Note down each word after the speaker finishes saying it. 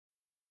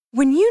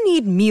When you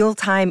need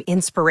mealtime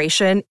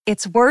inspiration,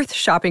 it's worth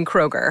shopping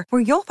Kroger,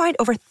 where you'll find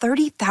over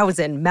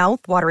 30,000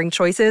 mouth-watering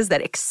choices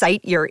that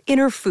excite your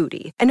inner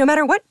foodie. And no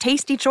matter what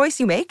tasty choice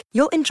you make,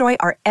 you'll enjoy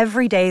our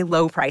everyday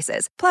low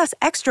prices, plus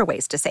extra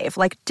ways to save,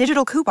 like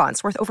digital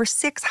coupons worth over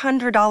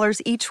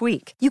 $600 each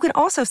week. You can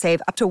also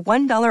save up to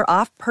 $1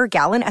 off per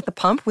gallon at the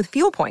pump with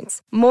fuel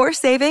points. More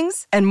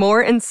savings and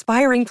more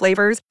inspiring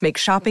flavors make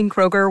shopping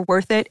Kroger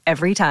worth it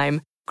every time.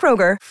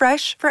 Kroger,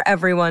 fresh for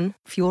everyone.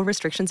 Fuel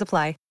restrictions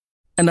apply.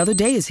 Another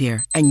day is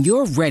here, and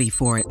you're ready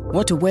for it.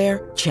 What to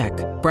wear? Check.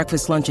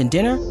 Breakfast, lunch, and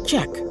dinner?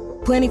 Check.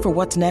 Planning for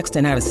what's next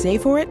and how to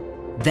save for it?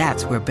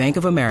 That's where Bank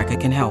of America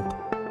can help.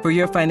 For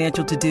your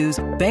financial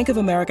to-dos, Bank of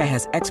America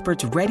has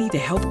experts ready to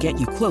help get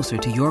you closer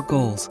to your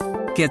goals.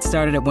 Get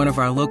started at one of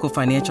our local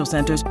financial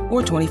centers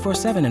or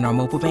 24/7 in our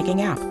mobile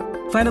banking app.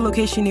 Find a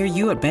location near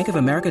you at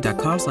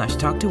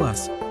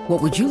bankofamerica.com/talktous. What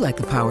would you like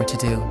the power to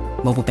do?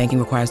 Mobile banking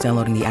requires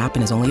downloading the app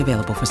and is only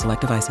available for select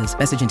devices.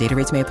 Message and data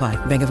rates may apply.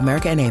 Bank of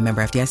America N.A.,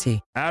 member FDIC.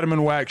 Adam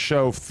and Wack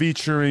show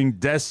featuring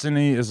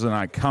Destiny is an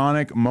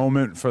iconic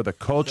moment for the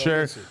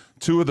culture.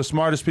 Two of the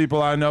smartest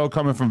people I know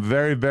coming from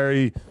very,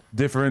 very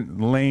different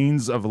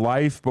lanes of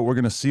life, but we're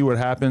going to see what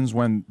happens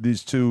when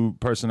these two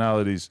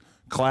personalities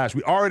clash.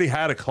 We already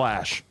had a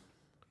clash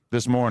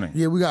this morning.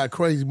 Yeah, we got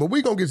crazy, but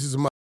we're going to get to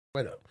some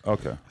right up.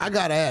 Okay. I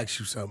got to ask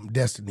you something.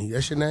 Destiny,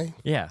 that's your name?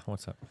 Yeah,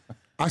 what's up?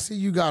 I see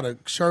you got a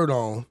shirt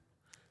on.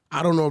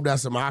 I don't know if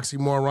that's some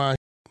oxymoron,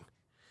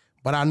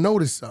 but I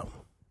noticed something.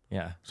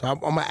 Yeah. So I'm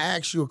going to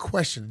ask you a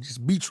question.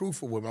 Just be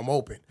truthful with me. I'm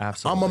open.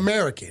 Absolutely. I'm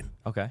American.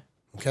 Okay.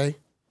 Okay?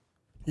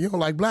 You don't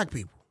like black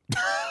people.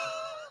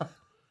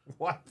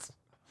 What?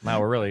 Now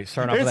we're really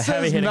starting off with a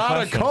heavy-hitting question.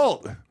 This is not a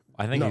cult.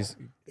 I think No, he's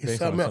it's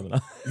something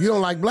else. You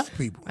don't like black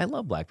people. I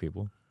love black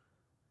people.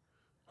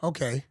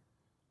 Okay.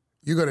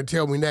 You're going to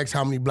tell me next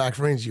how many black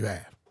friends you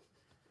have.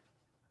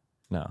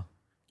 No.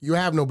 You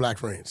have no black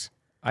friends.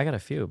 I got a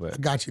few, but... I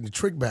got you in the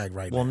trick bag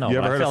right Well, now. no,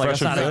 You but ever I feel heard like of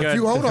that's not Fresh a and good... If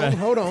you hold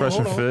on. Fresh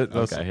and hold on. fit.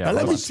 Okay, yeah. Now,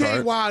 let me let's tell you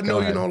start. why I know Go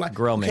you ahead. don't like...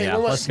 Grill me, okay, yeah.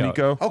 well, Let's go.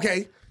 Nico.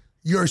 Okay.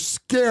 You're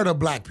scared of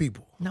black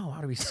people. No,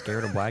 why are we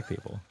scared of black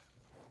people?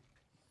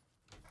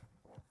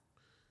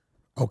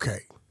 Okay.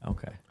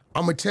 Okay.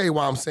 I'm going to tell you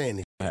why I'm saying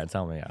this. Go ahead,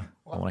 tell me, yeah.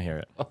 I want to hear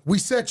it. We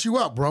set you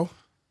up, bro.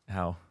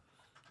 How?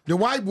 The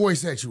white boy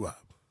set you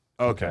up.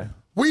 Okay.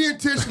 We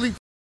intentionally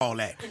all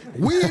that.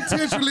 We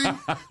intentionally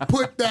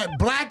put that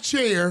black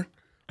chair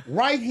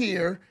right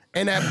here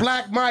and that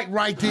black mic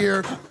right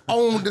there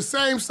on the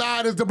same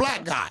side as the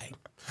black guy.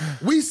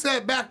 We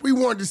sat back. We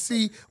wanted to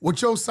see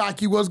what your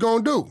psyche was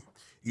going to do.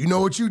 You know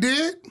what you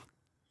did?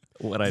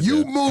 What I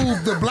You do?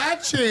 moved the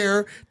black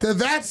chair to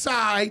that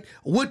side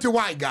with the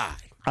white guy.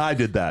 I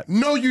did that.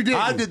 No, you didn't.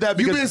 I did that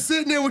You've because been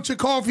sitting there with your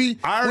coffee,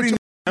 I already with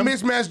your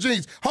mismatched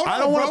jeans. Hold I on,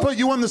 don't want to bro. put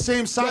you on the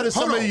same side as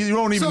Hold somebody on. you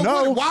don't even So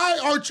know. why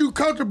aren't you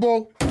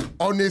comfortable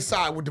on this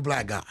side with the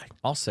black guy?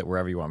 I'll sit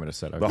wherever you want me to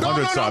sit. The Okay?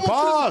 100 side.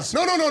 Pause.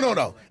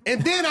 No.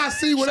 And then I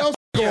see what else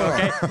is going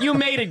on. Okay? You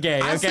made it gay,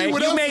 I see okay?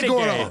 what You else made is it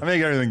going gay. on. I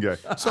make everything gay.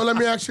 So let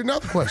me ask you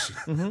another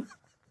question.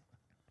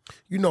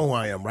 You know who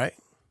I am, right?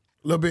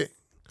 A little bit.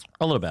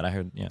 A little bit, I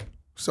heard, yeah.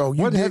 So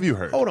What have you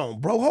heard? Hold on,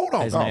 bro. Hold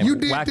on. His name, You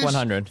did Wack this.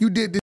 100. You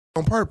did this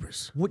on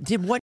purpose. What?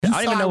 What? You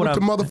I don't even know sided what with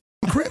the I'm... motherfucking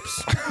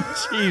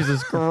Crips.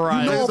 Jesus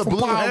Christ. You know I'm The from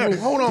blue hair. Paru.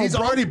 Hold on, He's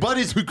bro. already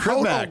buddies with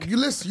Hold Cribmac. on. You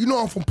listen. You know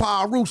I'm from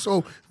Paru,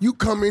 so you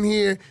come in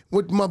here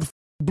with motherfucking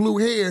blue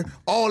hair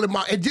all in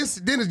my. And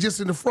just then it's just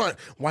in the front.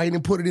 Why you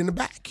didn't put it in the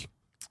back?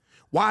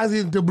 Why is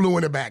it the blue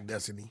in the back,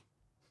 Destiny?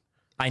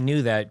 I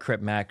knew that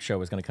Crip Mac show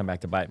was going to come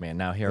back to bite me, and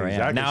now here I am.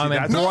 Exactly. Now I'm See,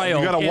 that's- embroiled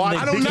you gotta in watch-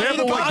 the I don't Be know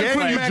careful what gang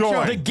you conflict.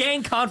 join. The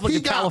gang conflict He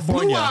of got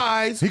California. blue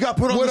eyes. He got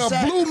put on with the a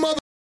set. blue mother.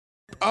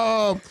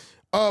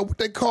 What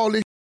they call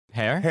it?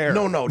 Hair?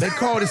 No, they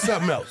call it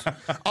something else.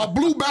 A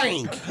blue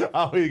bang.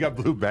 Oh, you got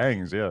blue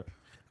bangs, yeah.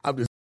 I'm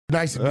just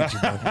nice to meet you,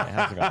 bro. Hey,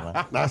 how's it going,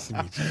 man? Nice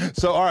to meet you.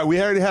 So, all right,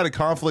 we already had a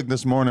conflict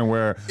this morning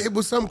where It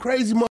was some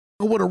crazy motherfucker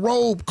with a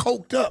robe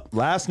coked up.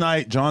 last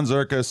night John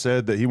Zerka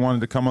said that he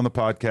wanted to come on the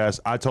podcast.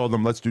 I told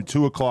him, let's do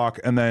 2 o'clock.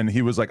 And then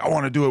he was like, I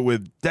want to do it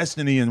with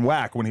Destiny and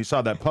Wack when he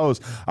saw that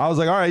post. I was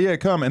like, all right, yeah,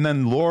 come. And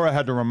then Laura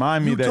had to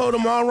remind me You that told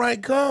him, all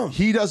right, come.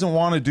 he doesn't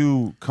want to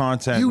do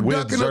content You with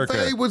ducking the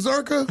fade Zerka. with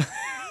Zerka?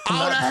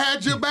 I would have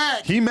had your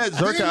back. He met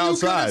Zerka then you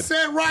outside. could have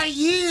sat right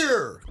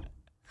here.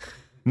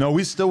 No,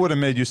 we still would have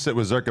made you sit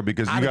with Zerka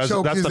because you I'd have guys,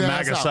 choked that's his the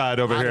ass MAGA out. side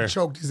over I'd here. have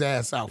choked his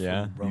ass out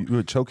Yeah. for you, You bro.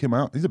 would choke him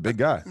out? He's a big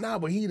guy. Nah,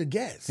 but he the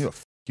guest. He'll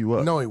f you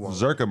up. No, he won't.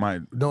 Zerka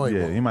might. No, he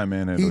yeah, won't. he might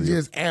manhandle He you.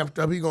 just amped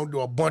up. He gonna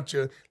do a bunch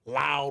of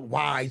loud,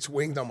 wide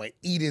swings. I'm gonna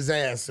eat his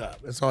ass up.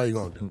 That's all he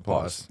gonna do.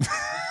 Pause.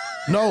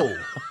 No,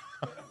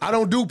 I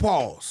don't do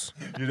pause.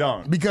 You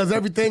don't. Because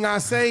everything I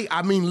say,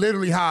 I mean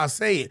literally how I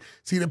say it.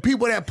 See, the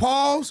people that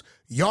pause,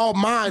 y'all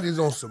mind is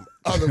on some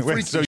other freaky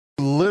Wait, so you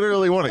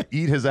literally want to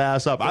eat his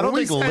ass up? I don't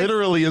When think we say-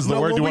 literally is the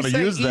No, word you when want to we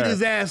say use eat there.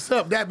 his ass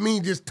up, that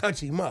means just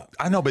touch him up.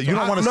 I know, but you So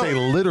don't want to no. say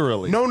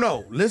literally.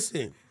 No,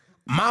 listen.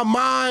 My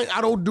mind,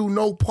 I don't do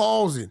no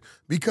pausing.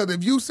 Because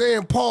if you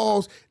saying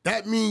pause,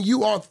 that means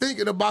you are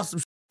thinking about some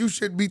shit you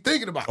should be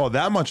thinking about. Oh,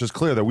 that much is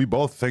clear that we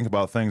both think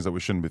about things that we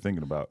shouldn't be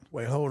thinking about.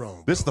 Wait, hold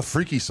on. This is the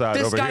freaky side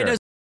This over guy here. does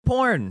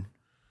porn.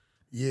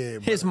 Yeah,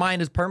 His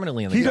mind is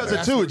permanently in the He gutter.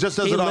 does it too. It just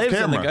does He it off lives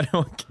in the camera.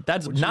 gutter.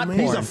 That's not mean?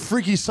 porn. He's a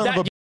freaky son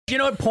of a. You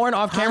know what porn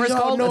off camera is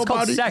y'all called? know It's called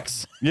about it?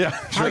 sex. Yeah,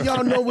 How sure.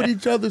 y'all know what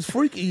each other's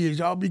freaky is?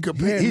 Y'all be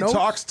comparing He notes?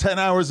 talks 10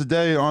 hours a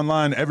day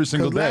online every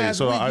single 'Cause day. last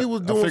So week I he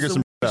was I doing figured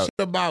some some shit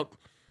out. about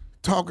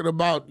talking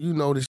about,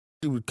 the shit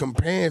he was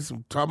comparing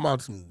some, talking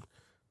about some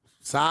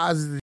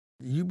sizes.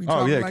 You be Oh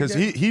talking yeah, like because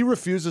that? he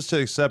refuses to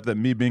accept that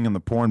me being in the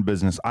porn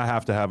business, I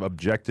have to have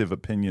objective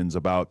opinions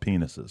about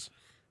penises.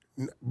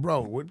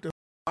 Bro, what the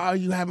why are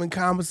you having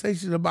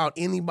conversations about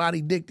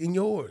anybody dick than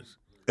yours?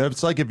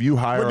 It's like if you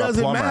hire What does a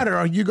it plumber. matter?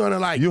 Are you gonna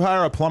like? You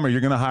hire a plumber,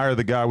 you're gonna hire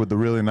the guy with the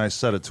really nice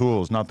set of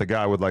tools, not the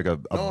guy with like a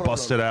No.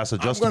 busted ass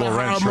adjustable I'm gonna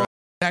wrench. hire a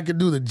that can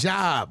do the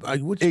job.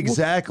 Like,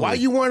 Exactly. Why are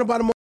you worrying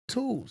about the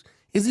tools?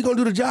 Is he gonna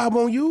do the job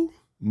on you?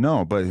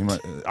 No, but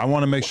I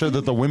want to make sure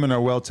that the women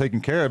are well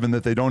taken care of and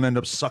that they don't end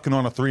up sucking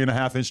on a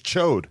 3.5-inch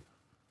chode.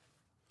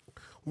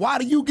 Why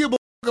do you give a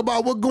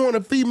about what going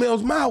in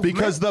females' mouth?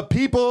 Because the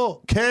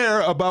people care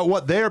about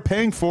what they're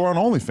paying for on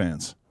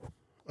OnlyFans.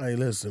 Hey,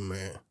 listen,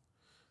 man.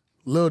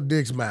 Little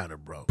dicks matter,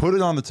 bro. Put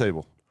it on the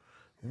table.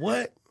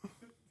 What?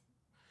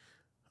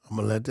 I'm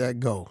gonna let that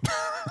go.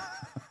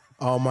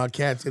 All my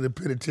cats in the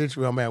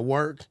penitentiary. I'm at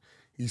work.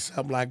 He's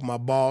something like my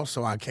boss,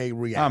 so I can't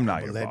react. I'm not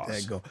I'ma your let boss.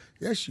 that go.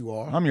 Yes, you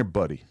are. I'm your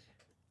buddy.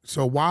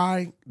 So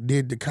why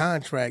did the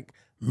contract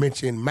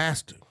mention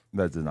master?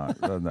 That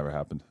never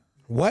happened.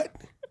 What?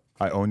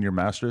 I own your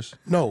masters.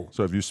 No.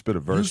 So if you spit a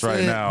verse you right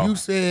said, now, You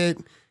said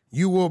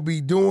you will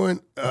be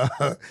doing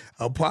a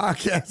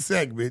podcast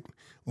segment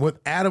with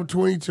Adam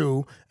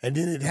 22, and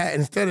then it had,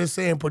 instead of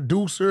saying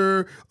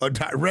producer or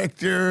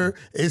director,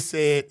 it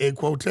said in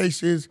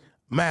quotations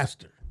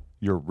master.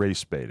 you're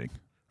race baiting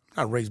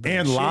I'm not race baiting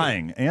and shit.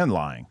 lying and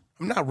lying.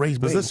 I'm not race Does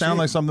baiting. this sound shit.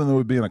 like something that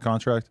would be in a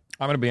contract?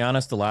 I'm going to be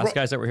honest. The last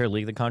guys that were here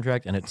leaked the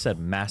contract, and it said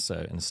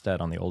Massa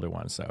instead on the older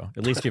one. So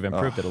at least you've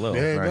improved it a little.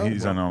 There you Right, go,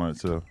 he's bro. in on it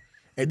too.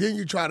 And then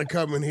you try to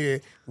come in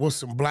here with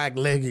some black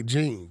legged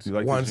jeans. You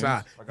like one these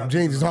side. jeans? I got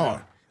Jeans these is in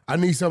hard. I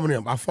need some of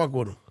them. I fuck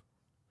with them.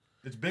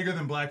 It's bigger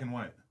than black and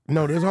white.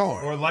 No, that's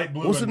hard. Or light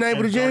blue. What's the name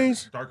of the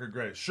jeans? Darker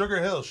gray.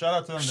 Sugar Hill. Shout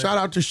out to them. Shout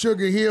out to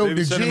Sugar Hill, They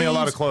be the sending me a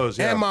lot of jeans, clothes,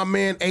 yeah. and my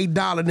man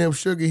 $8 them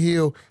Sugar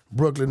Hill,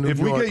 Brooklyn, New If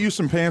York. we get you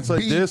some pants like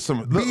B- this, look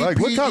how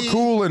BPE,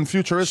 cool and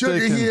futuristic.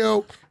 Sugar and-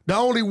 Hill, the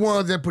only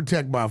ones that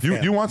protect my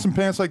family. you want some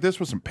pants like this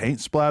with some paint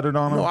splattered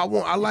on them? No,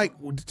 I like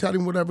tell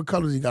him whatever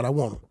colors he got. I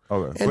want them.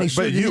 Okay. And they But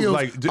Sugar you Hills,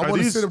 like I are want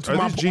to these, send them to are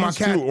my, these my jeans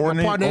cat, too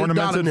my partner,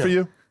 ornamented $8 for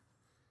you?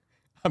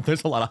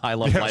 There's a lot of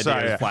high-level Yeah, ideas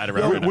sorry, yeah. flying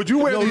around. Would you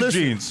wear Yo, these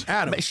listen, jeans?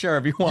 Adam, Sure,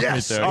 if you want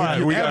yes. me to. All right,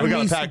 if we you got ever a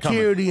need pack coming.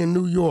 security in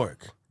New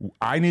York,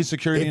 I need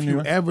security if in New you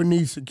York. ever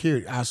need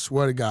security, I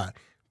swear to God,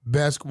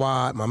 best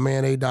squad, my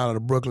man $8 to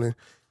Brooklyn,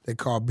 they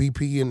call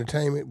BPE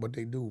Entertainment, but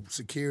they do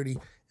security.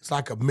 It's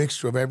like a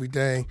mixture of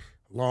everything,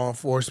 law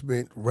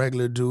enforcement,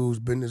 regular dudes,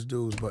 business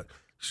dudes, but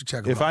you should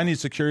check them If out. I need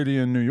security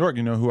in New York,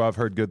 you know who I've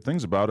heard good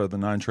things about are the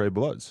 9 Trey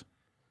Bloods.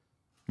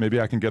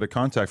 Maybe I can get a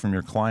contact from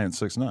your client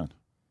 6'9".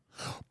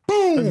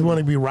 If you want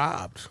to be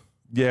robbed.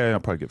 Yeah, I'll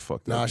probably get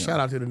fucked Nah, up. shout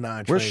out to the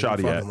 9 Where's Trey,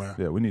 Shotty at? fucking around.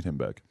 Yeah, we need him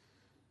back.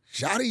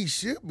 Shotty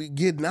should be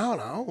getting out.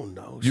 I don't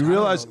know. You Shotty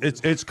realize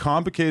don't- it's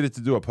complicated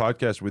to do a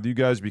podcast with you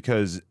guys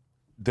because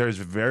there's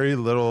very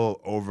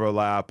little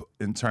overlap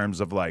in terms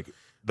of like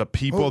the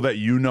people that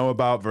you know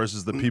about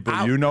versus the people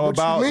you know What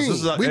about. mean?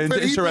 This is We an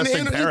finna- he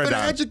interesting finna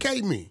paradigm.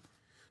 educate me.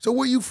 So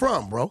where you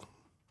from, bro?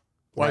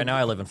 Right now,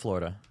 I live in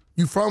Florida.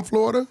 You from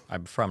Florida?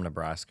 I'm from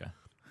Nebraska.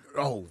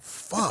 Oh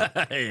fuck.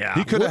 Yeah.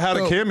 He could have What had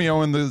a the-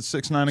 cameo in the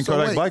 6ix9ine and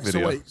Kodak Black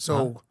video.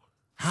 So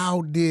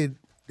how did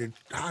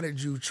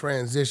you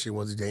transition?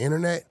 Was it the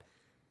internet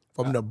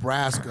from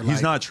Nebraska?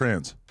 He's not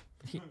trans.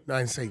 No, I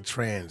didn't say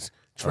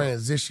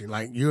transition.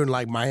 Like you're in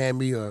like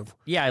Miami or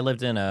Yeah,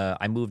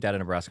 I moved out of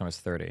Nebraska when I was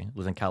 30.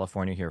 Lived in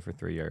California here for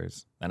 3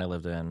 years. Then I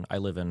live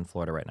in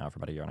Florida right now for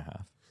about a year and a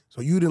half. so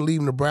you didn't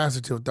leave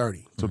Nebraska till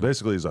 30. So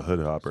basically, he's a hood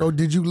hopper. So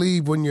did you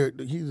leave when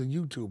he's a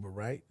YouTuber,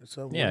 right?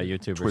 So Yeah,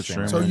 YouTuber. Twitch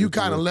streamer. So streamer. you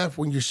kind of left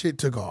when your shit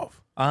took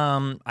off.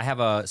 I have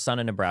a son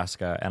in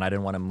Nebraska, and I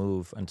didn't want to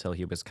move until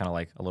he was kind of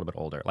like a little bit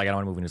older. Like I don't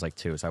want to move when he was like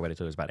 2, so I waited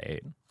till he was about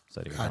 8.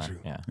 So he was Got kinda, you.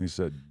 yeah, he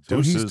said, So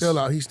 "Deuces."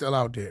 he's still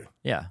out there.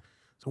 yeah.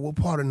 So what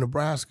part of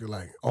Nebraska?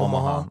 Like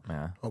Omaha?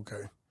 Yeah.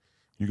 Okay.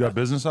 You got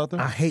business out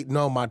there? I hate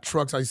my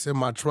trucks. I send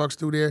my trucks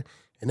through there,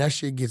 and that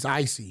shit gets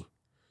icy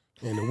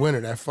in the winter.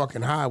 That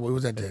fucking highway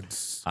was at that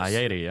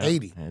I-80, yeah.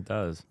 80. It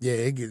does. Yeah,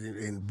 it gets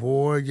and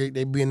boy,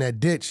 they be in that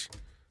ditch.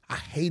 I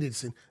hate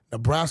it.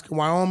 Nebraska,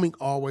 Wyoming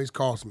always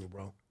cost me,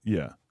 bro.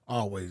 Yeah.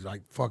 Always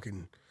like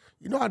fucking.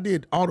 You know, I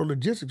did auto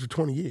logistics for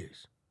 20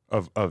 years.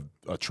 Of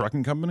a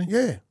trucking company?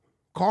 Yeah,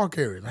 car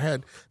carriers. I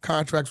had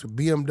contracts with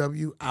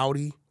BMW,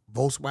 Audi,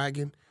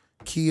 Volkswagen,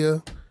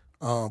 Kia,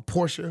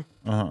 Porsche,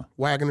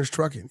 Wagoners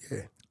Trucking.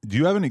 Yeah. Do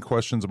you have any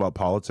questions about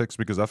politics?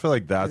 Because I feel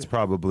like that's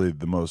probably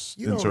the most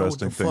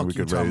interesting thing we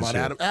could raise.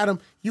 Adam,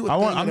 you.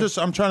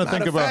 I'm trying to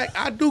think about. Fact,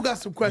 I do got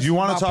some questions. You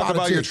want to talk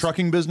politics. about your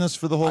trucking business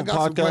for the whole I got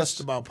podcast? some questions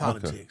about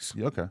politics.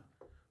 Okay.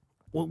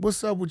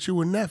 What's up with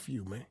you and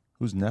nephew, man?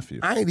 Who's nephew?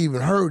 I ain't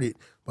even heard it,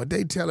 but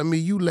they telling me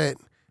you let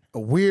a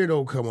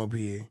weirdo come up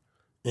here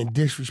and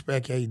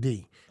disrespect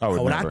AD.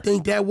 What I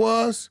think that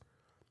was,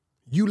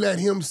 you let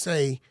him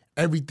say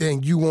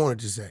everything you wanted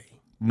to say.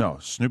 No,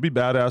 Snoopy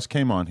Badass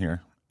came on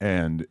here.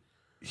 And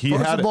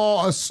First of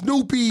all, a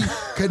Snoopy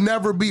could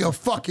never be a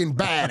fucking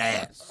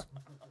badass.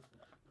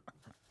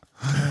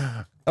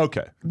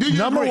 Okay.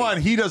 Number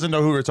one, he doesn't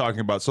know who we're talking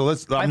about. So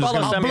let's. I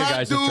follow some A of your black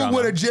guys' dude drama.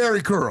 with a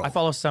Jerry curl. I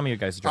follow some of you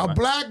guys' drama. A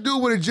black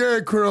dude with a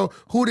Jerry curl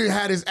who did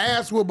had his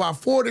ass whipped by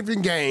 4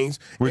 different gangs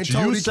Which and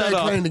told you he set can't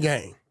up. claim the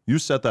game. You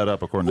set that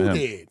up according Who to him.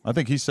 did? I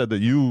think he said that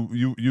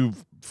you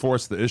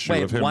forced the issue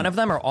Wait, of him. one of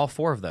them or all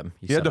 4 of them?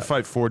 He had to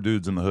fight 4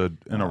 dudes in the hood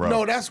in a row.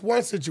 No, that's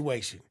one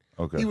situation.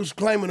 Okay. He was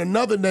claiming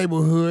another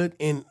neighborhood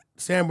in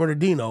San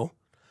Bernardino.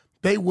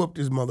 They whooped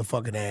his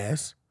motherfucking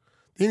ass.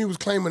 Then he was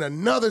claiming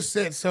another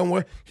set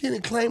somewhere. He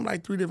didn't claim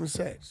like 3 different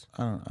sets.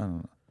 I don't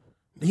know.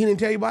 He didn't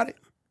tell you about it?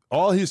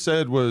 All he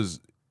said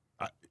was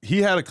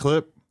he had a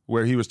clip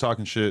where he was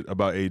talking shit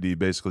about AD,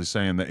 basically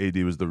saying that AD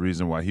was the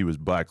reason why he was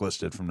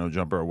blacklisted from No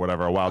Jumper or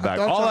whatever a while back.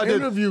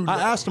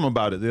 I asked him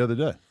about it the other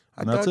day.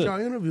 I thought y'all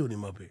interviewed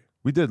him up here.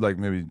 We did like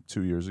maybe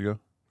 2 years ago.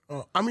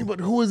 But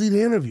who is he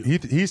to interview?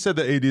 He said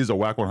that AD is a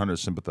Wack 100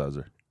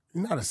 sympathizer.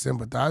 He's not a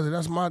sympathizer.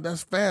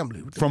 That's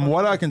family. From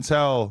what I can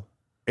tell,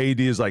 AD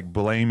is like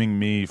blaming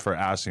me for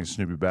asking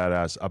Snoopy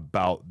Badass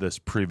about this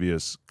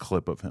previous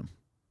clip of him.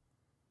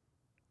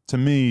 To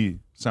me,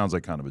 sounds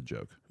like kind of a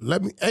joke.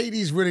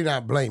 AD's really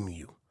not blaming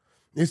you.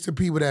 It's the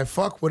people that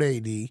fuck with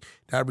AD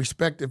that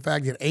respect the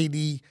fact that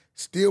AD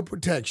still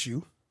protects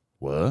you.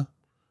 What?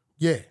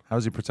 Yeah.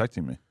 How's he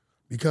protecting me?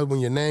 Because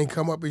when your name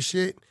come up as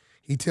shit,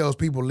 he tells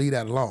people leave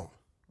that alone.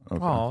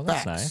 Okay. Oh,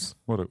 that's Facts. nice.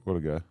 What a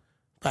guy.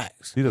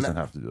 Facts. He doesn't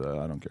have to do that.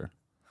 I don't care.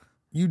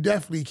 You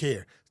definitely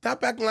care.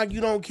 Stop acting like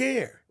you don't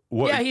care.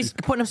 What? Yeah, he's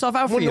putting himself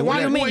out for When you. the What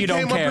do white you mean boy you don't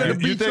came up here care? to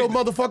beat your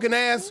motherfucking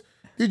ass,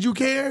 did you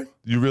care?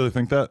 You really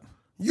think that?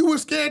 You were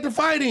scared to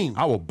fight him.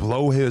 I will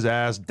blow his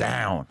ass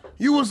down.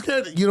 You were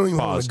scared. You don't even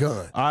Pause. own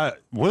a gun.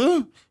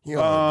 What? You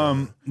don't own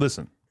a gun.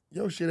 Listen.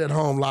 Your shit at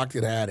home locked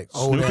in the attic.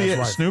 Old ass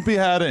rifle. Snoopy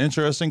had an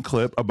interesting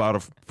clip about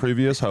a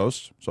previous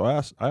host, so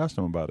I asked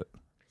him about it.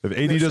 If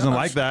AD doesn't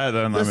like that,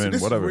 then Listen,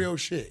 this whatever. is real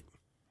shit.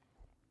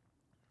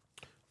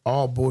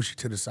 All bullshit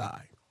to the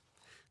side.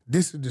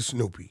 This is the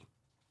Snoopy.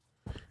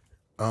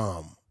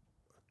 All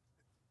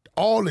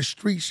the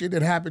street shit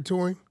that happened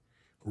to him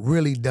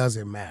really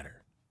doesn't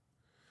matter.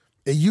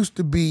 It used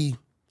to be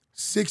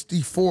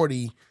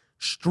 60-40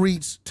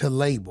 streets to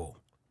label.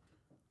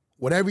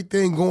 With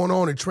everything going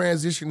on and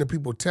transition to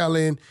people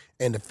telling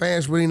and the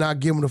fans really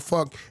not giving a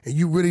fuck and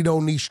you really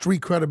don't need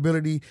street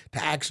credibility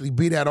to actually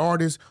be that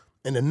artist,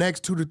 in the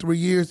next 2 to 3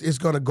 years, it's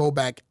going to go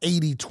back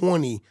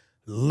 80-20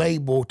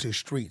 label to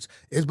streets.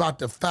 It's about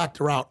to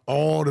factor out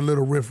all the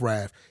little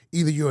riffraff.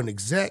 Either you're an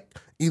exec,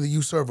 either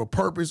you serve a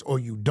purpose or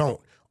you don't.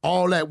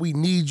 All that we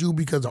need you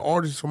because the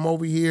artists from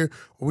over here,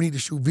 or we need to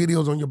shoot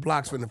videos on your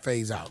blocks for the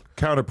phase out.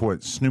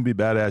 Counterpoint, Snoopy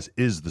Badass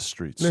is the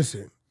streets.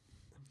 Listen.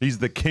 He's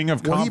the king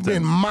of Well, Compton. he's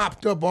been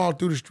mopped up all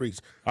through the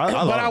streets.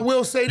 I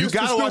will say this You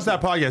got to watch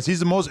that podcast. He's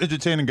the most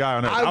entertaining guy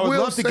on earth. I would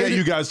love to get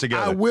you guys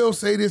together. I will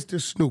say this to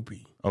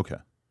Snoopy. Okay.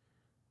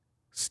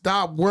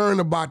 Stop worrying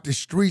about the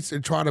streets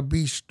and try to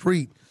be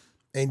street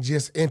and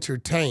just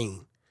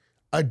entertain.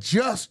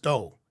 Adjust,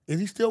 though. Is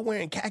he still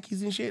wearing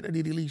khakis and shit, or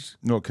did he leave?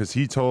 No, because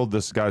he told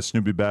this guy,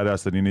 Snoopy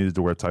Badass, that he needed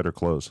to wear tighter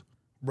clothes.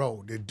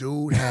 Bro, the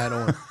dude had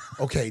on...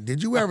 Okay,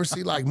 did you ever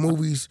see, like,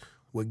 movies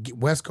with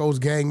West Coast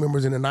gang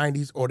members in the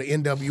 90s or the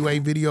NWA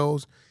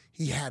videos?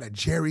 He had a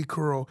Jerry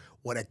curl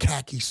with a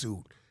khaki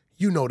suit.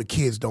 You know the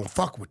kids don't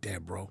fuck with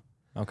that, bro.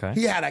 Okay.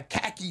 He had a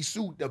khaki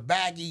suit, the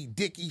baggy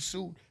Dickie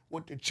suit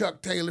with the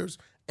Chuck Taylors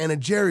and a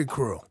Jerry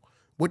curl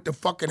with the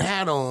fucking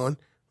hat on,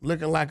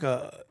 looking like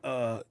a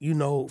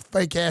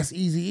fake ass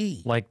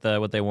Eazy-E. Like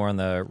what they wore in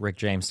the Rick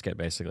James skit,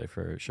 basically,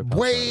 for Chappelle.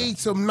 Way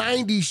some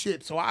 90s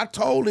shit. So I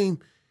told him,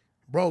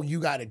 bro, you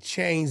got to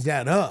change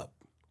that up.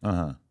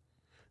 Uh-huh.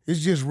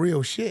 It's just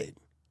real shit.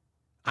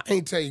 I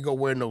ain't tell you go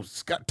wear no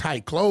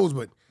tight clothes,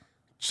 but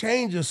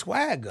change your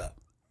swag up.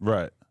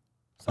 Right.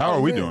 How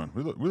are we doing?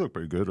 We look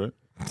pretty good, right?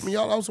 I mean,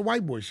 y'all on some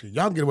white boy shit.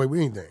 Y'all can get away with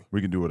anything.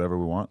 We can do whatever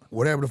we want.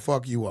 Whatever the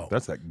fuck you want.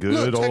 That's that good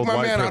Look, old check my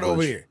white man privilege. out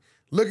over here.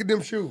 Look at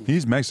them shoes.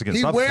 He's Mexican.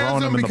 He Stop wears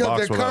throwing them them in the because box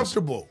they're with us.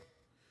 comfortable.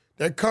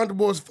 They're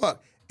comfortable as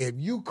fuck. If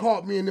you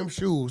caught me in them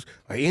shoes,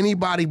 or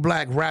anybody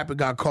black rapper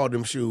got caught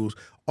them shoes,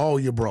 oh,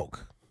 you're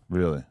broke.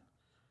 Really?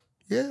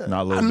 Yeah.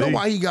 Not Lil I know B.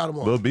 why he got them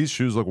on. Lil B's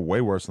shoes look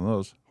way worse than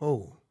those.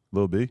 Oh,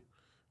 Lil B?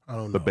 I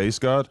don't know. The bass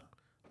god?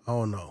 I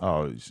don't know.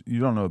 Oh, you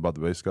don't know about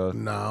the bass god?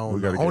 No, I We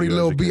don't gotta know. get Only you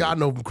Lil B educated. I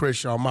know from Chris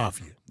Shaw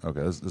Mafia.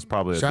 Okay, it's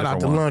probably a Shout out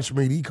different to one. Lunch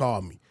Meat. He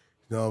called me.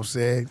 You know what I'm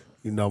saying?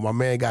 You know, my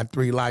man got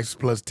 3 lives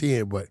plus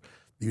 10, but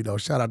You know,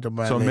 shout out to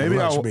my So man,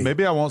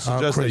 maybe I won't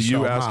suggest that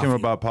you ask him Mafia.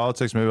 about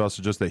politics. Maybe I'll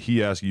suggest that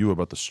he ask you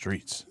about the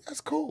streets.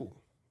 That's cool.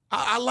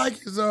 I like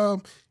his,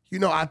 you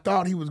know, I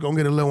thought he was going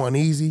to get a little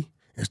uneasy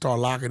and start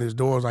locking his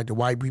doors like the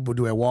white people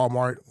do at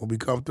Walmart when we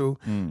come through.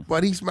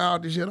 But he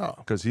smiled the shit off.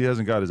 Because he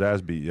hasn't got his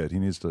ass beat yet. He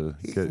needs to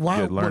get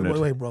learned.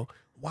 Wait, bro.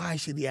 Why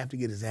should he have to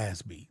get his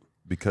ass beat?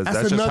 Because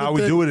that's just how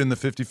we do it in the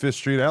 55th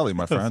Street Alley,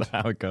 my friend. That's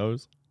how it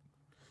goes.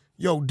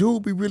 Yo,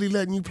 dude be really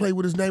letting you play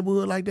with his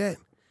neighborhood like that?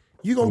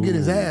 You going to get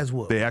his ass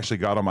whooped. They actually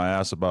got on my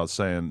ass about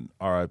saying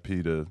RIP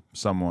to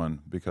someone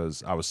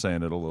because I was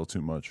saying it a little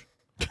too much.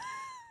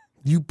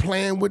 You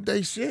playing with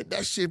they shit?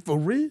 That shit for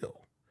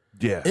real.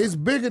 Yeah. It's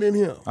bigger than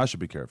him. I should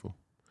be careful.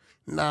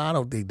 Nah, I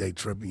don't think they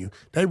tripping you.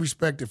 They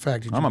respect the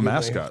fact that I'm you a get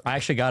mascot. I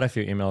actually got a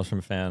few emails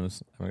from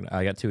fans.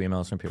 I got 2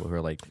 emails from people who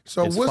are like,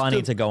 So it's what's funny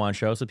the- to go on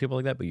shows with people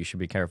like that, but you should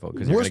be careful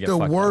because you're What's going to the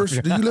get fucked worst?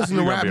 up. Do you listen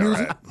to You're rap gonna be all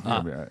music? right. You're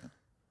gonna be all right.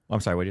 I'm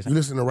sorry, what did You you say?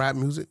 listen to rap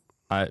music?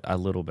 A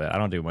little bit. I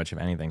don't do much of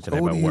anything So today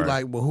who but do you work.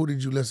 like? Well, who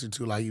did you listen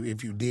to? Like,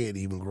 if you did,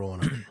 even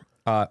growing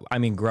up. I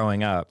mean,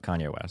 growing up,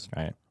 Kanye West,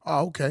 right?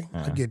 Oh, okay,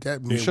 I get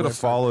that. You should have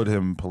Midwest. followed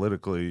him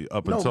politically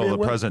up No, until the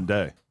Midwest- present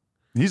day.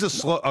 He's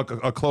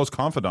a close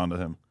confidant to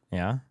him.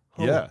 Yeah?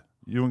 Yeah.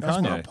 You and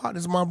That's my Kanye. partner.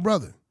 That's my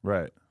brother.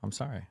 Right. I'm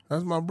sorry.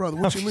 That's my brother.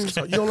 What you mean?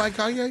 So you don't like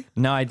Kanye?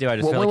 No, I do. I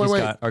just feel like he's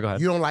got... Or go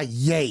ahead. You don't like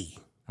Ye?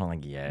 I don't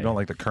like Ye. You don't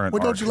like the current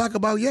What arc. don't you like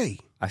about Ye?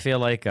 I feel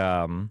like... You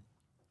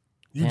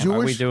damn, Jewish?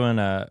 Are we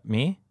doing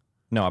me?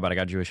 No, but I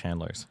got Jewish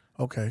handlers.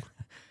 Okay.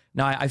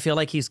 No, I feel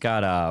like he's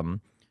got... I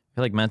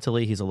feel like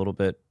mentally he's a little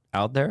bit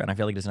out there, and I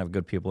feel like he doesn't have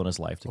good people in his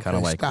life to kind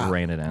of like stop.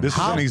 rein it in. This is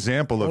an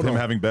example of Hold him on.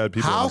 having bad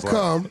people in How his life.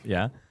 come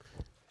Yeah?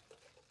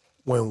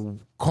 when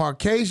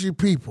Caucasian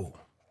people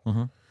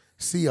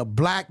see a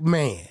black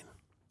man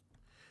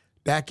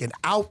that can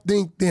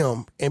outthink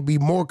them and be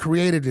more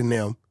creative than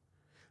them,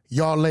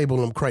 y'all label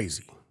them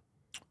crazy?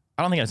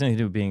 I don't think it has anything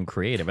to do with being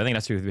creative. I think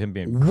that's to do with him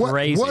being What,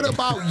 crazy. what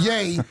about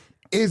Ye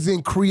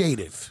isn't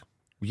creative?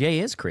 Ye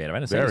is creative. I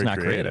didn't say Very he's not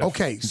creative. creative.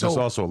 Okay, He's so just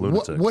also a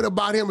lunatic. what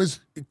about him is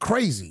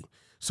crazy?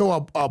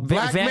 So a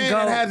black Van man Gogh-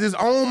 that has his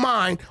own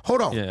mind,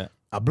 hold on. Yeah.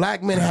 A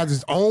black man has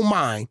his own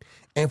mind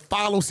and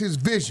follows his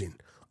vision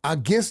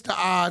against the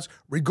odds,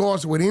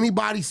 regardless of what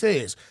anybody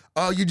says.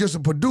 You're just a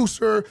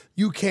producer,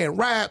 you can't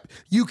rap,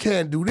 you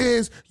can't do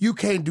this, you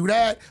can't do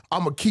that.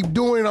 I'm gonna keep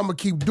doing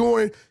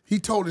it. He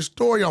told his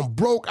story, I'm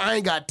broke, I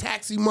ain't got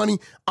taxi money,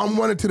 I'm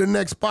running to the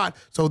next spot.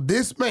 So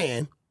this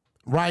man,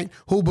 right,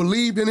 who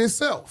believed in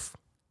himself,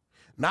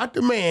 not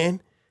the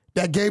man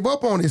that gave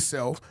up on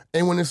himself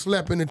and went and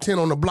slept in the tent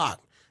on the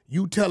block.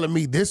 You telling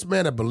me this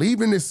man that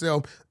believed in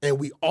himself and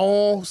we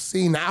all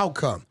seen the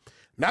outcome.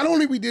 Not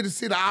only we did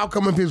see the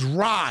outcome of his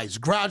rise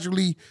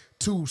gradually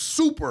to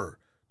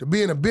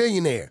being a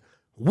billionaire,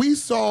 we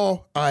saw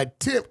an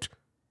attempt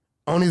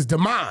on his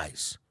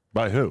demise.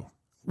 By who?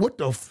 What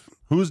the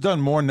Who's done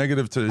more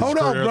negative to his Hold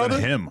on, career brother.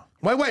 than him?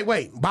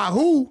 Wait. By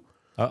who?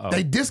 Uh-oh.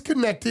 They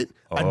disconnected.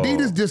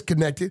 Adidas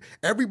disconnected.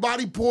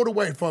 Everybody pulled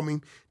away from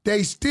him.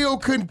 They still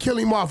couldn't kill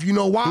him off. You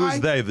know why?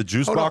 Who's they? The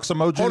juice Hold box on.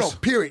 emojis? Hold on,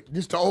 period.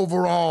 Just the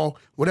overall,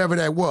 whatever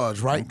that was,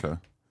 right? Okay.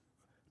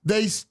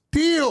 They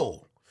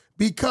still,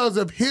 because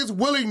of his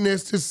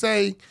willingness to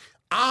say,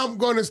 I'm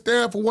going to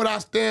stand for what I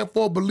stand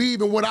for,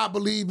 believe in what I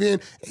believe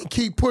in, and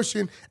keep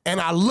pushing. And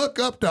I look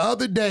up the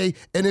other day,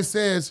 and it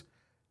says,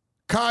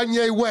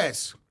 Kanye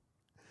West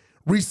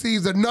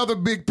receives another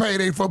big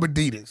payday from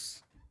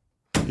Adidas.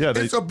 Yeah,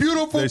 It's a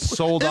beautiful. They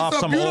sold it's off a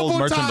some beautiful old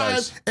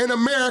merchandise. time in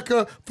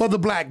America for the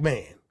black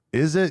man.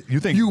 Is it? You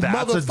think You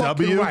that's a motherfucking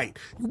W? right.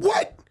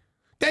 What?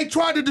 They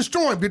tried to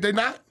destroy him, did they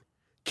not?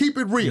 Keep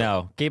it real.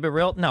 No, keep it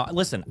real. No,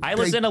 listen, I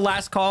listened to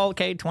Last Call,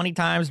 okay, 20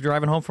 times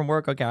driving home from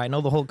work. Okay, I know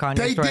the whole Kanye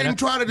They story. didn't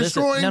try to Listen,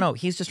 destroy him? No,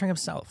 he's destroying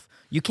himself.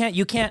 You can't.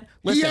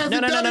 Listen, hasn't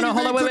no. done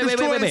Hold on, anything to wait.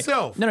 destroy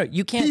himself. No,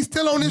 you can't. He's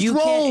still on his you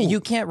road. You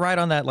can't ride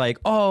on that like,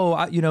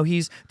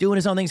 he's doing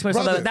his own thing.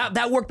 Brother.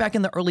 That worked back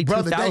in the early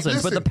Brother, 2000s, but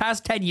listen, the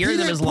past 10 he years of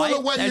didn't his pull life,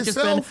 away that's just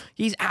been. himself.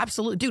 He's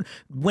absolute dude.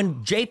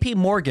 When J.P.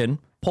 Morgan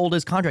pulled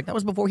his contract, that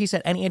was before he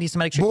said any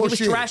anti-Semitic shit. Bullshit.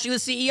 He was trashing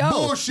the CEO.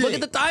 Bullshit. Look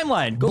at the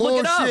timeline. Go look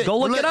it up. Bullshit. Go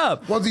look it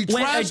up. Was he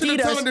When trashing or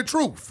Adidas- telling the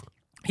truth?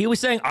 He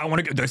was saying, "I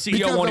want to." The CEO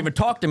Because won't a- even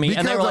talk to me,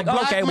 and they were because like, a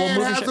black "Okay, we'll man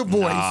move." has your a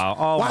voice.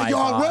 Oh Why my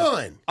y'all God.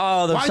 run?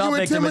 Oh, the Why you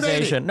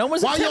intimidated? self-victimization. No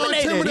one's Why y'all intimidated.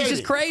 He's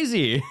just intimidated?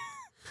 crazy.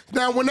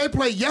 Now, when they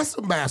play Yes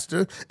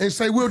Master and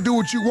say, we'll do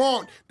what you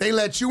want, they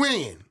let you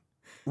in,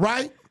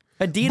 right?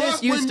 Adidas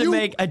But used when to you-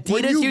 make when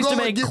Adidas you used to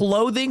go make against-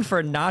 clothing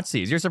for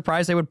Nazis. You're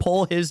surprised they would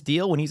pull his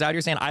deal when he's out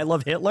here saying, "I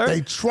love Hitler." They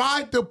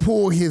tried to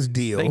pull his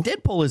deal. They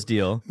did pull his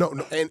deal. No,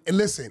 and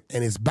listen,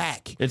 and it's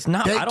back. It's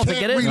not- They I don't think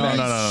can't it is. release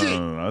No,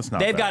 shit. that's not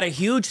They've bad. got a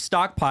huge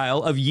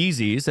stockpile of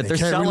Yeezys that they're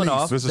can't selling release.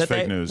 off. This is that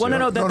fake they- news, Well, yeah.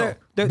 no, No,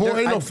 they're,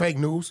 ain't no fake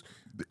news.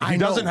 He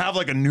doesn't have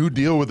like a new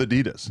deal with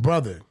Adidas.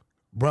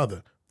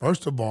 brother.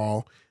 First of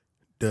all,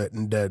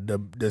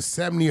 the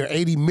 70 or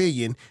 80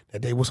 million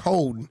that they was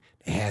holding,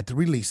 they had to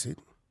release it.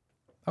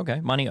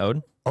 Okay, money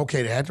owed.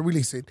 Okay, they had to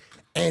release it.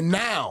 And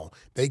now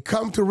they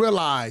come to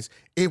realize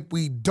if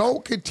we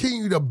don't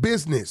continue the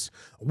business,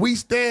 we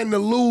stand to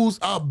lose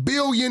 $1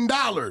 billion.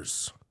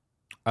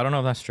 I don't know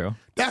if that's true.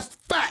 That's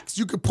facts.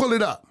 You can pull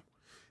it up.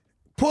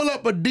 Pull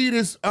up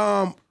Adidas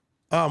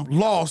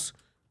loss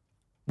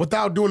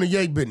without doing the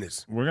Ye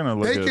business. We're gonna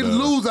look. They at, can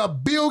lose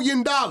 $1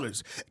 billion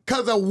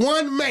because of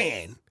one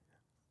man,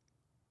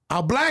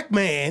 a black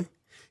man.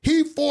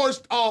 He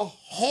forced a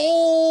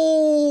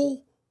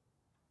whole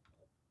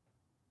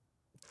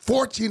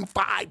Fortune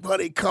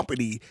 500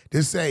 company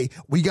to say,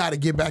 we got to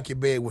get back in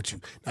bed with you.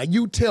 Now,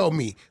 you tell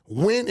me,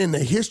 when in the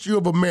history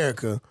of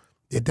America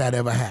did that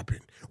ever happen?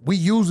 We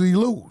usually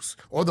lose,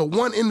 or the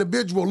one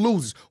individual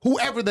loses,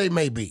 whoever they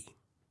may be.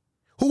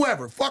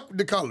 Whoever, fuck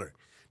the color.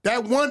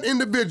 That one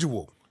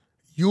individual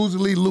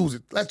usually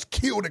loses. Let's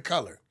kill the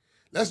color.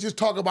 Let's just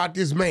talk about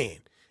this man.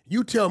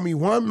 You tell me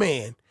one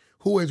man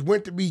who has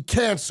went to be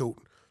canceled,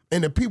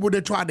 and the people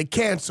that tried to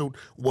cancel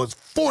was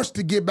forced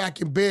to get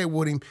back in bed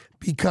with him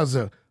because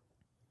of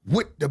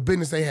what the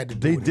business they had to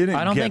do. They with didn't.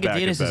 I don't get think back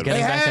in Adidas is bed.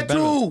 getting They back had in bed.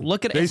 to.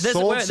 Look at They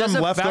sold some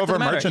leftover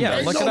merchandise. Yeah,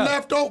 Ain't look no it up.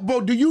 leftover,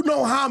 bro. Do you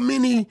know how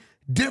many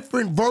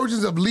different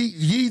versions of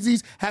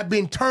Yeezys have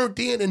been turned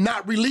in and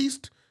not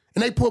released?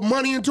 And they put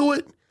money into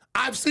it?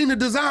 I've seen the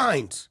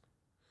designs.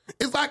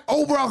 It's like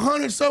over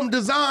 100-something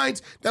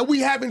designs that we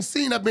haven't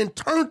seen have been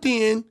turned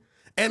in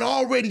and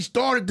already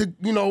started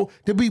to,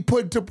 to be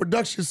put into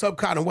production some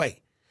kind of way.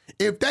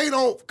 If they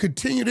don't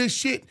continue this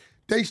shit,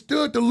 they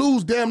stood to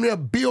lose damn near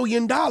 $1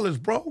 billion,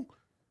 bro.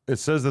 It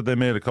says that they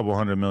made a couple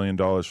 $100 million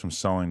from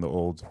selling the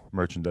old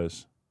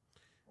merchandise.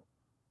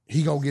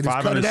 He gonna get his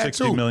cut of that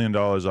too. $560 million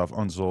off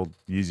unsold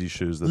Yeezy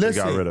shoes that they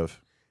got Listen, rid of.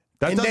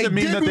 That and doesn't they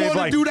mean that didn't they've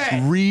wanna do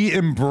that.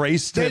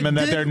 re-embraced him They and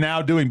that didn't- they're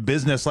now doing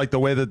business like the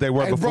way that they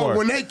were Hey, before. bro,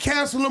 when they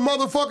cancel a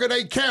motherfucker,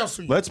 they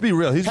cancel you. Let's be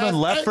real. He's been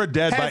left for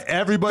dead by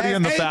everybody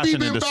in the fashion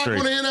been industry.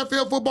 back on the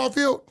NFL football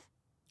field?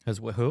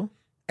 Who?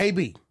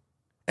 AB.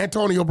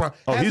 Antonio Brown.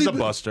 Oh, Has he's he a been-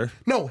 buster.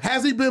 No,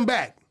 has he been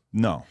back?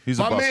 No, he's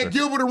a My buster. man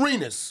Gilbert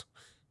Arenas.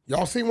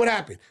 Y'all seen what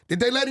happened?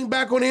 Did they let him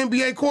back on the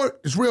NBA court?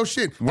 It's real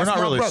shit. We're That's not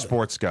my really brother.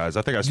 sports guys.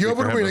 I think I speak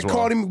Gilbert for him Arenas, as they well.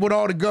 caught him with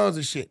all the guns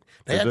and shit.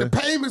 They Did had they? to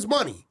pay him his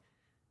money.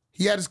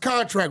 He had his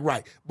contract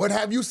right. But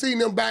have you seen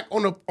them back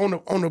on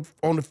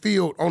the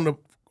field, on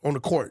the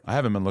court? I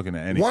haven't been looking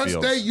at any Once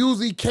fields. they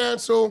usually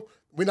cancel,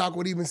 we're not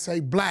going to even say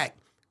black,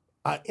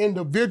 an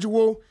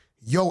individual,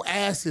 your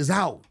ass is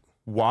out.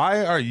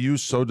 Why are you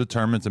so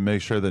determined to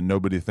make sure that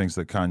nobody thinks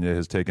that Kanye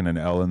has taken an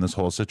L in this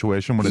whole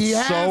situation when He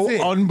it's so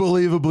hasn't.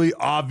 unbelievably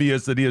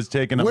obvious that he has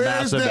taken a Where's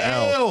massive the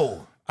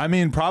L? I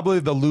mean, probably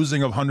the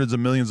losing of hundreds of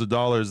millions of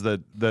dollars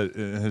that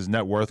his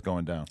net worth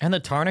going down. And the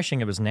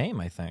tarnishing of his name,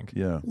 I think.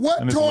 Yeah. What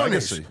And his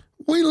tarnish? legacy.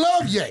 We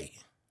love Ye.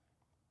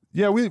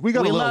 Yeah, we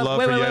got a little love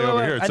wait, for wait, Ye wait, over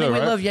wait. here I too, think we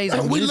right? love Ye's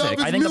And we love music.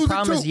 his I think the music,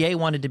 problem is too. Ye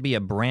wanted to be a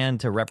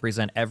brand to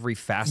represent every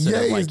facet of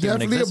Ye like is human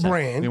definitely existence. a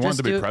brand. He wanted Just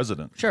to be do-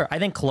 president. Sure, I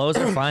think clothes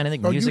are fine. I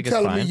think Are music you is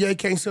telling me fine. Ye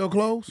can't sell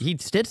clothes? He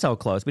did sell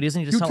clothes, but he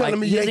doesn't need to You sell. telling Like,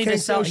 me he Ye doesn't need to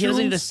can't sell. sell He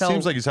doesn't need to shoes? sell.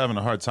 Seems like he's having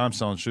a hard time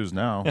selling shoes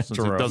now since he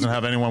True. doesn't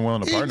have anyone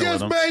willing to He partner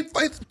just with him. made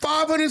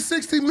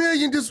 $560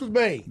 million. This was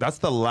made. That's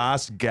the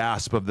last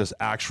gasp of this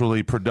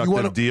actually productive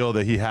wanna- deal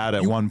that he had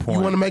at one point.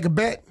 You want to make a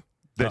bet?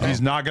 That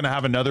he's not going to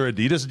have another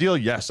Adidas deal?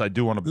 Yes, I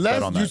do want to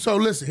bet on that. So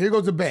listen, here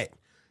goes the bet.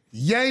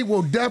 Ye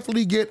will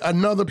definitely get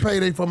another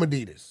payday from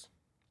Adidas.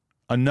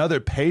 Another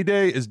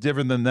payday is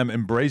different than them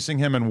embracing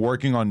him and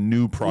working on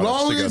new products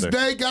Long together. as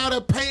they gotta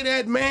pay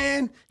that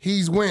man,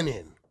 he's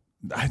winning.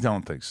 I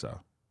don't think so.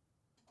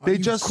 They you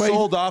just crazy?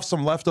 sold off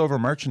some leftover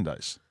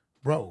merchandise.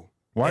 Bro.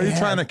 Why are they you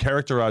trying to have-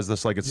 characterize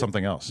this like it's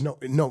something else?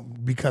 No,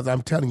 because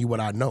I'm telling you what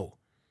I know.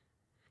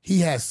 He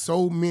has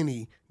so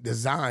many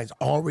designs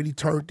already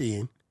turned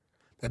in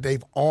that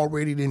they've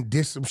already done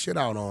dished some shit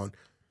out on.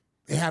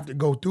 They have to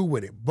go through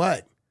with it.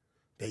 But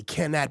they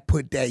cannot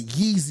put that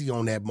Yeezy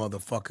on that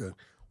motherfucker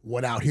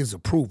without his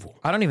approval.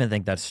 I don't even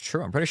think that's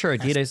true. I'm pretty sure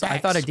Adidas. I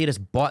thought facts. Adidas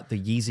bought the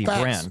Yeezy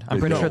Facts. brand. I'm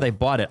pretty No. sure they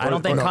bought it. I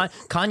don't think no.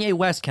 Kanye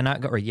West cannot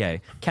go, or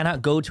Ye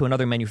cannot go to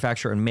another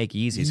manufacturer and make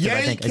Yeezys. Because I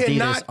Ye think Adidas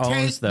cannot take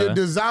owns the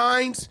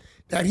designs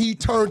that he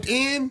turned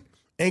in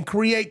and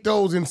create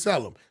those and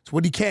sell them. That's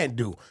what he can't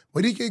do.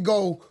 But he can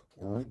go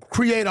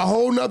create a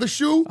whole nother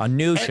shoe. A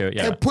new and- shoe,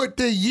 yeah. And put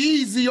the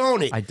Yeezy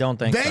on it. I don't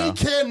think they so.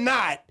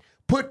 cannot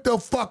put the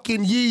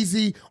fucking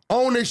Yeezy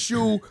on a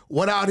shoe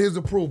without his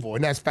approval,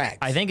 and that's facts.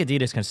 I think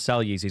Adidas can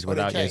sell Yeezys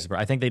without can't. Yeezys. But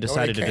I think they No, they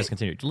decided to can't.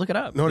 discontinue. Look it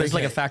up. No, they It's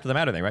like a can't. fact of the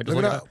matter thing, right? Just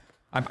Look look it it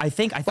up. up. I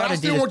think But thought I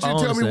still Adidas want you to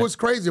tell owns me it. what's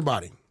crazy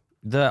about him.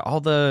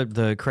 All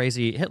the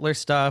crazy Hitler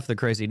stuff, the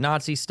crazy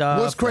Nazi stuff.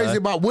 What's crazy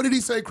about? What did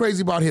he say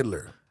crazy about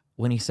Hitler?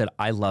 when he said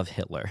 "I love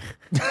Hitler"?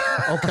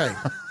 Okay,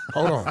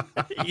 hold on,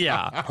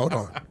 Yeah. hold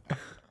on.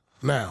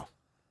 Now,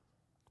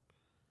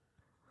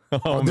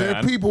 Oh, there are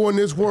man. people in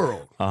this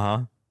world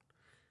Uh-huh.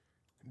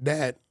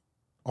 that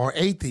are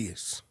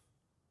atheists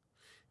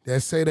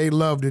that say they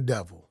love the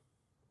devil.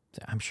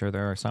 I'm sure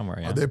there are somewhere.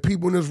 Yeah. There are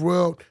people in this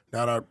world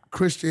that are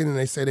Christian and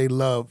they say they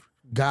love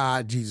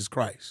God, Jesus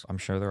Christ. I'm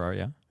sure there are.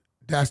 Yeah.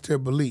 That's their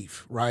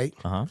belief, right?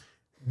 Uh-huh.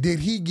 Did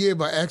he give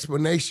an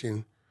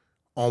explanation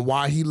on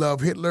why he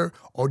loved Hitler,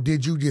 or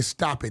did you just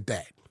stop at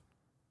that?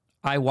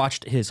 I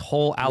watched his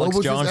whole Alex what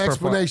was Jones his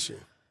performance.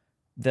 explanation?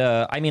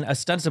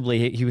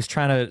 ostensibly he was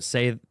trying to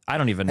say, I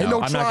don't even know. Ain't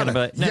no I'm not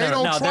going to,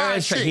 no, there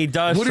is, he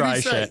does What did try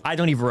he say? shit. I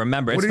don't even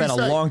remember. It's been a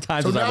long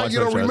time since I watched So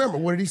now you don't remember.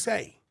 What did he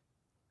say?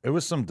 It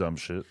was some dumb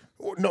shit.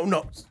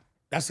 No.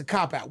 That's a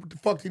cop-out. What the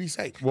fuck did he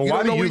say? Well,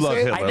 why do you love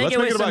Hitler? I think it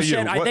was some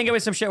shit. I think it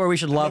was some shit where we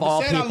should love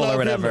all people or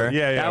whatever.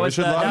 Yeah. That was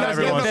we should love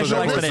everyone. the official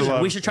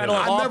explanation. We should try to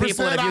love all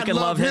people, and if you can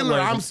love Hitler.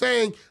 I'm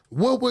saying,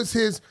 what was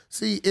his?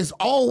 See, it's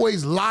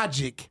always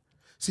logic.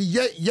 See,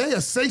 yeah,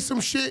 say some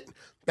shit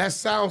that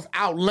sounds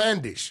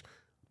outlandish,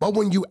 but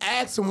when you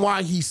ask him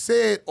why he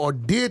said or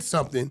did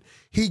something,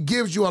 he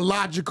gives you a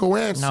logical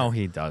answer. No,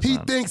 he doesn't. He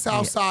thinks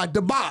outside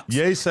the box.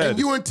 Ye said, and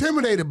you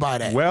intimidated by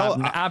that. Well,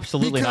 I'm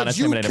absolutely not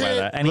intimidated by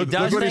that. And he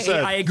does think,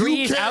 I agree,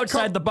 he's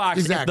outside the box.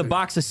 Exactly. If the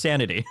box is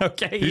sanity,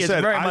 okay? He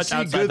said, very I much see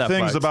outside good that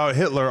things box. about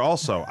Hitler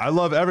also. I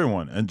love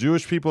everyone, and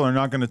Jewish people are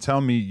not going to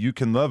tell me you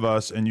can love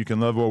us and you can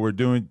love what we're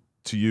doing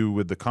to you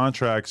with the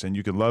contracts and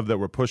you can love that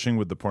we're pushing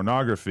with the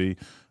pornography.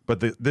 But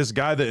this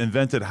guy that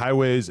invented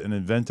highways and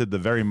invented the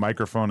very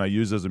microphone I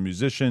use as a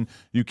musician,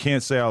 you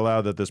can't say out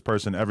loud that this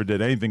person ever did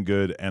anything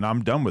good, and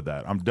I'm done with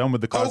that. I'm done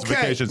with the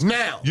classifications. Okay,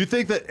 now. You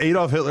think that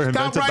Adolf Hitler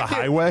invented the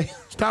highway?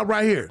 Stop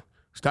right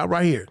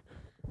here.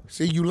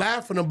 See, you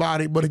laughing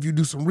about it, but if you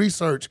do some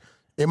research,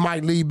 it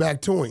might lead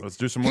back to him. Let's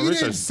do some more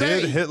research.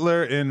 Did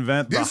Hitler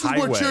invent the highway?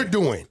 This is what you're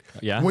doing.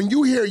 Yeah. When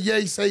you hear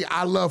Ye say,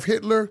 I love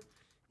Hitler,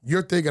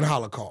 you're thinking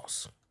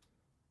Holocaust.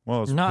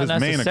 Well, it's not his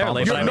main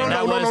necessarily, but I mean,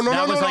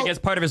 that was like it's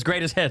part of his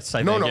greatest hits.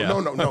 I think.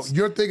 No.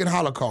 You're thinking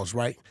Holocaust,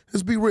 right?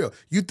 Let's be real.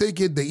 You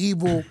thinking the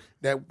evil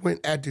that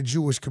went at the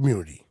Jewish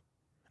community,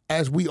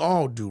 as we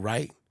all do,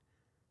 right?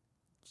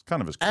 It's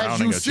kind of his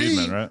crowning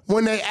achievement, right?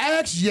 When they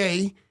asked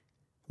Ye,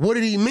 what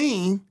did he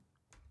mean?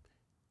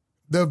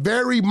 The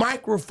very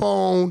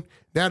microphone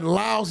that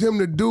allows him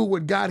to do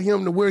what got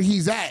him to where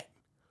he's at.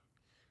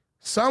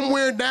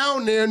 Somewhere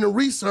down there in the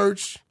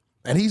research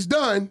that he's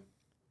done,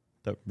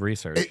 the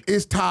research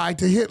is tied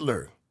to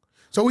Hitler.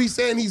 So he's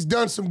saying he's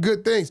done some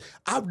good things.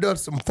 I've done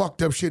some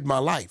fucked up shit in my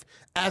life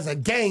as a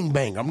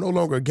gangbanger. I'm no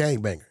longer a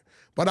gangbanger.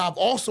 But I've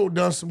also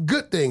done some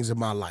good things in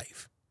my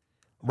life,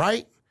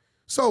 right?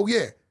 So,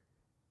 yeah,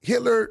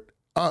 Hitler,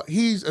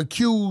 he's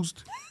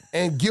accused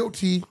and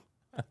guilty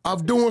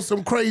of doing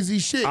some crazy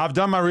shit. I've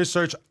done my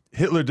research.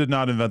 Hitler did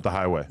not invent the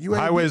highway.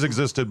 Highways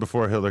existed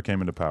before Hitler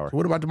came into power.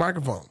 What about the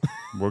microphone?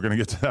 We're going to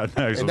get to that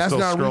next. And We're that's still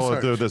not scrolling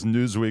research. through this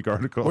Newsweek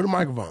article. What a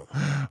microphone?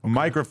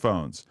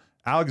 Microphones.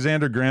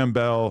 Alexander Graham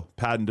Bell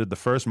patented the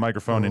first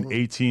microphone in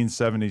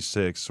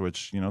 1876,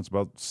 which, it's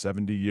about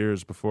 70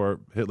 years before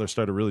Hitler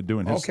started really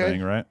doing his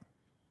thing, right?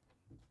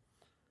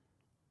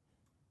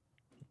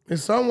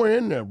 It's somewhere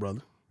in there,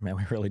 brother. Man,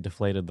 we really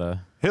deflated the...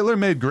 Hitler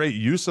made great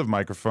use of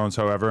microphones,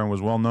 however, and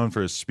was well known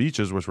for his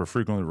speeches, which were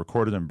frequently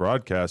recorded and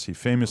broadcast. He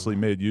famously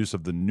made use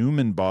of the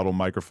Newman bottle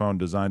microphone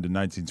designed in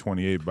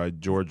 1928 by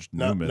George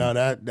Newman. No,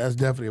 that's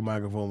definitely a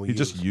microphone. He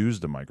just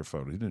used a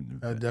microphone. He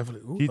didn't.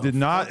 Definitely. He did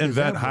not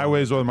invent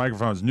highways or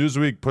microphones.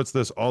 Newsweek puts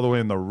this all the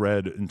way in the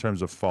red in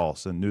terms of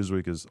false, and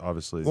Newsweek is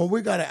obviously. Well,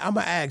 I'm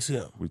gonna ask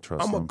him. We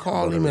trust. I'm gonna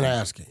call him and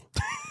ask him.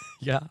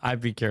 Yeah, I'd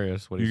be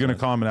curious. You're gonna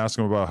call him and ask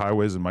him about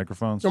highways and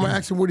microphones? I'm gonna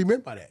ask him what he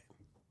meant by that.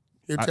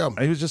 He'll tell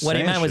me. He was just what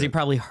he meant was he shit.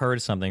 probably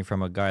heard something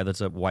from a guy that's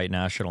a white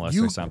nationalist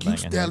or something.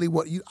 Stanley,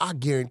 I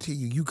guarantee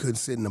you couldn't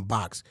sit in the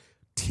box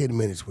 10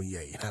 minutes with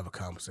Ye and have a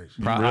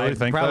conversation. Really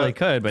think probably that?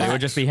 could, but it would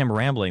just be him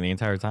rambling the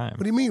entire time. What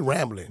do you mean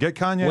rambling? Get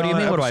Kanye. What do you on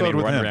mean? an What do I episode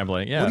mean? with him.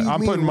 Rambling? Yeah. What do you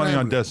I'm mean putting money on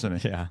rambling? Destiny.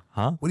 Yeah.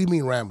 Huh? What do you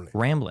mean rambling?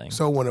 Rambling.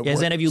 So when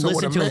as in, if you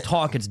listen to him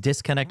talk, it's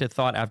disconnected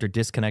thought after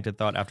disconnected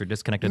thought after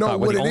disconnected thought.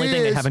 Where the only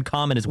thing they have in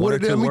common is one or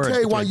two words. Let me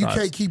tell you why between you thoughts.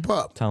 can't keep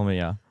up. Tell me,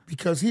 yeah.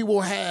 Because he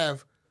will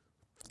have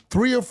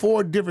 3 or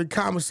 4 different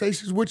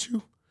conversations with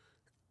you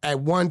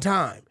at one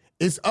time.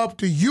 It's up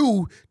to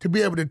you to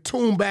be able to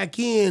tune back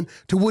in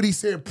to what he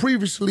said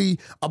previously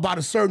about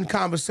a certain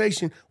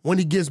conversation when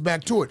he gets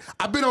back to it.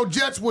 I've been on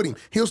jets with him.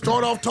 He'll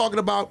start off talking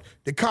about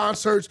the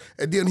concerts,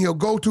 and then he'll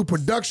go to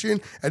production,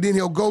 and then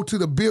he'll go to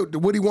the build,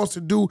 what he wants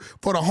to do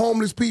for the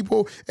homeless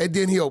people, and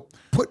then he'll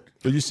put...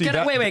 But you see,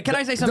 wait, can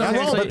I say something?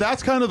 But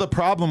that's kind of the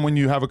problem when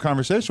you have a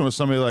conversation with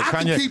somebody like I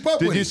can Kanye. keep up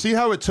Did with you him. see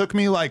how it took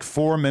me like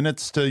 4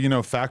 minutes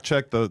to, fact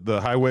check the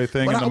highway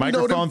thing But and the how we know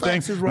them microphone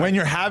thing? facts is right? When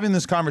you're having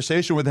this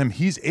conversation with him,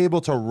 he's able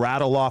to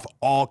rattle off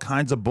all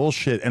kinds of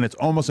bullshit, and it's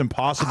almost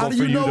impossible How do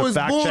for you you know to it's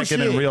fact check it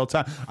in bullshit? real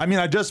time. I mean,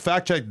 I just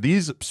fact checked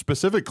these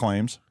specific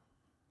claims.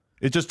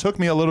 It just took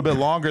me a little bit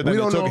longer than We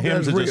it don't know took if him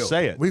that's to real. just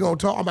say it. We're going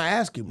to talk. I'm going to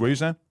ask him. What are you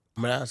saying?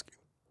 I'm going to ask him.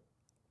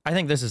 I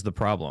think this is the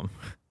problem.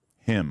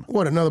 Him.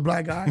 What, another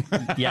black guy?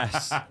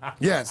 Yes.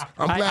 Yes.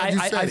 I'm glad you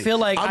said I it. feel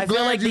like I'm I feel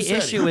glad like you the said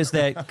issue it. is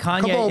that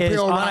Come Kanye on, is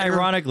Pale Rider.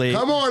 unironically.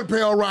 Come on,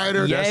 Pale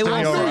Rider. Ye I will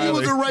knew say- you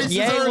was a racist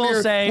Ye will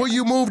earlier. say- Will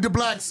you move to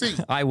black seat?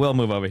 I will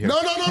move over here. No.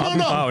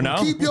 Oh, no?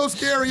 Keep your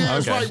scary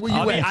ass right where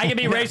you at. I can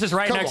be racist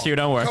right Come next on. to you.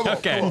 Don't worry. Come on,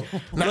 Okay. come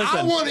on. Now, I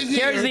Listen, want to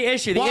hear. here's the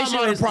issue. The why issue am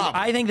I is the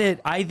problem?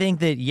 I think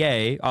that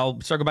Ye, I'll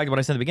circle back to what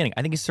I said at the beginning.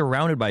 I think he's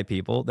surrounded by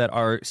people that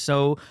are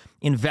so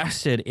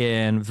invested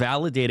in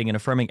validating and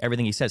affirming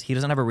everything he says. He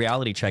doesn't have a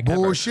reality check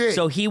Bullshit. ever.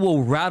 So he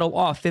will rattle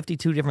off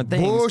 52 different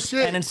things.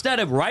 Bullshit. And instead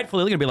of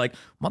rightfully going to be like,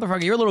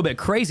 motherfucker, you're a little bit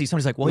crazy.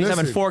 Somebody's like, well, he's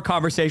having Listen, 4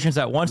 conversations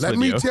at once with you.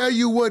 Let me tell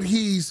you what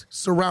he's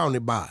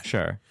surrounded by.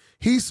 Sure.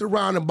 He's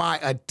surrounded by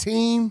a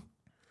team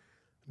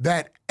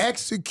that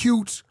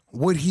executes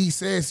what he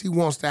says he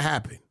wants to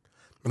happen.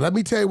 And let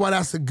me tell you why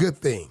that's a good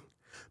thing.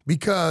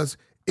 Because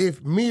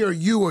if me or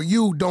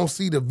you don't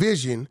see the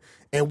vision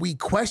and we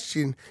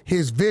question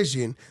his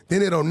vision,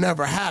 then it'll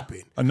never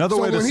happen. Another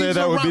way to say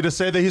that would be to to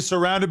say that he's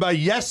surrounded by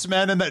yes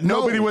men and that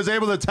nobody was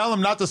able to tell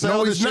him not to say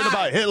all this shit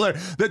about Hitler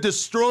that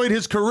destroyed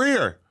his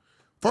career.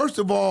 First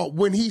of all,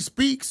 when he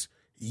speaks,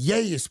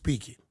 Ye is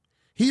speaking.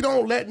 He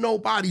don't let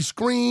nobody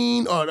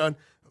screen or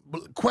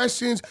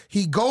questions.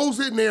 He goes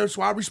in there,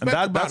 so I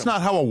respect That's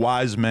not how a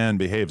wise man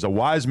behaves. A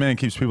wise man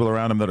keeps people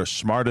around him that are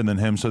smarter than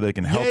him so they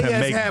can help him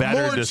make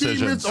better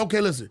decisions. Okay,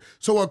 listen.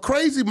 So a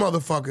crazy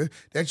motherfucker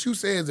that you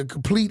say is a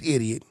complete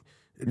idiot.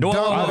 No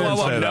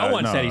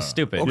one said he's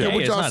stupid. Okay, Yeah, what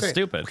he's y'all not saying?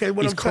 stupid. Okay,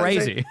 what he's I'm trying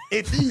to say, crazy.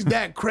 if he's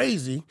that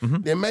crazy,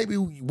 then maybe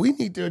we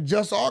need to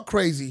adjust our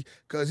crazy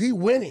because he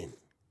winning.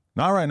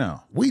 Not right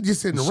now. We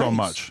just in the race. So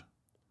much.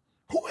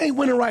 Who ain't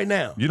winning right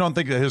now? You don't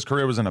think that his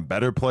career was in a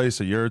better place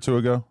a year or two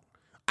ago?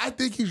 I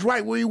think he's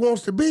right where he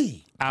wants to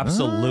be.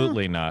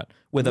 Absolutely not.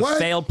 With a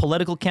failed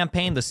political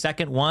campaign, the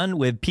second one,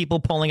 with people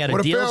pulling out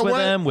of deals with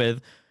him,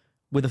 with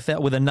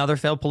another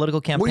failed political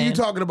campaign. What are you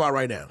talking about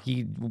right now?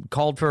 He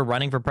called for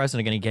running for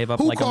president and he gave up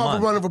Who like a month. Who called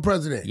for running for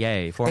president?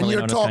 Yay. And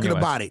you're talking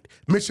about it.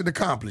 Mission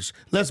accomplished.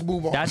 Let's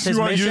move on. That's his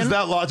you mission. Want to use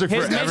that logic for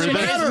everything?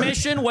 His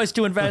mission was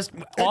to invest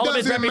all of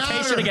his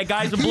reputation to get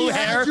guys with blue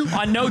hair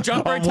on no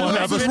jumper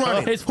television.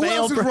 Who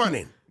else is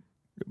running?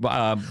 Who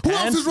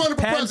else is running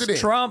for president?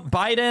 Trump,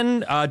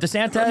 Biden,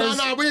 DeSantis.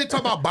 No, we ain't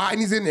talking about Biden.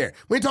 He's in there.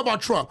 We ain't talking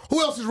about Trump.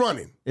 Who else is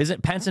running?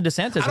 Isn't Pence and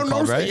DeSantis? I don't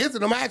know. Right?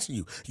 Isn't? I'm asking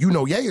you. You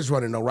know Ye is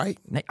running though, right?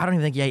 I don't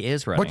even think Ye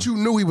is running. But you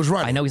knew he was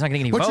running. I know he's not going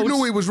to get any votes. But you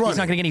knew he was running. He's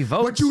not going to get any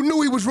votes. But you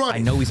knew he was running.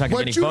 I know he's not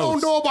going to get any votes. But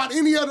you don't know about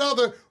any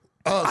other.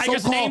 I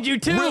just named you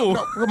two.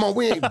 No, come on,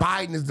 we ain't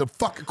Biden is the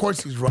fuck. Of course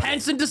he's running.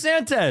 Pence and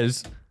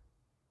DeSantis.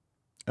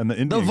 And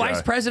the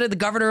vice president, the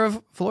governor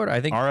of Florida,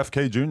 I think.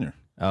 RFK Jr.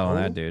 Oh,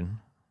 that dude.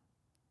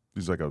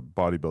 He's like a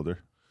bodybuilder.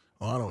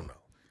 Oh, I don't know.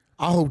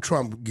 I hope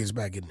Trump gets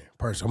back in there.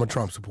 Personally, I'm a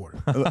Trump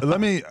supporter.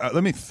 let me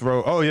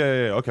throw. Oh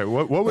yeah. Okay.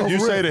 What would you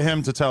say to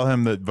him to tell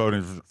him that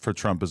voting for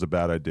Trump is a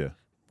bad idea?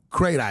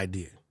 Great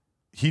idea.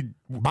 He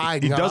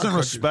doesn't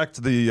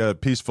respect the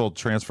peaceful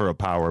transfer of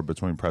power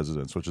between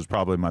presidents, which is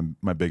probably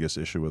my biggest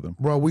issue with him.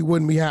 Bro, we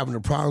wouldn't be having the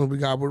problem we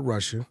got with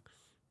Russia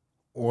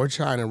or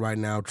China right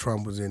now.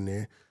 Trump was in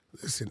there.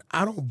 Listen,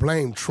 I don't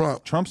blame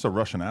Trump. Trump's a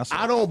Russian asshole.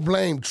 I don't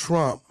blame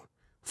Trump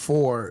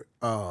for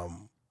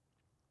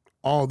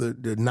all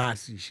the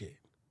Nazi shit,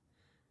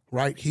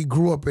 right? He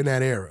grew up in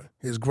that era.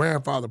 His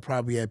grandfather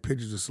probably had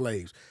pictures of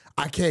slaves.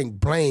 I can't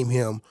blame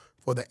him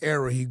for the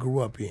era he grew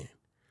up in.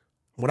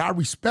 What I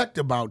respect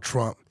about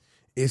Trump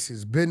is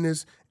his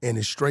business and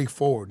his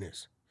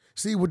straightforwardness.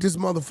 See, with this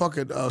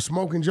motherfucker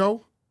Smoking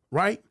Joe,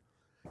 right?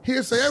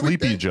 He'll say everything.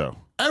 Sleepy Joe.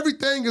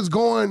 Everything is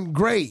going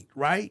great,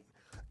 right?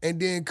 And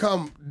then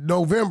come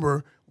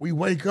November, we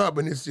wake up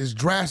and it's this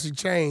drastic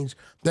change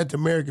that the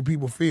American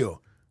people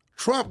feel.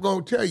 Trump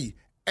gonna tell you,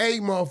 hey,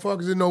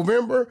 motherfuckers, in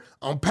November,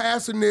 I'm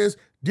passing this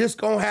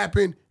gonna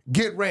happen,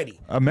 get ready.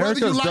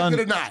 America's whether you like done, it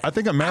or not. I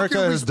think America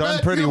has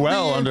done pretty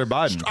well under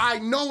Biden. I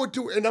know it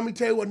too, and let me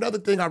tell you another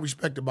thing I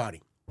respect about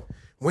him.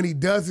 When he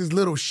does his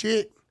little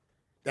shit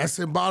that's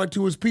symbolic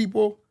to his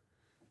people,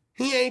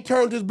 he ain't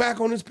turned his back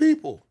on his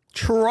people.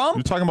 Trump?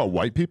 You're talking about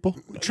white people?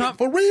 Trump,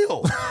 for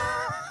real.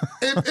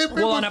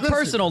 On a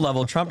personal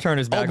level, Trump turned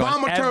his back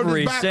on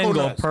every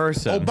single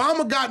person.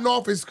 Obama got in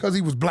office because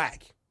he was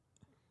black.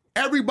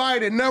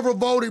 Everybody that never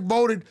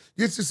voted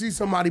gets to see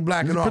somebody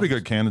black in office. He's a pretty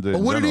good candidate.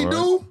 But what did he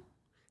do? Right?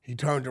 He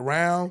turned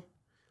around.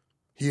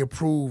 He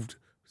approved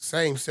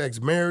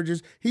same-sex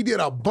marriages. He did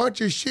a bunch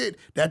of shit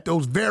that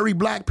those very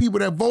black people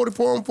that voted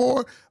for him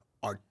for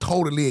are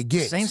totally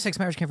against. Same-sex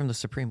marriage came from the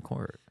Supreme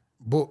Court.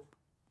 But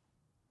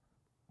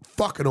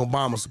fucking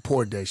Obama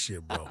supported that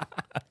shit, bro.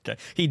 Okay.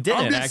 He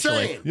didn't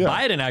actually. Yeah.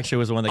 Biden actually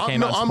was the one that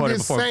came out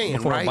and supported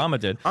before right? Obama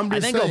did. I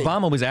think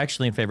Obama was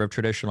actually in favor of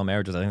traditional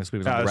marriages. I think this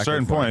was on the record. At a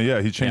certain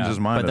point, he changed his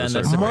mind. But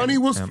then the money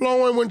was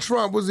flowing when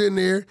Trump was in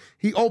there.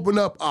 He opened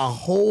up a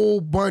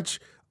whole bunch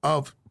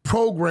of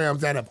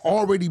programs that have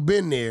already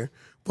been there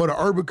for the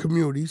urban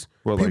communities,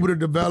 people to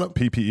develop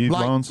PPE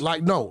loans.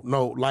 Like my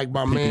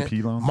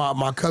PPP man, loans?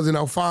 my cousin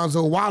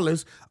Alfonso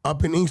Wallace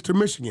up in Eastern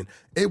Michigan.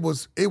 It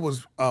was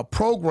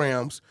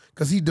programs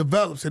because he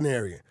develops an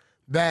area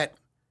that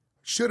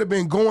should have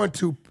been going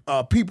to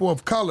people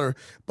of color,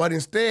 but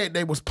instead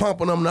they was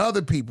pumping them to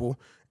other people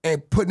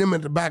and putting them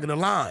in the back of the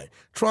line.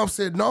 Trump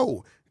said,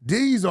 no,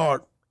 these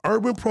are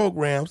urban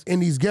programs in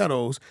these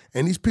ghettos,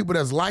 and these people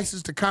that's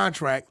licensed to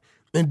contract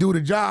and do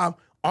the job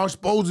are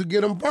supposed to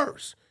get them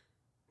first,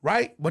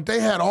 right? But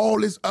they had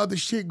all this other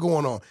shit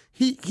going on.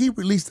 He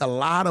released a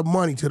lot of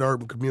money to the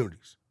urban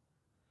communities.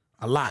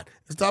 A lot.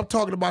 And stop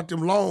talking about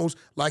them loans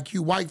like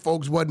you white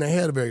folks wasn't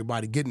ahead of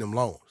everybody getting them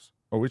loans.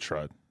 Oh, we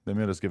tried. They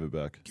made us give it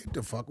back. Get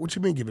the fuck. What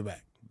you mean give it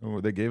back? Oh,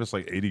 they gave us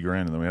like $80,000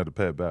 and then we had to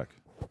pay it back.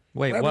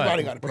 Wait,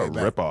 Everybody what? got to pay What a it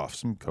back. rip-off.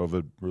 Some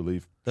COVID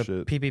relief The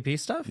shit. PPP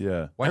stuff?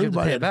 Yeah. Why'd you have to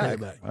Everybody pay it had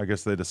to back? I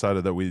guess they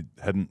decided that we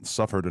hadn't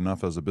suffered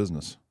enough as a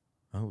business.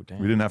 Oh, damn.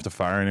 We didn't have to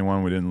fire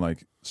anyone. We didn't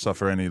like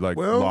suffer any like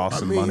Well, loss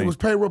I in mean, money. it was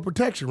payroll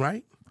protection,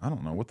 right? I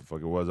don't know what the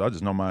fuck it was. I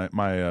just know my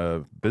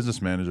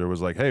business manager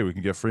was like, "Hey, we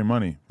can get free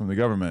money from the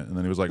government," and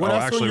then he was like, Well, "Oh,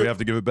 that's actually, when we you- have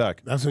to give it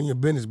back." That's when your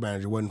business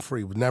manager wasn't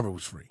free. Was never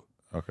was free.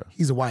 Okay.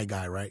 He's a white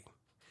guy, right?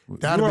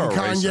 That'd You have are been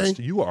a Kanye. racist.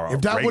 You are a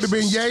If that would have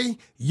been racist.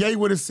 Ye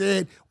would have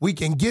said, we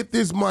can get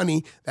this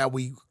money that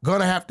we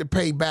gonna have to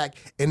pay back.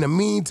 In the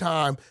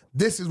meantime,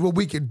 this is what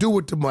we can do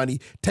with the money.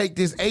 Take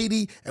this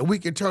 80 and we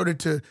can turn it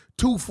to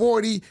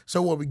 240.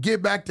 So when we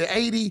get back to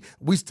 80,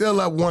 we still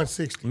up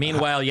 160.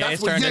 Meanwhile, Ye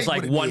That's what turned Ye his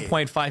like would've did.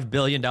 $1.5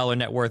 billion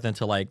net worth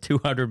into like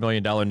 $200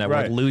 million net worth,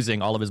 Right.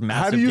 losing all of his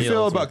massive How do you deals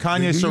feel about with- Kanye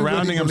Do you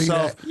surrounding really believe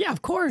himself? that? Yeah,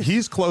 of course.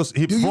 He's close.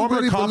 He Do you former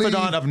really confidant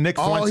believe of Nick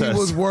all Fuentes. he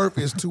was worth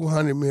is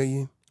 $200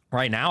 million?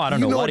 Right now, I don't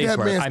You know know what what he's that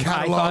worth. man's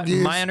catalog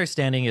is? My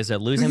understanding is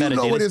that losing Do you that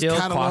know what Adidas his deal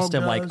catalog cost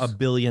him like does? $1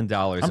 billion.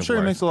 I'm sure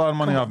he makes a lot of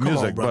money off Come on,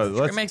 music, brother. but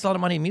Sure let's, makes a lot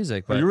of money in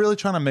music, are but you really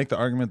trying to make the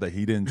argument that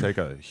he didn't take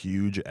a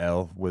huge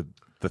L with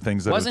the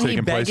things that wasn't have he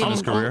taken place begging? in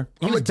his career?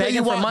 He I'm was gonna tell begging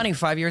you for why. money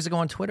 5 years ago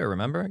on Twitter.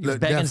 Remember, he was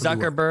Look, begging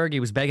definitely Zuckerberg. He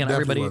was begging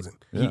Definitely everybody.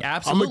 wasn't. He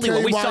absolutely. tell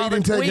you We why saw he the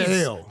didn't take a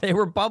tweets. L. They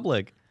were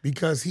public.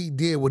 Because he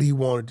did what he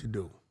wanted to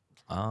do.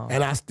 Oh.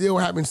 And I still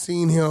haven't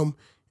seen him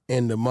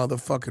in the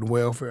motherfucking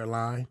welfare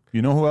line.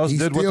 You know who else He's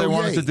did what still they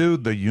wanted Ye. to do?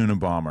 The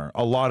Unabomber.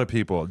 A lot of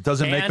people. It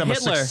doesn't make And them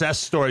Hitler. a success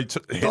story.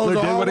 Hitler are did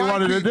all what he white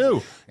wanted to people.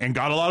 do and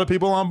got a lot of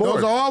people on board.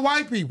 Those are all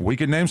white people. We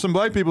could name some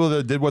black people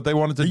that did what they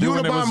wanted to The do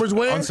and it Unabomber's was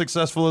where?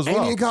 unsuccessful as Ain't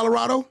well. he in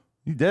Colorado?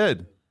 He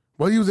did.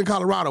 Well, he was in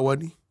Colorado,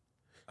 wasn't he?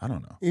 I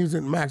don't know. He was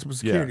in maximum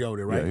security over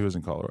there, right? Yeah, he was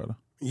in Colorado.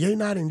 He ain't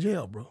not in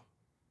jail, bro.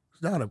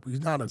 He's not a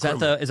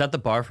criminal. Is that the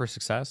bar for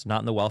success? Not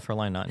in the welfare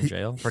line, not in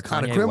jail for he's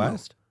not a Kanye criminal.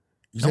 West.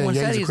 You saying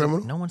Ye's a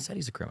criminal? No one said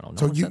he's a criminal. No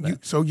So one said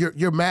that. so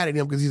you're mad at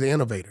him because he's an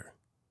innovator.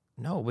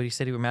 No, but he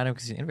said he was mad at him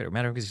because he's an innovator. Mad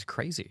at him because he's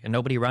crazy, and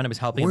nobody around him is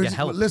helping him Where's- get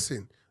help.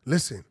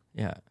 Listen.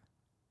 Yeah,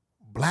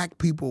 Black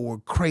people were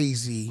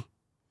crazy,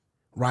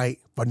 right,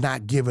 for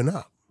not giving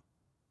up.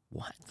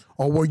 what?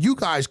 Or were you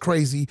guys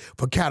crazy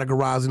for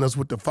categorizing us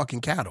with the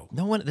fucking cattle?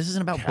 No one. This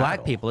isn't about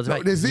black people. It's No,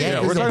 about this is. Ye. Yeah,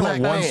 It's we're a talking black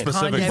about one man.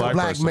 specific He's black a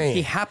black person. man.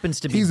 He happens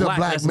to be He's black. a It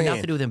black has man.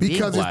 nothing to do with him being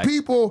because black. it's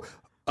people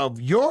of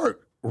your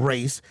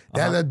race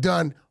that have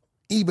done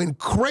even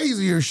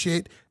crazier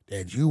shit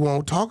that you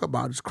won't talk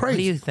about. It's What do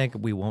crazy. you think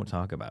we won't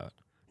talk about?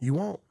 You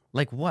won't.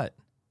 Like what?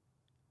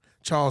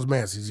 Charles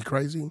Manson, is he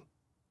crazy?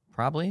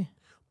 Probably.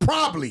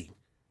 Probably.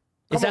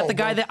 Is Come that on, the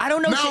guy bro. that I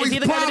don't know? Now Is he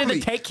he's the guy that did the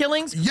probably- take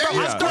killings? Ye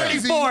Bro, is I'm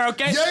crazy. 34.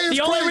 Okay. Ye is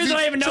The only crazy. reason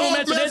I even know who Charles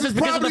mentioned this is Manson's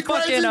because of the probably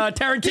fucking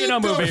crazy. Tarantino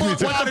Get the movie. fuck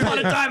Once outta Upon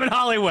a here. Time in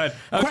Hollywood.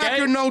 Okay.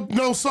 Cracker,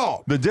 no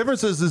salt. The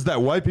difference is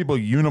that white people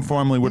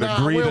uniformly would Nah,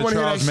 agree we don't that wanna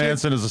hear Charles that shit.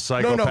 Manson is a No,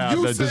 psychopath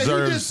you that said,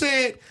 deserves. You just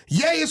said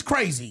Ye is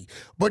crazy,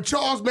 but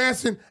Charles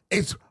Manson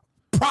is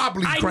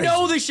probably I crazy.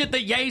 know the shit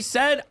that Ye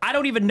said. I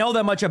don't even know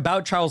that much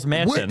about Charles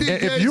Manson.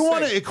 did- if Ye you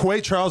want say- to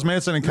equate Charles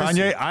Manson and Kanye,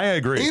 Listen, I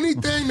agree.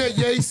 Anything that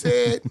Ye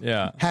said,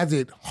 Yeah. has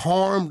it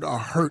harmed or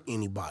hurt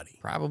anybody?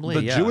 Probably.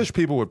 the yeah. Jewish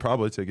people would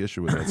probably take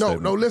issue with that. No,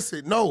 statement.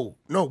 listen, no.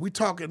 We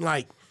talking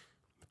like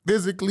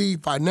physically,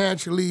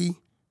 financially.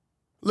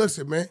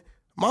 Listen, man,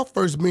 my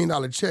first $1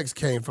 million checks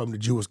came from the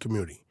Jewish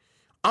community.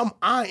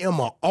 I am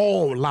a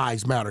all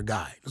lives matter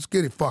guy. Let's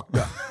get it fucked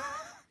up.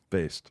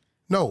 Based.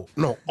 No,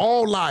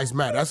 all lives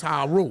matter. That's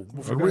how I rule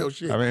for Okay. real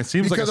shit. I mean, it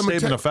seems like a I'ma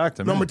statement tell- of fact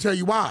to No, I'm me. gonna tell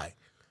you why.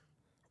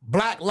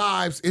 Black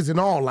lives isn't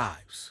all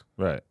lives,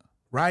 Right.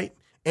 right?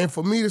 And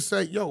for me to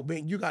say, yo,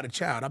 man, you got a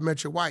child. I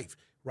met your wife,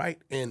 right?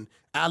 And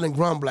Alan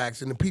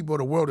Grumblacks and the people of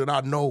the world that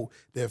I know,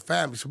 their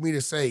families, for me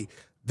to say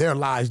their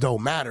lives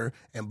don't matter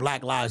and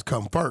black lives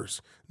come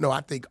first. No, I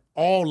think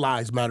all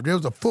lives matter. There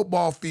was a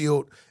football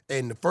field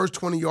and the first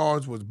 20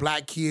 yards was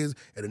black kids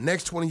and the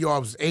next 20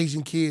 yards was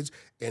Asian kids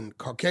and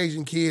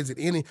Caucasian kids and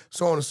any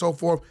so on and so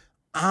forth.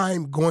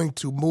 I'm going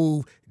to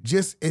move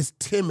just as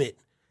timid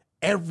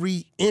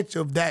every inch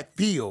of that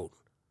field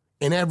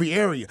in every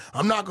area.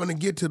 I'm not going to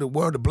get to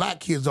where the black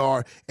kids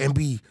are and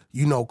be,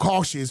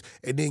 cautious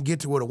and then get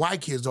to where the white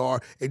kids are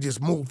and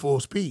just move full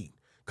speed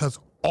because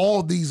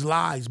all these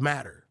lives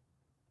matter.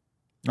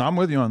 I'm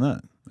with you on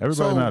that.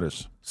 Everybody So-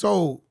 matters.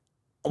 So,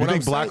 You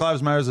think Black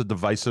Lives Matter is a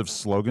divisive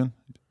slogan?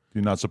 Do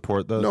you not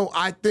support that? No,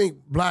 I think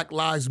Black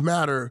Lives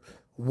Matter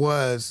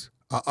was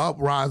an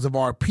uprise of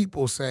our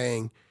people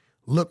saying,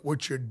 look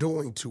what you're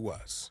doing to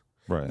us.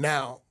 Right.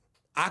 Now,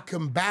 I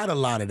combat a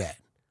lot of that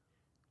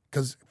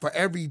because for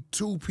every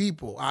 2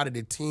 people out of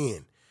the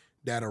 10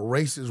 that a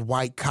racist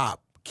white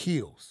cop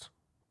kills,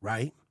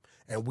 right?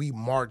 And we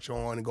march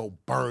on and go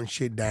burn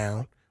shit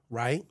down,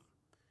 right?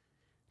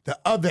 The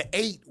other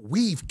 8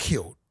 we've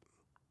killed.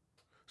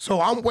 So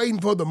I'm waiting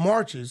for the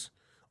marches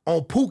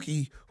on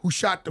Pookie who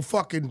shot the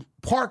fucking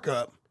park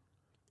up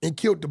and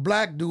killed the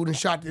black dude and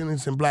shot the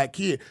innocent black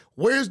kid.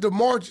 Where's the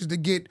marches to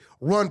get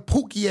run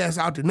Pookie ass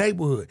out the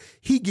neighborhood?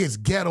 He gets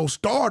ghetto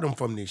stardom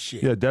from this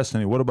shit. Yeah,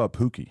 Destiny, what about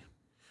Pookie?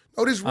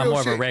 Oh, this real I'm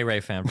more shit. of a Ray Ray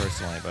fan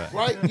personally, but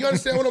right? You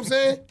understand what I'm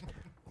saying?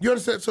 You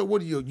understand? So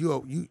what do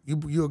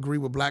you agree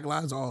with Black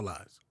Lives or all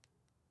lives?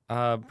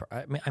 I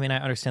mean, I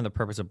understand the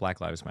purpose of Black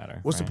Lives Matter.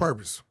 What's the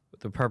purpose?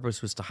 The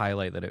purpose was to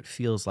highlight that it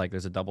feels like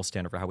there's a double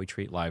standard for how we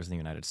treat lives in the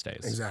United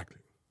States. Exactly.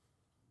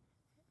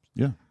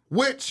 Yeah.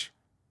 Which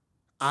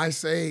I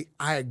say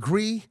I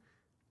agree,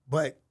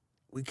 but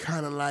we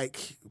kind of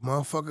like,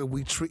 motherfucker,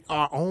 we treat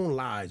our own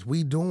lives.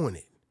 We doing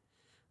it.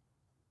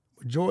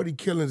 Majority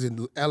killings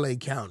in L.A.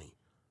 County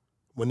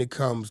when it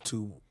comes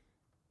to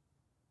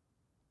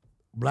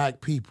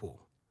black people.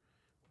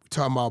 We're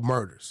talking about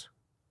murders.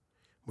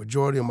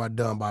 Majority of them are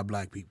done by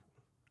black people.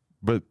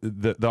 But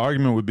the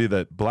argument would be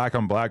that black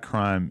on black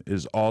crime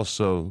is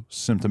also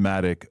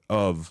symptomatic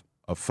of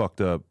a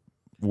fucked up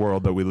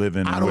world that we live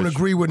in. I don't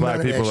agree with black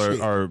none of people that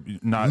shit. are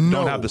not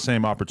don't have the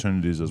same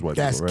opportunities as white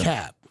That's people. Right?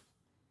 cap.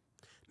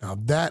 Now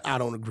that I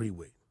don't agree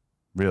with.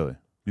 Really?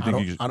 You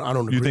think I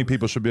don't agree. You think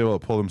people should be able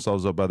to pull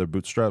themselves up by their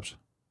bootstraps?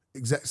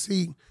 Exactly.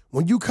 See,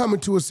 when you come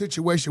into a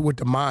situation with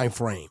the mind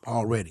frame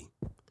already,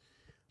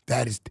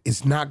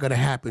 it's not going to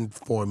happen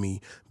for me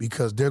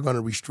because they're going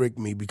to restrict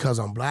me because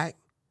I'm black,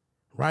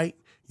 right?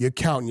 You're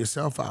counting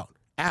yourself out.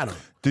 Adam.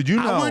 Did you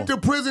know? I went to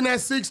prison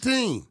at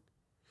 16.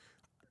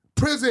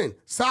 Prison,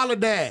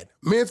 Soledad,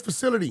 men's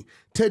facility.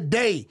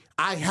 Today,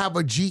 I have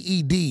a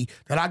GED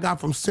that I got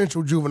from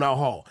Central Juvenile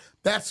Hall.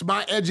 That's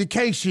my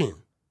education,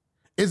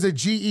 is a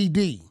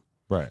GED.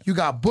 Right. You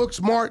got book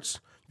smarts,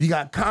 you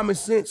got common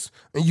sense,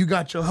 and you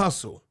got your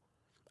hustle.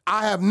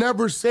 I have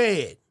never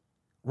said,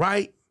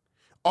 right,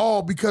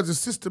 all because of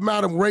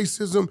systematic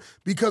racism,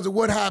 because of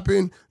what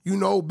happened,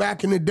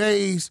 back in the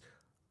days,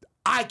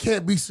 I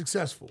can't be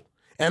successful.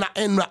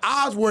 And the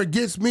odds were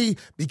against me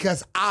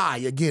because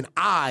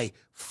I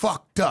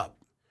fucked up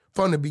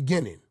from the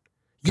beginning.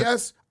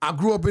 Yes, I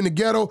grew up in the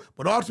ghetto,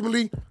 but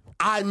ultimately,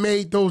 I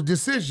made those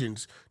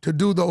decisions to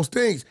do those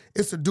things.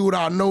 It's a dude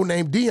I know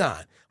named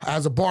Dion.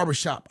 Has a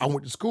barbershop. I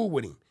went to school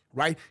with him,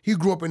 right? He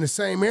grew up in the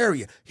same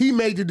area. He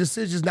made the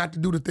decisions not to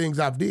do the things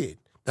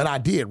that I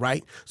did,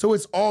 right? So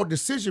it's all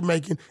decision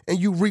making and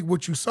you reap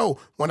what you sow.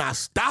 When I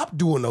stopped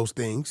doing those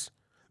things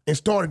and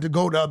started to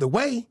go the other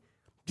way,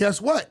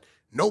 guess what?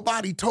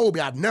 Nobody told me.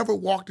 I've never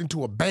walked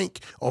into a bank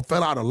or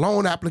fill out a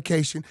loan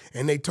application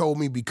and they told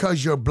me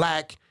because you're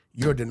black,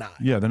 you're denied.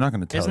 Yeah, they're not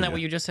going to tell you. Isn't that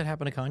what you just said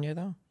happened to Kanye,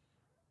 though?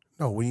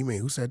 No, what do you mean?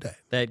 Who said that?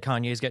 That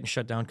Kanye's getting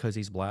shut down because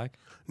he's black?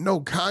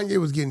 No, Kanye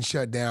was getting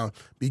shut down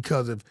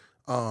because of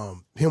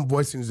him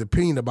voicing his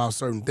opinion about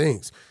certain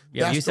things.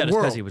 Yeah, That's you said the it's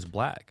world. because he was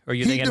black. Or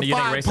you He think race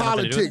defied has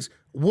nothing to do with politics. it?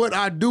 What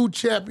I do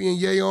champion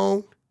Ye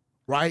on,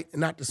 right, and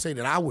not to say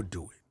that I would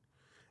do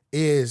it,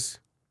 is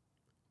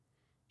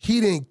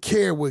he didn't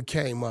care what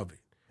came of it.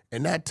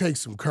 And that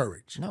takes some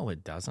courage. No,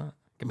 it doesn't. It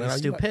can be Man,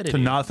 stupidity. To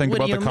not think What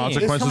about do the you mean?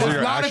 consequences of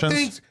your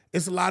actions?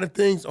 It's a lot of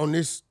things on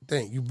this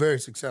thing. You're very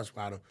successful,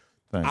 Adam.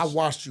 Thanks. I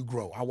watched you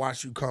grow. I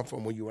watched you come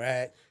from where you were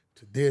at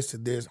to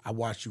this. I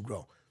watched you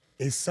grow.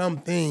 It's some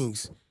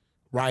things,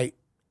 right,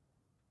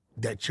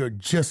 that you're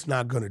just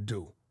not going to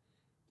do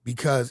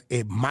because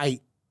it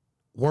might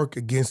work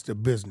against the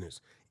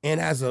business. And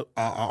as a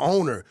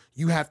owner,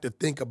 you have to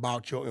think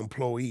about your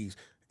employees.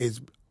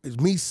 Is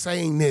me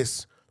saying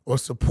this or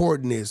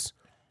supporting this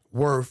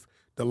worth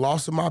the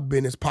loss of my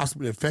business,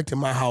 possibly affecting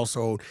my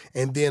household,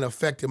 and then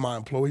affecting my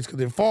employees?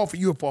 Because it fall for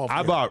you, it fall for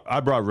me. I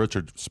brought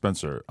Richard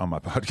Spencer on my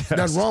podcast.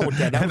 Nothing wrong with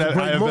that. That was a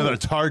great I have move. been a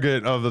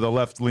target of the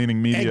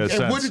left-leaning media And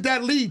since. what did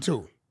that lead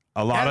to?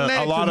 A lot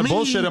That led of to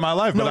bullshit me- in my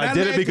life, No, but I that did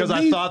led it to because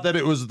I me- thought that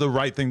it was the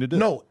right thing to do.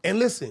 No, and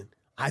listen,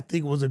 I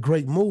think it was a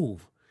great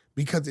move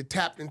because it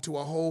tapped into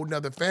a whole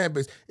nother fan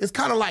base. It's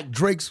kind of like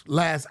Drake's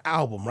last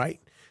album,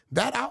 right?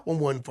 That album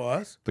wasn't for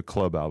us. The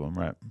Club album,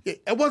 right?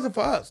 It wasn't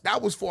for us.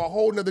 That was for a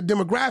whole nother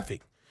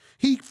demographic.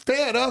 He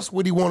fed us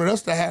what he wanted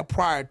us to have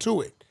prior to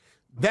it.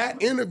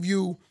 That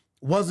interview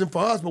wasn't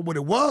for us, but what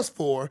it was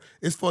for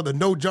is for the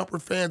No Jumper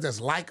fans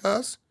that's like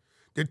us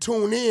to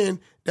tune in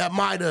that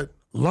might have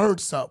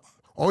learned something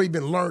or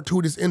even learned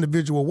who this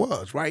individual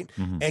was, right?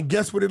 Mm-hmm. And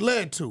guess what it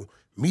led to?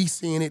 Me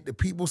seeing it, the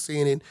people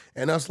seeing it,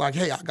 and us like,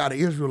 hey, I got an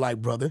Israelite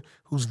brother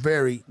who's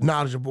very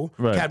knowledgeable,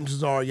 Right. Captain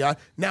Cesario.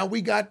 Now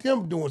we got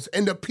them doing it,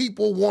 and the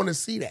people want to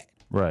see that.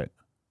 Right.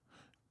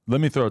 Let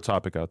me throw a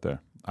topic out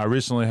there. I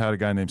recently had a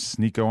guy named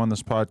Sneeko on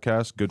this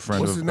podcast. Good friend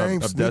What's his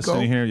name? of Sneeko?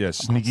 Destiny here. Yeah,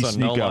 Sneaky Also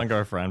Sneeko. no longer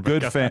a friend, but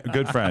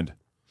Good friend.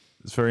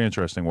 It's very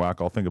interesting,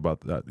 Wack. I'll think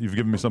about that. You've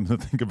given me something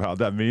to think about.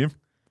 That meme.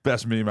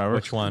 Best meme ever.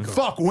 Which one?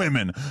 Fuck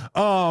women.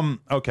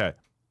 Okay.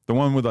 The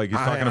one with he's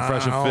talking to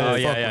Fresh and Fit. Oh,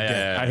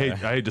 yeah. I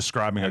hate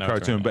describing a know what you're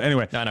cartoon, talking but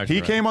anyway, I know what he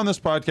you're came on this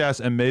podcast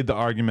and made the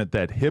argument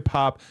that hip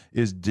hop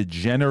is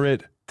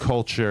degenerate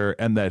culture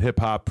and that hip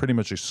hop pretty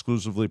much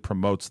exclusively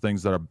promotes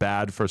things that are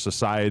bad for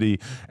society.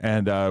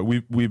 And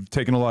we've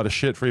taken a lot of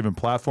shit for even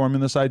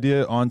platforming this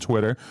idea on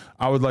Twitter.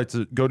 I would like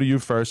to go to you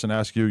first and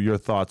ask you your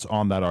thoughts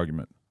on that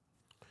argument.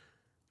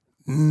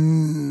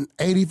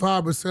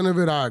 85% of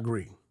it, I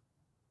agree.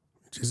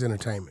 Just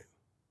entertainment.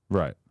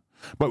 Right.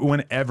 But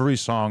when every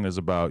song is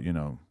about,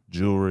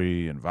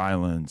 jewelry and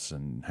violence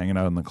and hanging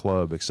out in the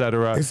club,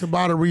 etc. It's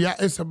about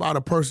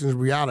a person's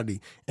reality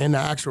and the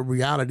actual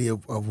reality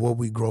of what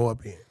we grow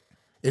up in.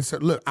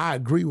 Look, I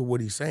agree with what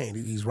he's saying.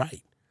 He's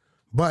right.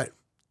 But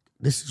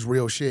this is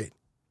real shit.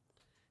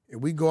 If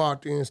we go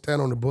out there and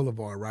stand on the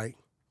boulevard, right?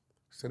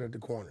 Sit at the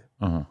corner.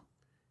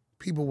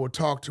 People will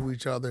talk to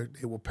each other.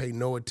 They will pay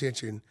no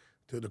attention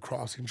to the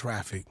crossing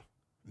traffic.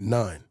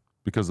 None.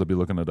 Because they'll be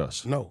looking at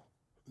us. No.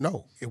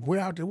 If we're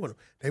out there with them,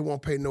 they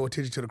won't pay no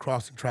attention to the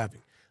crossing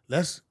traffic.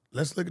 Let's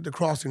look at the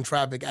crossing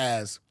traffic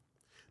as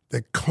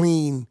the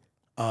clean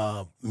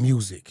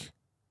music,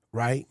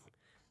 right?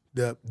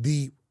 The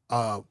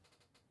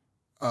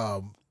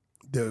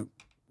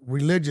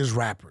religious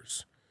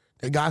rappers.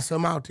 They got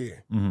some out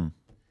there. Mm-hmm.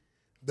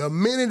 The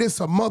minute it's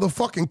a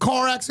motherfucking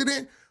car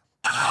accident,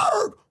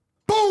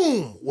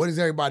 boom! What is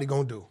everybody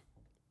gonna do?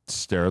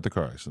 Stare at the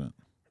car accident.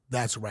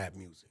 That's rap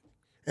music.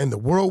 And the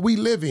world we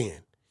live in,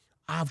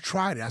 I've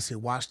tried it. I said,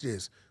 watch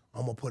this.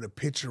 I'm gonna put a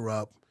picture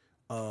up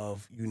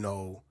of,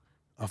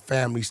 a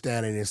family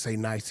standing and say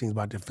nice things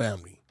about their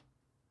family.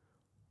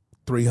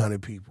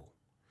 300 people.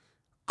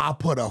 I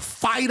put a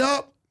fight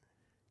up,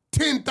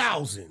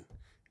 10,000.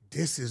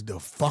 This is the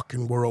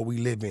fucking world we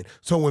live in.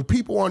 So when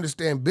people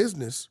understand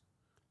business,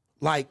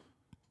 like,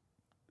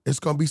 it's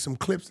going to be some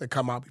clips that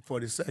come out before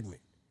this segment.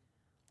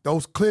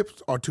 Those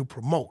clips are to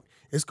promote.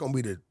 It's going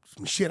to be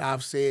some shit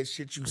I've said,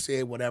 shit you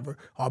said, whatever,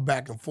 all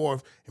back and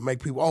forth, and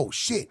make people, oh,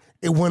 shit,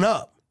 it went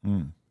up.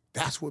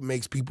 That's what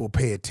makes people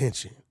pay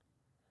attention.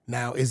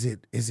 Now, is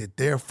it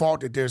their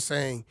fault that they're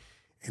saying,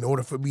 in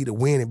order for me to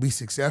win and be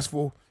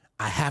successful,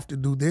 I have to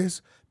do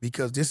this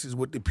because this is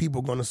what the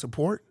people are going to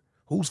support?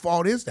 Whose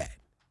fault is that?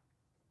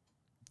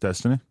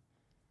 Destiny?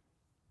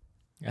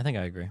 I think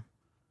I agree.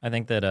 I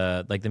think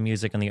that like the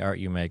music and the art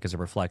you make is a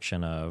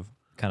reflection of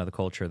kind of the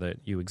culture that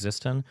you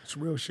exist in. It's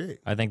real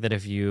shit. I think that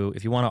if you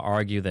want to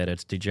argue that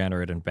it's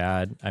degenerate and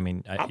bad, I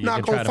mean, I'm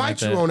not going to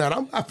fight you on that.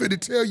 I'm not finna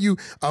tell you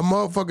a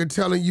motherfucker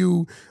telling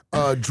you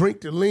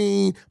drink the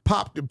lean,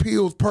 pop the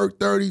pills, perk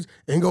 30s,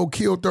 and go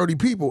kill 30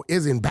 people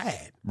isn't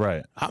bad.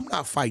 Right. I'm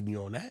not fighting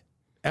you on that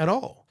at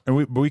all. And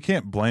we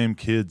can't blame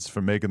kids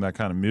for making that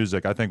kind of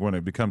music. I think when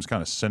it becomes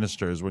kind of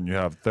sinister is when you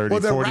have 30,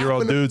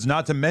 40-year-old dudes,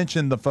 not to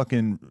mention the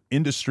fucking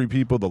industry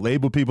people, the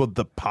label people,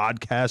 the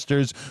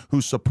podcasters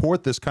who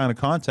support this kind of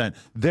content.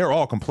 They're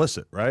all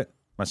complicit, right?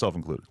 Myself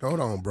included.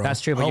 Hold on, bro.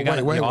 That's true, but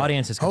the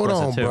audience is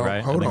complicit too,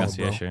 right? Hold on, that's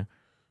the bro. issue.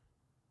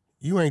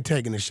 You ain't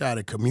taking a shot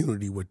at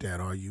community with that,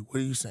 are you? What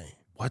are you saying?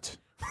 What?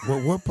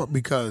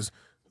 Because...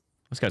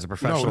 This guy's a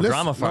professional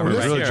drama farmer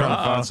right really here. trying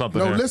to find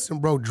something here. Listen,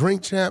 bro.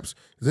 Drink Champs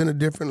is in a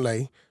different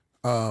lane.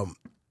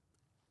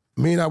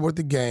 Me and I were at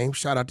the game.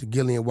 Shout out to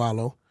Gilly and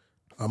Wallow.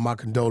 My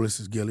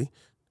condolences, Gilly.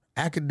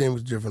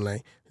 Academics, different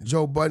lane.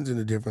 Joe Budden's in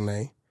a different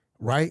lane,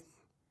 right?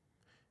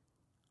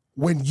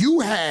 When you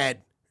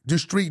had the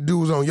street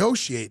dudes on your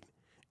shit,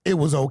 it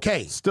was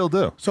okay. Still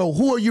do. So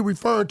who are you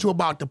referring to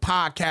about the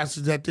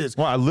podcasters at this?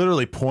 Well, I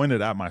literally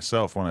pointed at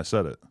myself when I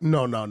said it.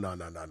 No.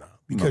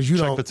 Because you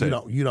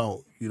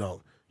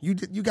don't.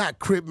 You got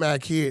Crip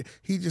Mac here.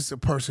 He's just a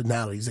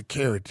personality. He's a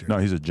character. No,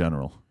 he's a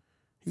general.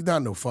 He's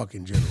not no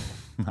fucking general.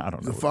 I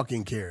don't know. He's a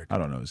fucking character. I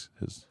don't know his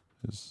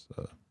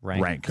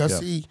rank. Because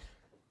see,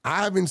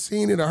 I haven't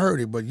seen it or heard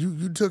it, but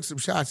you took some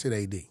shots at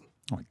AD.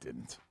 No, I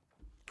didn't.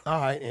 All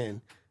right,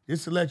 and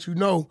just to let you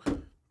know,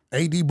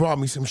 AD brought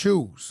me some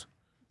shoes.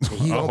 And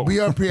he gonna be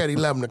up here at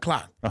 11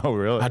 o'clock. Oh,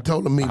 really? I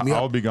told him meet me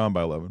I'll up. be gone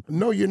by 11.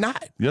 No, you're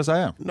not. Yes, I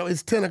am. No,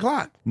 it's 10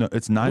 o'clock. No,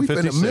 it's We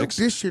finna milk 9:56.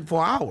 this shit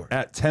for an hour.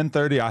 At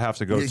 10:30, I have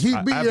to go. Yeah, he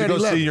be I have there to at go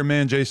 11. see your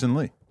man Jason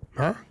Lee.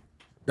 Huh?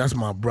 That's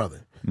my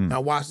brother.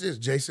 Now watch this.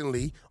 Jason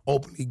Lee,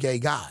 openly gay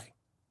guy.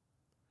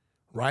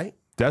 Right?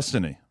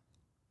 Destiny.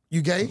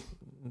 You gay?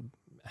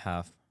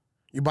 Half.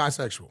 You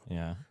bisexual.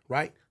 Yeah.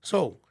 Right?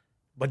 So,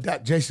 but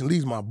that Jason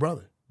Lee's my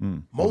brother.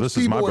 Well, this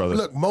is my brother.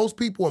 Look, most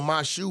people in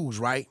my shoes,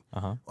 right,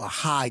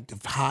 hide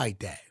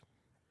that,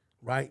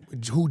 right?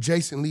 Who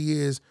Jason Lee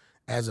is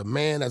as a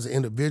man, as an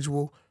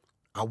individual,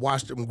 I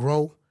watched him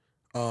grow.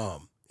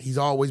 He's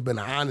always been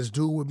an honest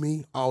dude with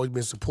me, always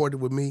been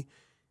supportive with me.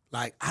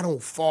 Like, I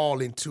don't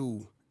fall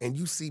into, and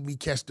you see me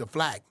catch the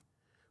flack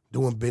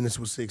doing business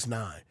with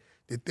 6ix9ine.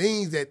 The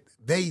things that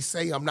they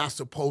say I'm not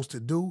supposed to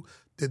do,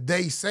 the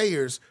they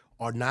sayers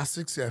are not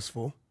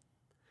successful.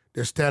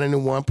 They're standing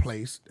in one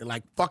place. They're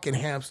like fucking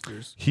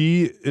hamsters.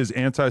 He is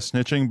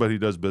anti-snitching, but he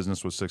does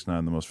business with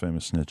 6ix9ine, the most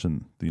famous snitch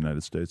in the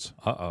United States.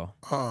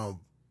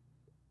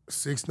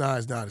 6ix9ine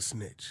is not a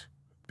snitch.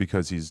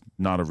 Because he's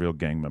not a real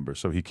gang member,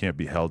 so he can't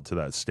be held to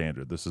that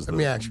standard. This is Let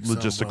me ask you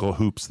something, logistical bro.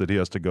 hoops that he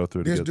has to go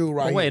through This to get. dude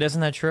right Wait, here. isn't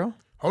that true?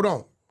 Hold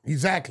on.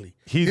 Exactly.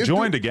 He This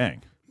joined dude- a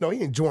gang. No,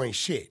 he ain't joined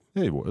shit.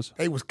 Yeah, he was.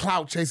 They was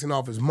clout chasing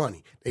off his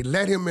money. They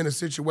let him in a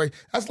situation.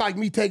 That's like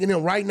me taking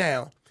him right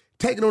now,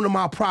 taking him to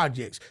my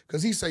projects.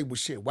 Because he say, well,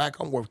 shit, Wack,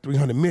 I'm worth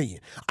 $300 million.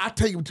 I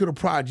take him to the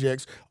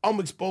projects. I'm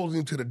exposing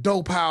him to the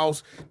dope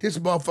house. This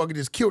motherfucker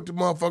just killed the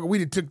motherfucker. We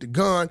just took the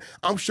gun.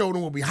 I'm showing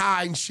him we'll be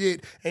hiding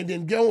shit. And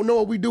then you don't know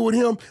what we do with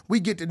him? We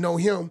get to know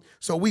him.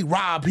 So we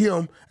rob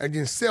him and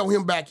then sell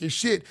him back his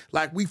shit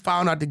like we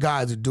found out the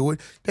guys that do it.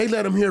 They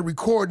let him hear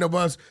recording of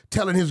us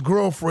telling his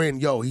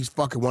girlfriend, yo, he's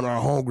fucking one of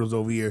our homegirls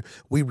over here.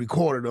 We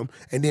recorded him.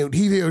 And then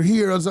he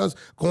hears us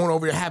going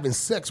over there having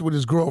sex with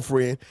his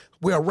girlfriend.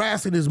 We're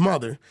harassing his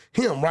mother,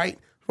 him, right?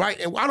 Right?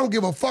 And I don't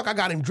give a fuck. I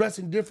got him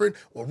dressing different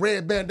with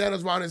red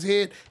bandanas around his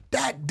head.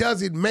 That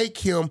doesn't make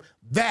him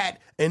that,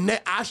 and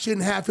that I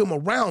shouldn't have him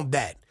around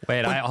that.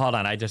 Wait, hold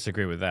on. I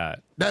disagree with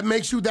that. That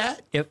makes you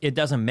that? It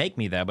doesn't make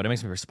me that, but it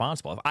makes me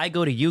responsible. If I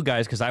go to you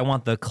guys because I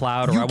want the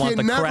clout or I want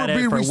the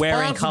credit for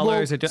wearing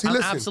colors, I'm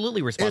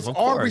absolutely responsible. It's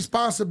our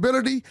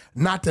responsibility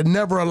not to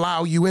never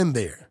allow you in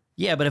there.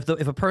 Yeah, but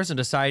if a person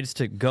decides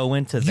to go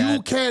into that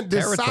you can't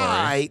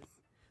decide,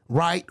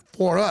 right,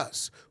 for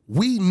us.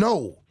 We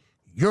know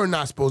you're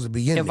not supposed to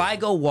be in there. If I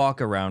go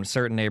walk around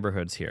certain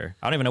neighborhoods here,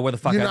 I don't even know where the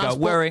fuck I go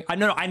wearing. I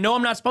know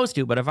I'm not supposed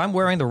to, but if I'm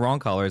wearing the wrong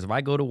colors, if I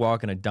go to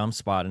walk in a dumb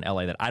spot in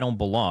LA that I don't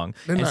belong,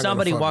 and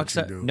somebody walks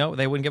up, no,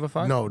 they wouldn't give a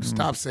fuck. No,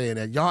 stop saying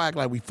that. Y'all act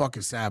like we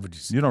fucking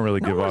savages. You don't really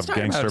give off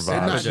gangster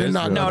vibes.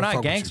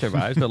 Not gangster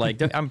vibes, but like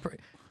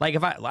like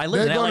if I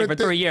lived in LA for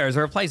 3 years,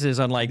 there are places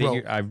on like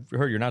that I've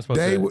heard you're not supposed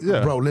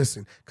to. Bro,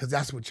 listen, because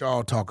that's what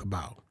y'all talk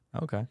about.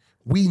 Okay,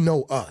 we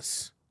know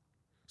us.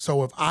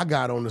 So if I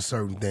got on a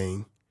certain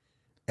thing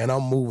and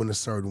I'm moving a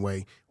certain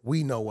way,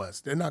 we know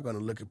us. They're not going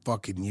to look at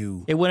fucking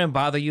you. It wouldn't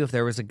bother you if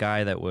there was a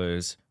guy that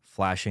was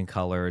flashing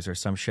colors or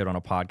some shit on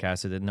a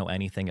podcast that didn't know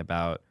anything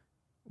about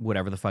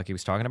whatever the fuck he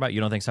was talking about? You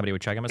don't think somebody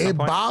would check him at some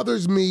point? It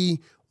bothers me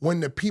when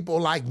the people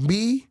like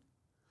me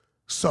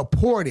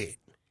support it.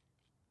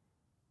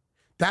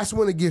 That's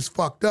when it gets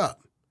fucked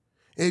up.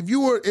 If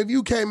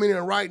you came in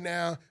here right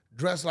now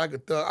dressed like a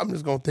thug, I'm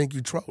just going to think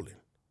you trolling.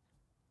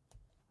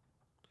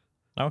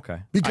 Okay,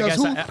 because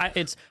I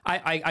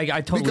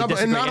totally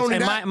disagree. And not only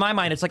in that, my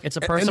mind, it's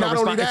a personal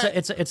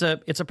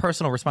responsibility. It's a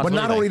personal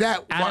responsibility. But not only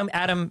that,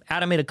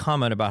 Adam made a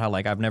comment about how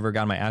like I've never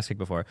gotten my ass kicked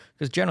before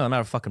because generally I'm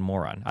not a fucking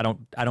moron. I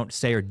don't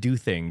say or do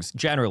things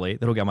generally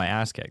that'll get my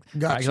ass kicked.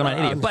 Gotcha. I'm not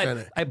an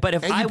idiot. But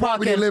if I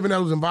walk in, live in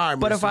those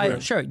environments. But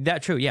if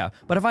that's true, yeah.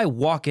 But if I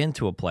walk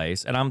into a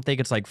place and I'm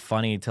think it's like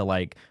funny to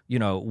like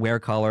wear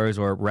colors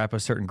or rep a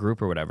certain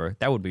group or whatever,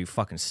 that would be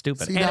fucking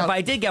stupid. And if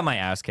I did get my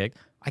ass kicked,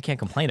 I can't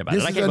complain about it.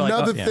 This is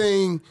another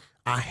thing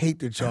I hate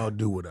that y'all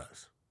do with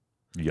us.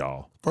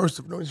 Y'all.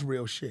 It's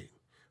real shit.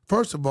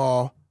 First of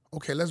all,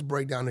 okay, let's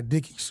break down the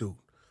Dickie suit.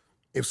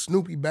 If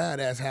Snoopy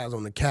Badass has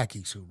on the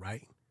khaki suit,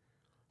 right?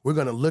 We're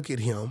going to look at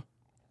him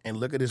and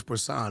look at his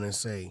persona and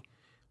say,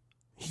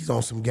 he's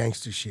on some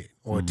gangster shit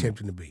or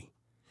attempting to be.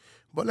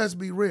 But let's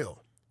be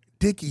real.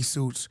 Dickie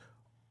suits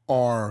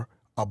are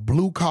a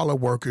blue-collar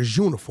worker's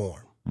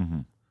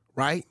uniform,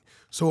 right?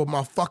 So if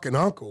my fucking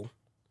uncle,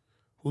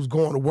 who's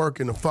going to work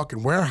in a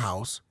fucking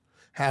warehouse,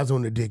 has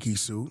on the Dickie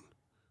suit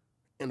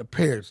and a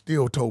pair of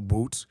steel-toe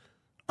boots,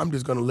 I'm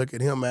just going to look at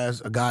him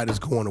as a guy that's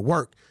going to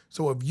work.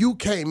 So if you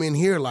came in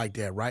here like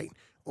that, right,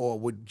 or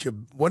with your,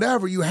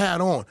 whatever you had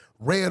on,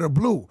 red or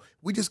blue,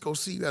 we just go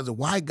see you as a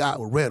white guy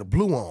with red or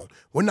blue on.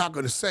 We're not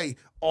going to say,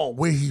 oh,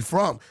 where he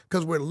from,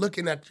 because we're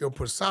looking at your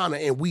persona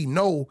and we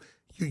know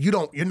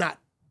you're not.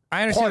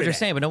 I understand what you're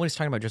saying, but nobody's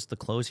talking about just the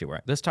clothes you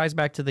wear. This ties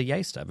back to the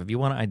yay stuff. If you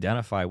want to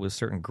identify with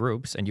certain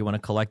groups and you want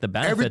to collect the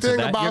benefits of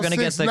that, you're going to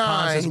get the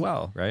cons as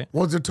well, right?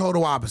 Was the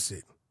total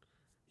opposite.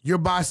 You're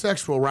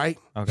bisexual, right?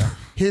 Okay.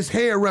 His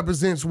hair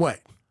represents what?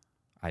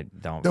 I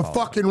don't. The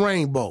fucking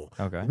rainbow.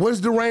 Okay. What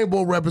does the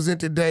rainbow represent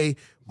today?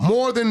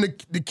 More than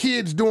the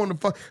kids doing the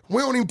fuck.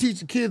 We don't even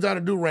teach the kids how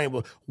to do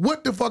rainbow.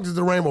 What the fuck does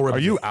the rainbow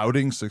represent? Are you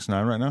outing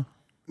 6ix9ine right now?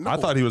 No. I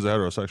thought he was a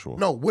heterosexual.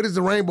 No. What does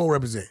the rainbow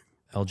represent?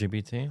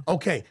 LGBT.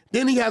 Okay.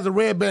 Then he has a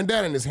red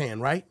bandana in his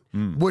hand, right?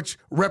 Which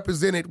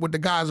represented with the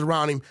guys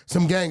around him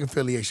some gang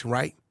affiliation,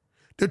 right?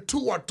 The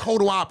two are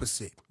total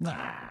opposite. Nah.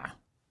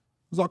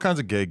 There's all kinds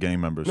of gay gang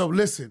members. No,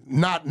 listen,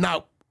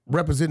 not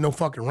represent no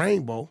fucking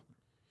rainbow.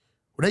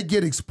 They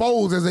get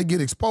exposed as they get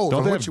exposed.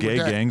 Don't they have gay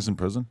gangs in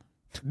prison?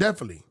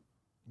 Definitely.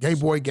 Gay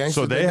boy gangs.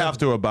 So they have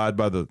to abide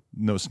by the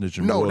no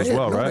snitching rule as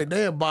well, right?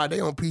 They abide. They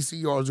on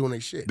PCRs doing their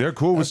shit. They're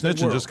cool with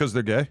snitching just because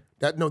they're gay?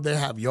 They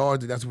have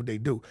yards, and that's what they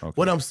do. Okay.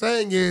 What I'm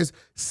saying is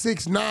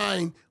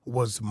 6ix9ine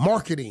was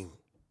marketing.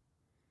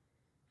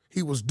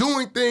 He was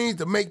doing things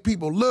to make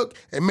people look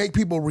and make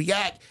people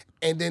react,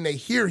 and then they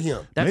hear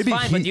him. That's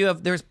fine,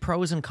 but there's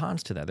pros and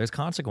cons to that. There's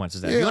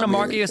consequences to that. If you want to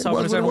market yourself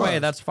in a certain way,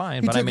 that's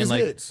fine. But I mean,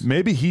 like,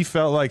 maybe he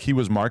felt like he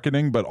was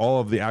marketing, but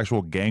all of the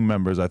actual gang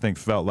members, I think,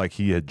 felt like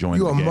he had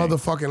joined the gang. You a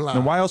motherfucking liar.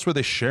 And why else were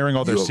they sharing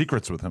all their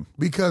secrets with him?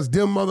 Because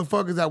them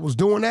motherfuckers that was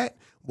doing that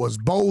was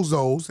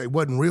bozos. They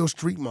wasn't real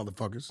street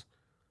motherfuckers.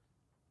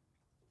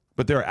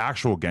 But they're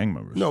actual gang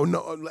members. No.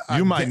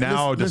 You might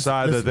now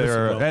decide that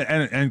they're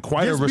and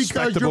quite a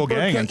respectable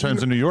gang in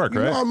terms of New York,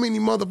 right? You know how many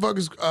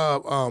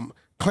motherfuckers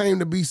claim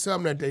to be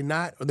something that they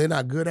not or they're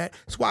not good at.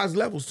 That's why there's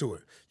levels to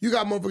it. You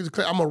got motherfuckers that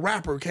claim, I'm a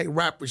rapper, can't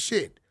rap for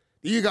shit.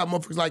 Then you got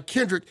motherfuckers like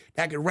Kendrick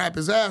that can rap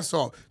his ass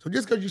off. So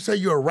just because you say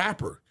you're a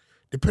rapper,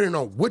 depending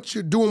on what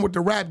you're doing with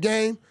the rap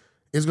game,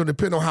 is going to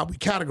depend on how we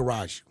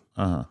categorize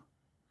you. Uh-huh.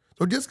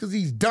 So just because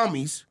these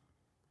dummies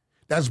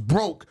that's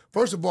broke,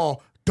 first of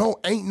all,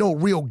 ain't no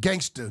real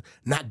gangster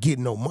not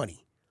getting no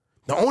money.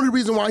 The only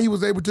reason why he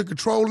was able to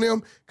control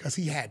them, because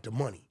he had the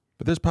money.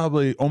 But there's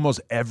probably almost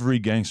every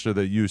gangster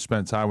that you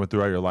spent time with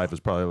throughout your life is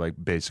probably like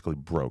basically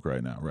broke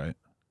right now, right?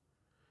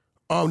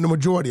 The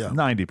majority of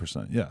them.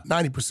 90%, yeah.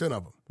 90%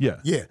 of them. Yeah.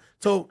 Yeah.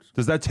 So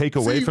does that take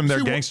away from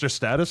their gangster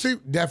status?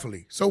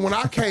 Definitely. So when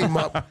I came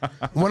up,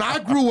 when I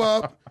grew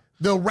up,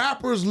 the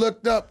rappers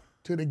looked up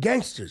to the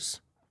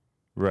gangsters.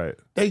 Right.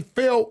 They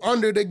fell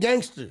under the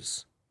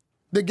gangsters.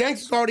 The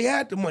gangsters already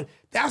had the money.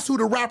 That's who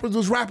the rappers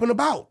was rapping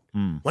about.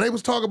 When they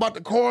was talking about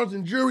the cars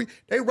and jewelry,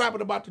 they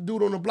rapping about the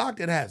dude on the block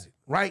that has it,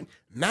 right?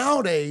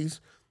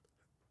 Nowadays,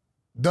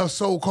 the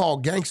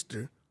so-called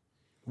gangster,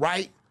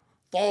 right,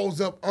 falls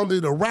up under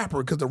the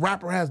rapper because the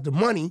rapper has the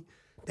money.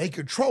 They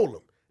control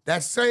him.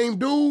 That same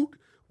dude,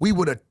 we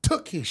would have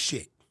took his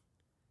shit.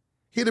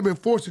 He'd have been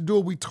forced to do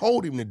what we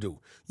told him to do.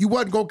 You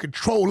wasn't going to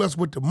control us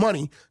with the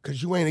money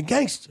because you ain't a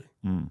gangster.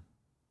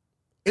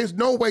 There's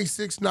no way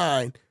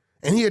 6ix9ine,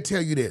 and he'll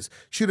tell you this,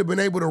 should have been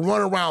able to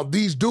run around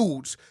these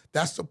dudes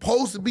that's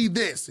supposed to be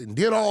this and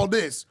did all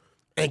this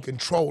and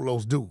control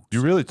those dudes.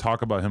 You really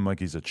talk about him like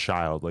he's a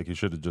child, like he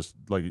should have just,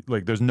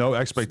 like there's no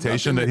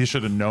expectation that he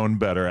should have known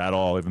better at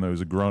all, even though he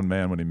was a grown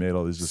man when he made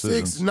all these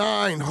decisions.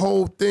 6ix9ine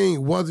whole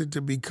thing wasn't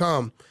to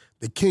become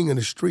the king of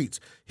the streets.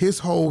 His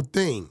whole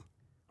thing,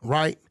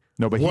 right?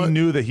 No, but he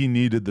knew that he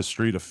needed the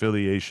street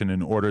affiliation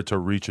in order to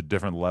reach a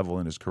different level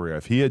in his career.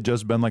 If he had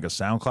just been like a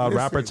SoundCloud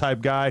rapper type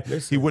guy,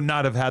 he would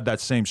not have had that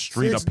same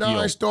street appeal.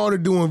 6ix9ine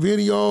started doing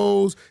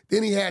videos.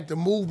 Then he had the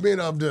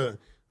movement of the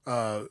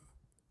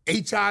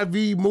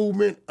HIV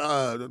movement,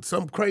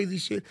 some crazy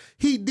shit.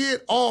 He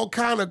did all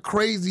kind of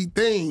crazy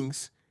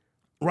things,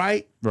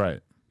 right?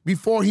 Right.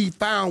 Before he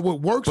found what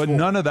works for him. But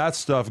none of that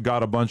stuff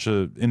got a bunch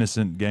of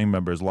innocent gang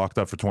members locked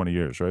up for 20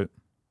 years, right?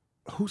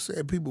 Who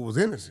said people was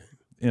innocent?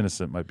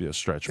 Innocent might be a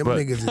stretch, Them but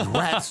niggas is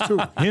rats too.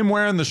 him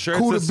wearing the shirts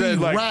Cool that to said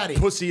be like ratty.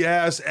 pussy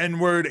ass,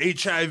 N-word,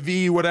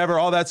 HIV, whatever,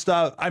 all that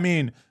stuff. I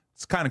mean,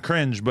 it's kind of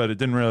cringe, but it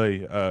didn't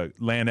really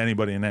land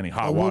anybody in any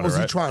hot water. What was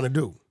right? he trying to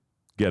do?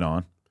 Get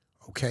on.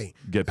 Okay.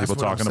 Get people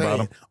That's what I'm talking about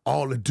saying. him.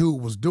 All the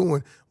dude was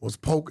doing was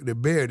poking the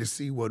bear to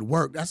see what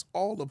worked. That's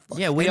all the fuck.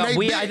 Yeah,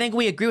 I think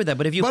we agree with that.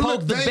 But if you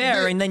poke the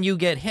bear and then you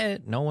get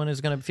hit, no one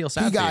is going to feel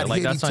sad He for you. got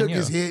Like, hit, he that's on took you.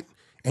 his hit,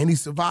 and he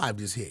survived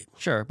his hit.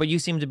 Sure, but you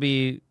seem to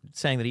be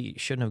saying that he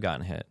shouldn't have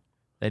gotten hit.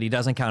 That he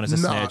doesn't count as a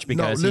snitch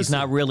because he's listen,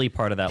 not really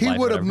part of that he life.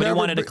 would have But he never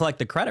wanted to been- collect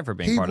the credit for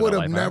being He part of would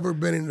that have life. right? never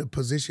been in the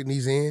position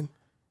he's in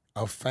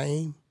of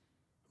fame,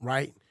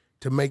 right?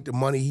 To make the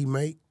money he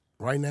make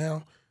right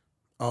now,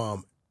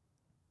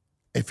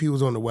 if he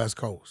was on the West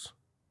Coast.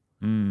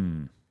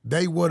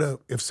 They would have,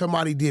 if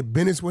somebody did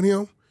business with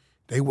him,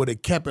 they would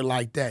have kept it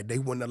like that. They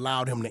wouldn't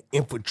allowed him to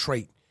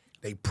infiltrate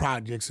they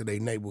projects or they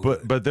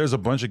neighborhood. But there's a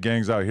bunch of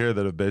gangs out here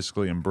that have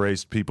basically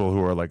embraced people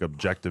who are like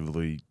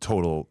objectively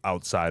total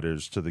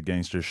outsiders to the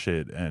gangster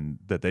shit and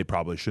that they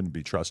probably shouldn't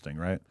be trusting,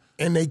 right?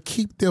 And they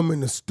keep them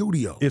in the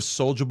studio. If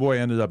Soulja Boy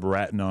ended up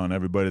ratting on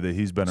everybody that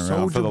he's been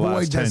around for Soulja the Boy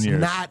last 10 does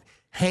years. not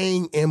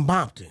hang in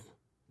Bompton.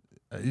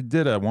 He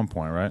did at one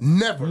point, right?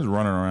 Never. He was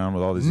running around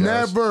with all these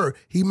guys. Never.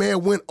 He may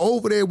have went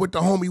over there with the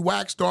homie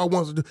Wack Star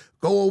wants to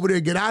go over there,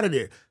 get out of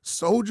there.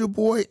 Soulja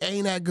Boy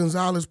ain't at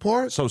Gonzalez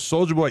Park. So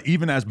Soulja Boy,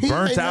 even as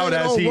burnt ain't out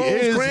hanging as on he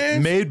is,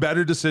 Rosecrans? made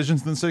better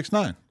decisions than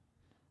 6ix9ine.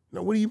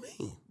 No, what do you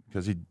mean?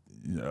 Because he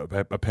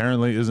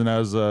apparently isn't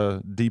as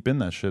deep in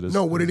that shit as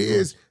No, what it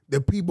is, the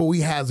people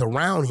he has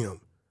around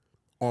him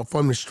are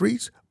from the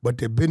streets, but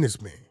they're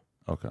businessmen.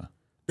 Okay.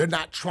 They're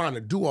not trying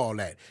to do all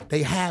that.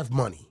 They have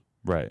money.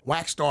 Right.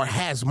 Wack Star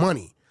has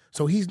money.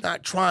 So he's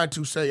not trying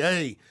to say,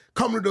 hey,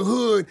 come to the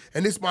hood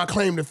and this is my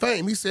claim to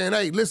fame. He's saying,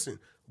 hey, listen,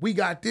 we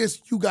got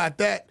this, you got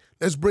that.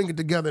 Let's bring it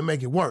together and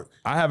make it work.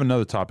 I have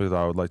another topic that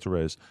I would like to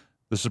raise.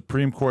 The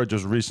Supreme Court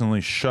just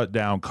recently shut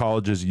down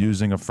colleges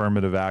using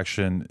affirmative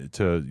action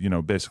to,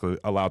 basically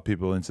allow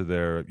people into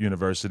their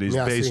universities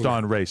based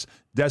on race.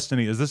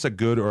 Destiny, is this a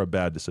good or a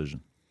bad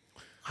decision?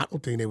 I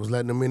don't think they was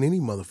letting them in any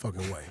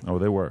motherfucking way. Oh,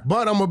 they were.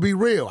 But I'm going to be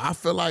real. I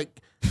feel like,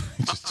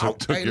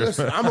 Hey,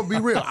 listen, I'm going to be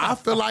real. I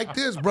feel like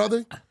this,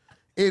 brother.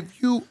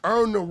 If you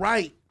earn the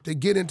right to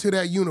get into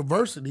that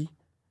university,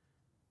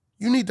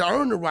 you need to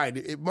earn the right.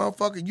 If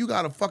motherfucker, you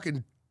got a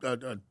fucking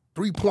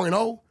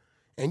 3.0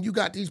 and you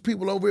got these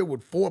people over here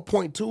with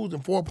 4.2s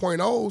and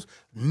 4.0s,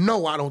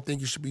 no, I don't think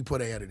you should be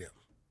put ahead of them.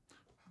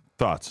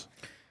 Thoughts?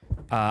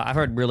 I've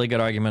heard really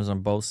good arguments on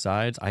both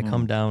sides. I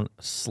come down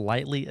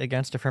slightly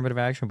against affirmative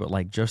action, but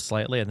like just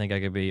slightly. I think I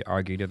could be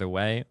argued either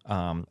way.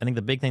 I think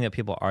the big thing that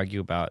people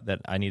argue about that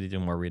I need to do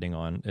more reading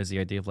on is the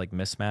idea of like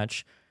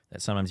mismatch.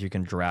 That sometimes you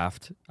can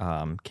draft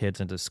kids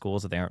into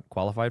schools that they aren't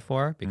qualified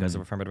for because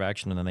of affirmative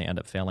action, and then they end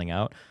up failing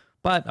out.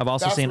 But I've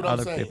also That's seen what I'm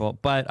other saying. people.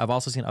 But I've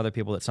also seen other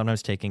people that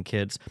sometimes taking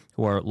kids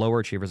who are lower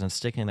achievers and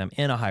sticking them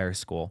in a higher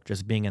school.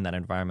 Just being in that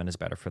environment is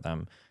better for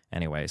them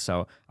anyway.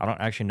 So I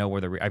don't actually know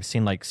where I've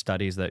seen like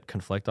studies that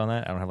conflict on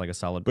that. I don't have like a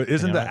solid. But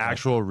isn't opinion the on it,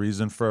 actual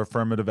reason for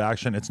affirmative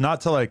action? It's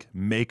not to like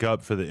make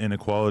up for the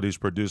inequalities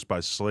produced by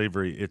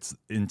slavery. It's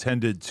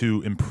intended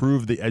to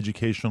improve the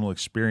educational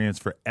experience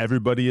for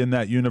everybody in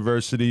that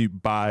university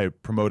by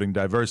promoting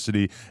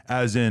diversity.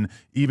 As in,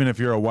 even if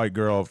you're a white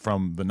girl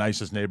from the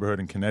nicest neighborhood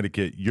in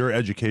Connecticut, your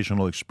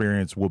educational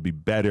experience will be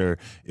better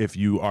if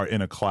you are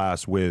in a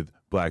class with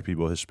black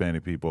people,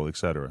 Hispanic people,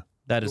 etc.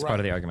 That is You're part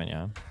of right. the argument,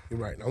 yeah. You're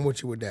right. I'm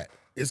with you with that.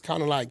 It's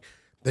kind of like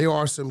there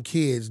are some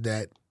kids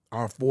that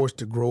are forced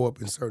to grow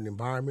up in certain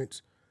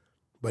environments,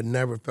 but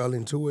never fell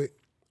into it.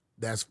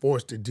 That's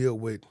forced to deal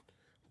with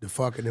the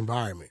fucking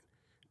environment.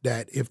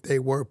 That if they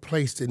were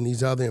placed in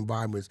these other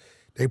environments,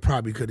 they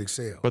probably could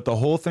excel. But the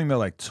whole thing that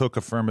like took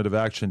affirmative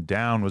action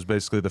down was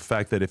basically the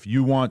fact that if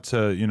you want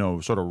to,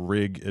 sort of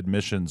rig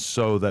admissions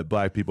so that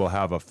black people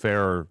have a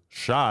fairer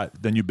shot,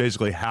 then you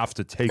basically have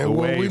to take And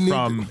what away we need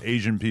from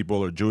Asian people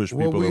or Jewish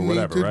what people we or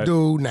whatever, need to right?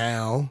 do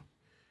now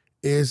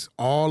is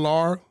all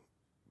our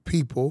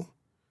people,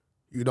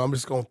 I'm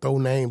just going to throw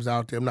names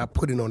out there. I'm not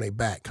putting on their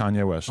back.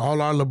 Kanye West.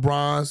 All our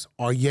LeBrons,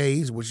 our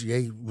Ye's, which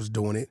Ye was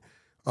doing it.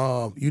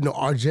 Our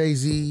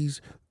Jay-Z's,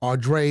 our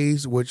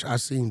Dre's, which I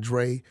seen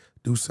Dre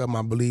do something,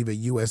 I believe, at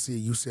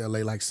USC,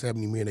 UCLA, like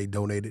 $70 million they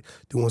donated,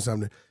 doing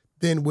something.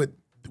 Then what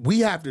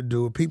we have to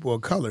do with people of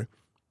color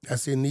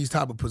that's in these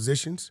type of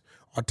positions,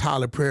 our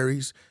Tyler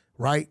Perry's,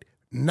 right?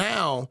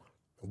 Now,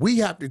 we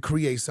have to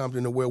create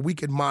something to where we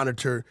can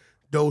monitor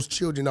those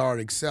children that are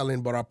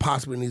excelling but are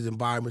possibly in these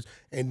environments,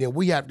 and then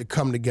we have to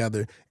come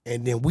together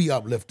and then we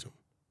uplift them,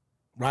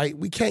 right?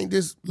 We can't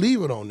just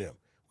leave it on them.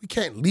 We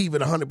can't leave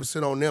it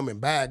 100% on them and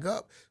bag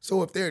up.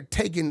 So if they're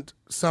taking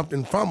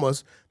something from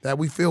us that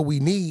we feel we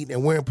need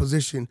and we're in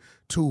position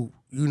to,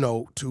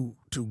 to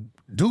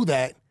do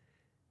that,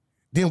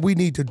 then we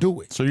need to do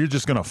it. So you're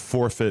just going to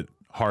forfeit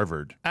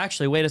Harvard.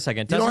 Actually, wait a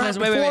second. You don't have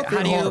to Wait.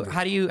 forfeit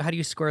How do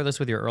you square this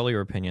with your earlier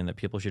opinion that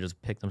people should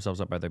just pick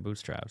themselves up by their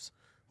bootstraps?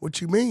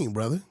 What you mean,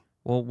 brother?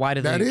 Well, why do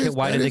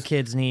the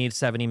kids need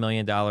 $70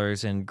 million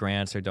in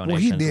grants or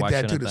donations? Well, he did Why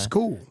that to shouldn't the they?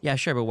 school. Yeah,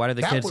 sure, but why do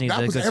the kids need that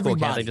the was good school?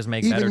 Can't everybody. they just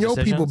make Even better your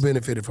decisions? people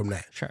benefited from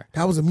that. Sure.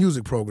 That was a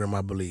music program,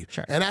 I believe.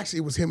 Sure. And actually,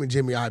 it was him and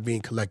Jimmy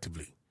Iovine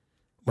collectively,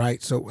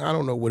 right? So I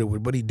don't know what it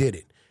was, but he did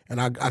it.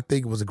 And I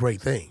think it was a great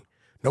thing.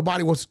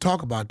 Nobody wants to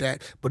talk about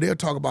that, but they'll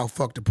talk about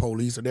fuck the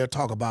police, or they'll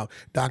talk about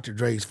Dr.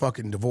 Dre's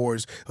fucking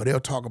divorce, or they'll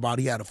talk about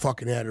he had a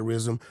fucking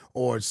aneurysm,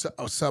 or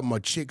something a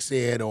chick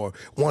said, or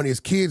one of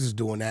his kids is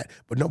doing that,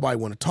 but nobody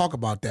want to talk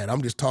about that.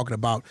 I'm just talking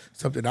about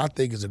something I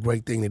think is a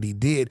great thing that he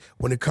did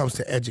when it comes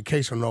to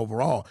education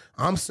overall.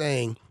 I'm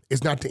saying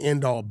it's not the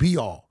end all be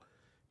all,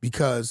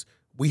 because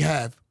we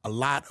have a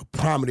lot of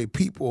prominent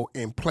people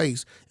in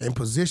place and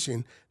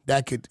position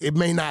that could, it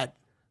may not,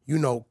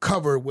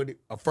 cover what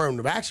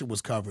affirmative action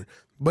was covering,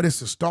 but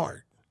it's a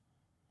start.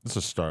 It's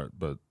a start,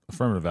 but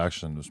affirmative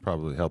action was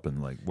probably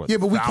helping Yeah,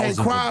 but we can't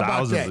cry about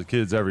thousands that. of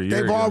kids every year.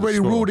 They've go to already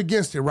school. ruled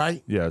against it,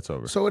 right? Yeah, it's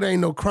over. So it ain't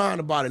no crying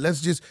about it.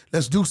 Let's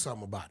do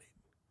something about it.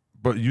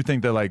 But you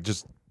think that like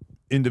just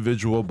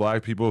individual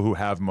black people who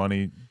have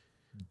money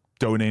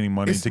donating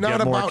money It's to not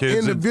get more about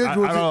kids?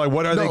 individuals. I don't know, like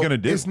what are they going to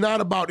do? It's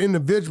not about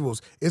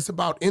individuals. It's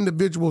about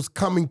individuals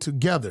coming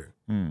together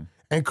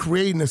and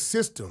creating a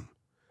system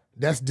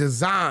that's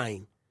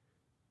designed,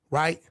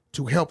 right,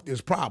 to help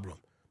this problem.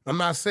 I'm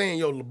not saying,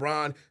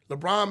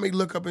 LeBron may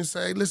look up and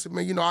say, listen,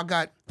 man, I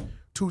got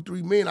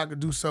 2-3 million I could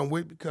do something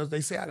with because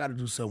they say I got to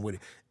do something with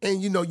it.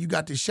 And, you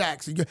got the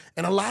Shaqs.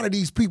 And a lot of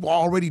these people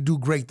already do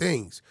great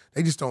things.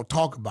 They just don't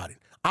talk about it.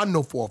 I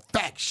know for a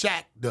fact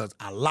Shaq does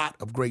a lot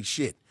of great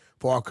shit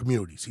for our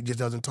communities. He just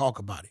doesn't talk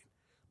about it.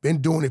 Been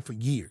doing it for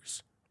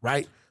years,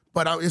 right?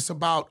 But it's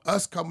about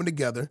us coming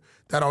together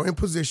that are in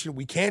position.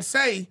 We can't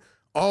say,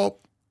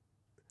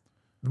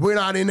 we're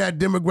not in that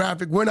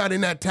demographic. We're not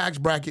in that tax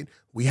bracket.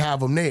 We have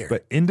them there.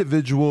 But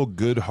individual,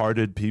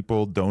 good-hearted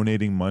people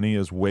donating money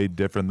is way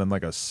different than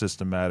like a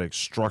systematic,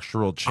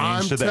 structural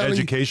change to the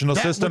educational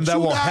system that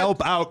will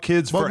help out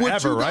kids forever, right?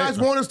 What you guys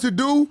want us to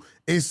do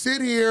is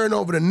sit here and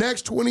over the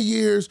next 20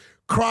 years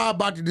cry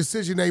about the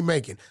decision they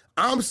making.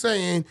 I'm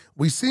saying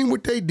we seen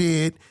what they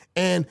did,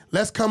 and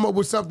let's come up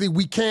with something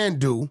we can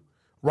do,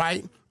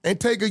 right? And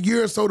take a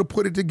year or so to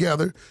put it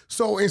together.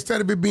 So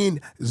instead of it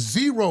being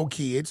 0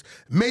 kids,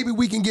 maybe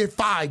we can get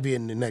 5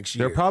 in the next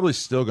year. They're probably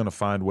still going to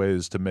find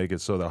ways to make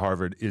it so that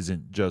Harvard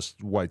isn't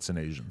just whites and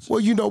Asians.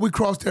 Well, we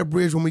cross that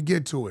bridge when we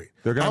get to it.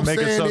 They're going to make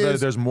it so that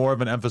there's more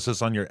of an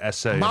emphasis on your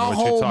essay in my which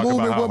you whole talk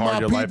movement about how with hard my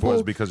your life people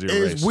was because of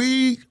your is race.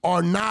 we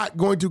are not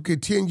going to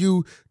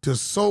continue to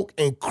soak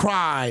and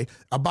cry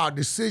about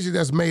decisions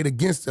that's made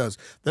against us.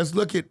 Let's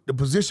look at the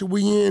position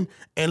we in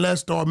and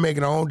let's start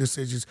making our own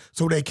decisions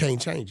so they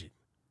can't change it.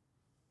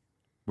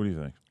 What do you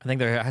think? I think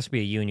there has to be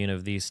a union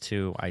of these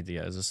two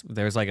ideas.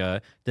 There's like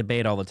a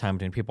debate all the time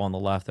between people on the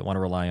left that want to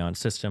rely on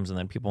systems and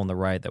then people on the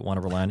right that want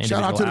to rely on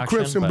individual Shout out to the action,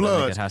 Crips and but I think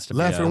Bloods, it has to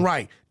left be and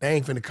right. They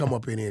ain't finna come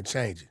up in here and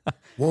change it.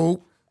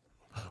 Whoop.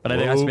 But I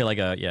think it has to be like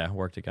a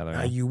work together.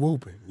 Now you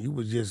whooping. You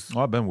was just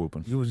Oh, I've been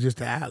whooping. you was just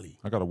the alley.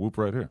 I got a whoop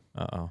right here.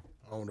 Uh-oh.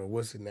 I don't know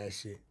what's in that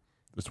shit.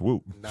 It's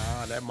whoop.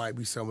 Nah, that might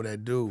be some of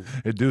that dude.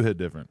 It do hit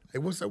different. Hey,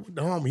 what's up with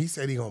the homie? He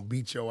said he gonna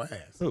beat your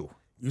ass. Who?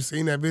 You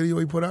seen that video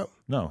he put up?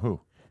 No, who?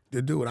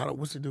 The dude.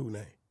 What's the dude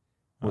name?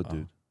 What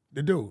dude?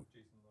 The dude.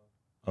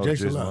 Oh,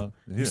 Jason Love.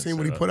 He You didn't seen say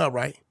what he that. put up,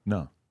 right?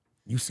 No.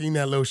 You seen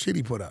that little shit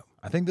he put up?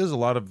 I think there's a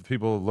lot of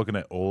people looking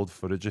at old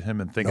footage of him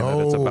and thinking that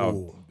it's about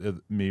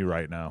No. me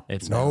right now.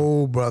 It's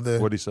No, brother.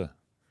 What'd he say?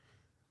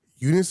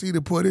 You didn't see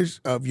the footage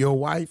of your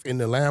wife in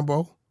the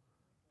Lambo?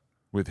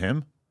 With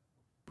him?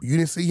 You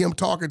didn't see him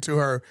talking to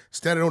her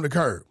standing on the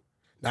curb.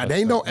 Now,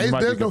 they know You might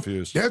be there's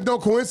confused. no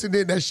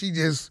coincidence that she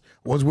just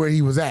was where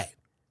he was at.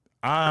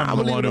 I'm I'ma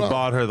the leave one it who alone.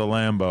 bought her the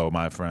Lambo,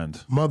 my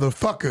friend.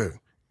 Motherfucker,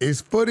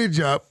 it's footage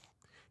up.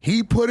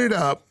 He put it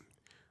up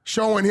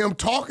showing him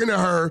talking to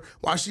her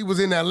while she was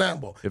in that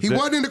Lambo. He there-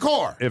 wasn't in the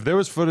car. If there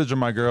was footage of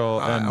my girl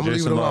I'ma and leave it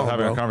Jason Love alone,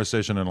 having bro. a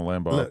conversation in a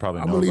Lambo, I'd Look, probably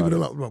I'm know gonna leave it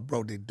about alone.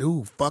 Bro, the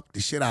dude fucked the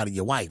shit out of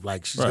your wife.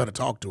 Like, she's Right. gonna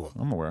talk to him.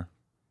 I'm aware.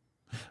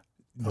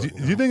 Do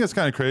you think it's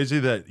kind of crazy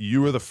that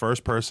you were the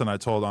first person I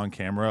told on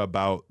camera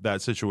about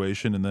that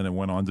situation, and then it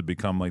went on to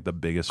become like the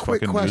biggest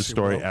Quick fucking news question,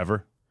 story bro.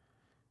 ever?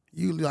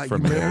 You like For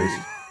you married?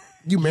 marriage.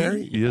 You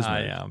married? He is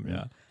I married. am,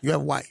 yeah. You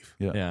have a wife.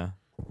 Yeah. Yeah.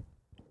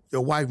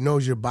 Your wife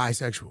knows you're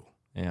bisexual.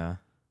 Yeah.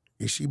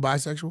 Is she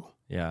bisexual?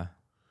 Yeah.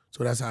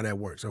 So that's how that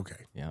works. Okay.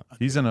 Yeah.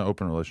 He's in an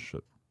open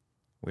relationship.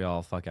 We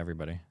all fuck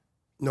everybody.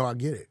 No, I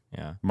get it.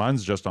 Yeah.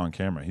 Mine's just on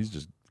camera. He's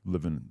just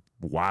living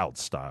wild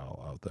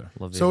style out there.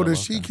 La So vida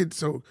does she loca.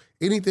 so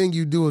anything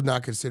you do is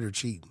not considered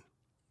cheating?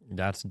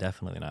 That's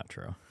definitely not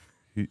true.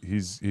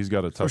 He's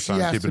got a tough she time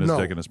has keeping to his know.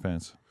 dick in his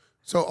pants.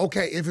 So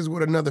okay, if it's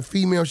with another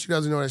female, she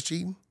doesn't know that's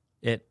cheating?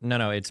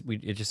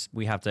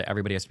 We have to,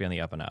 everybody has to be on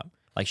the up and up.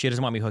 Like, she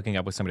doesn't want me hooking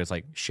up with somebody that's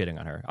like shitting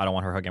on her. I don't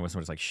want her hooking up with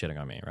somebody that's like shitting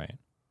on me, right?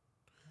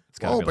 It's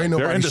gotta Oh, be like, ain't They're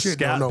nobody into shit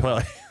scat on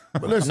nobody. play.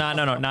 But listen,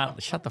 no,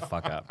 not, shut the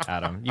fuck up,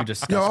 Adam. You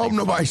just, yo, I hope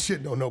nobody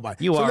shit on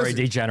nobody. You So are listen,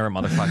 a degenerate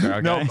motherfucker,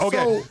 okay? No,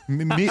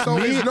 okay. So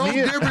there's no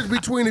difference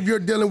between if you're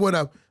dealing with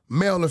a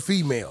male or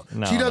female.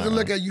 No, She doesn't no.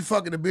 look at you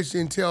fucking a bitch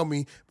didn't tell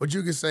me, but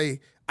you can say,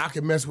 I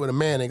can mess with a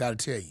man, they gotta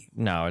tell you.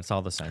 No, it's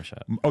all the same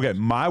shit. Okay,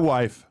 my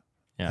wife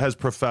Yeah. has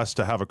professed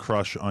to have a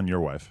crush on your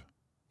wife.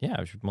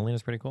 Yeah,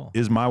 Melina's pretty cool.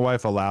 Is my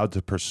wife allowed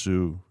to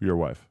pursue your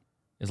wife?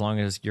 As long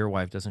as your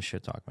wife doesn't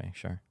shit talk me,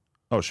 sure.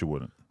 Oh, she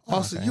wouldn't.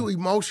 Also, you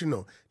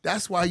emotional.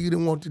 That's why you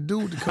didn't want the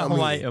dude to come How am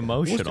in. I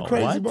emotional? What's the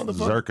crazy What?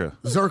 motherfucker?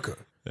 Zerka.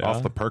 Zerka.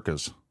 Off the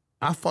Perkas.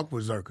 I fuck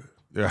with Zerka.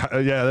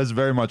 Yeah, that's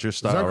very much your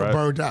style, Zerka right?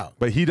 burned out.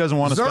 But he doesn't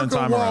want to spend Zerka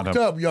time around walked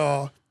him. up,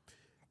 y'all,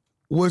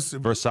 with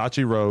some,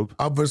 Versace robe,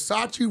 a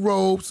Versace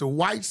robe, some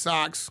white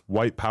socks.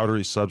 white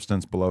powdery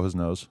substance below his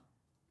nose.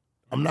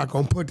 I'm not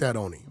gonna put that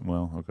on him.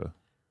 Well, okay.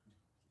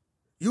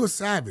 You a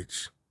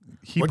savage.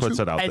 He But puts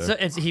you- it out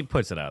there. He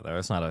puts it out there.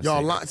 It's not a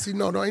Y'all, secret. see,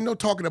 no, there ain't no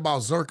talking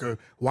about Zerka,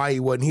 why he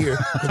wasn't here.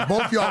 'Cause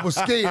both y'all was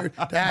scared to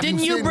have Didn't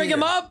him you sitting bring him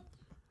here. up?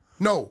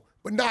 No,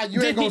 but nah, you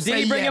Did ain't gonna he- say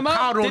did he bring had him up?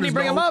 powder on Did he his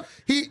bring him nose. up?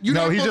 You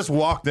No, not he gonna- just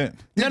walked in.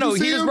 Did No, you he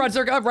see just him? brought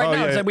Zerka up right Oh, now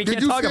yeah. and said we Did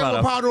can't you talk see him about with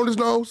him. powder on his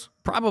nose?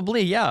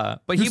 Probably, yeah.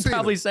 But You he'd seen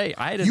probably him. say,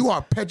 I didn't. You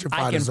are petrified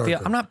I can of Zerka.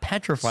 feel. I'm not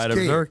petrified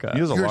Scared. of Zerka.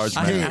 He was a You're large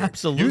scared. man.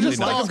 Absolutely. You just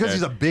not like him because scared.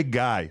 he's a big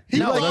guy. He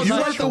You thought like that's you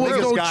not like true. the Zerka was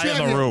biggest gonna guy in chat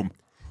the him. room.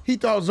 He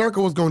thought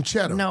Zerka was gonna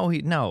chat him. No. You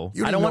I don't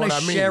don't want know to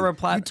what I mean. share a You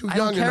platform. too I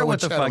young don't to care know what what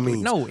the cheddar fuck.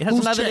 means. No, it has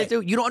Who's nothing to Chet?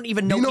 do. You don't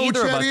even Do know you know who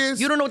either of Chet us.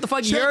 is? You don't know what the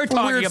fuck Chet you're from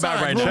talking Weird about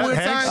Science. right Remember now. Weird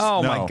Hanks? Science?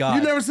 Oh No. my god.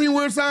 You never seen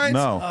Weird Science?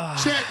 No.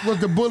 Chet was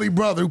the bully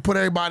brother who put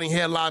everybody in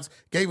headlocks,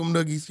 gave him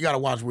noogies. You gotta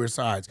watch Weird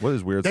Science. What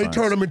is Weird They Science?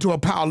 turned him into a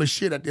pile of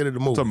shit at the end of the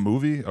movie. It's a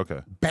movie?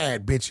 Okay.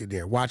 Bad bitch in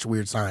there. Watch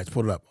Weird Science.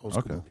 Pull it up. Old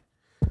school Okay. movie.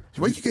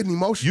 Why you getting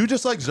emotional? You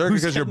just like Zerka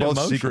Who's because you're getting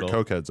both secret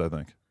emotional? cokeheads, I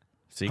think.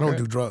 I Secret? don't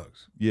do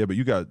drugs. Yeah, but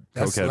you got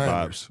That's cokehead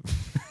slander.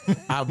 vibes.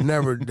 I've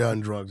never done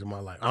drugs in my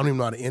life. I don't even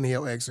know how to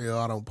inhale, exhale.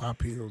 I don't pop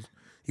pills.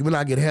 Even when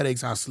I get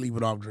headaches, I sleep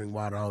it off, drink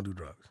water. I don't do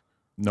drugs.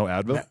 No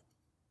Advil?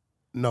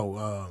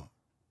 No,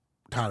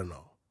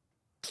 Tylenol.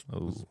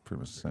 Ooh. Pretty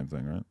much the same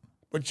thing, right?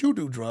 But you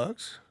do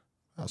drugs.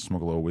 I'll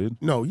smoke a little weed.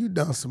 No, you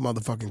done some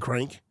motherfucking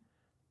crank.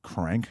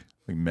 Crank?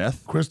 Like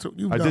meth? Crystal,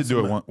 you I done did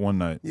do some it one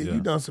night. Yeah, Yeah.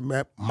 you done some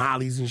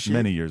Mollies and shit.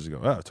 Many years ago.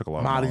 Oh, I took a lot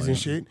of Mollies Molly, and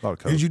shit. A lot of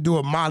coke. Did you do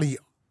a Molly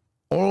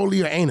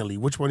orally or anally?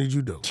 Which one did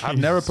you do? I've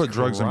never put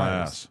drugs in my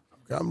Christ.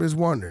 ass. I'm just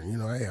wondering.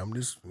 Hey, I'm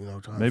just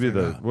trying Maybe to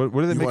figure the out. what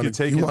do they make wanna, you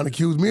take? You in- want to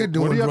accuse me of What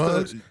doing do you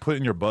drugs? have to put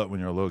in your butt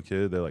when you're a little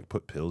kid? They like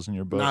put pills in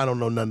your butt. I don't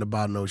know nothing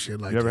about no shit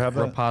like You ever that. have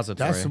that?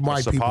 Repository. That's some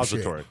white people shit.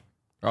 Suppository.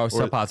 Oh, Or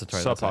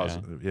suppository. that's it, yeah.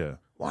 Suppository. Yeah.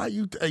 Why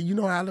you? You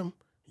know, Adam,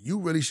 you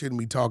really shouldn't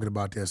be talking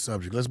about that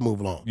subject. Let's move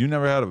along. You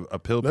never had a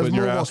pill put Let's in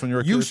your move ass on. when you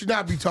were a You kid? should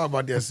not be talking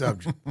about that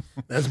subject.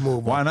 Let's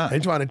move Why on. not? They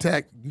trying to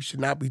attack. You should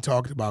not be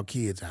talking about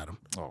kids, Adam.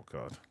 Oh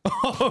God.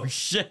 Oh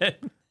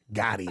shit.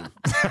 Got him.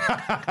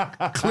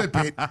 Clip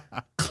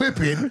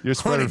it. You're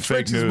spreading 100 fake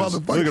trenches, news.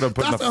 motherfucker. Look at him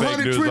putting That's the fake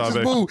 100 news trenches,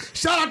 on me. boo.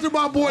 Shout out to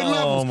my boy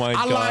Levels. my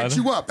I lined God.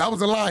 you up. That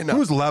was a lineup.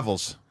 Who's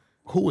Levels?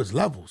 Who is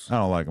Levels? I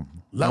don't like him.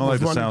 Levels I don't like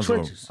the run the sounds of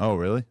him. trenches. Oh,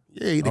 really?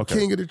 Yeah, he the Okay.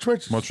 king of the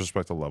trenches. Much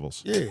respect to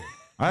Levels. Yeah.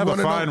 I have You a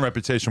wanna fine know?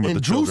 reputation with And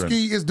the children.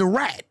 Drewski is the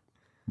rat.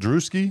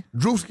 Drewski?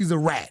 Drewski's a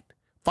rat.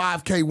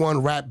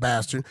 5K1 rat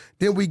bastard.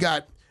 Then we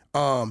got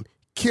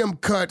Kim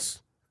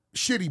Cut's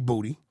shitty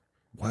booty.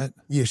 What?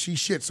 Yeah, she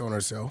shits on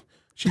herself.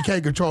 She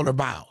can't control her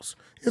bowels.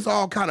 It's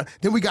all kind of.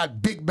 Then we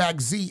got Big Back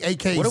Z,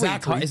 a.k.a. What are we Zachary.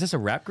 talking? Is this a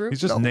rap group? He's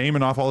just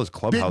naming off all his Big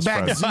clubhouse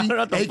Back friends. Z, I don't know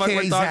what the fuck a.k.a.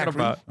 we're talking Zachary.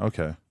 about.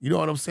 Okay. You know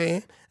what I'm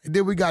saying? And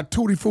then we got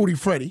Tutti Frutti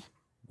Freddy,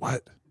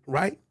 What?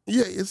 right?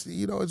 Yeah, it's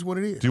it's what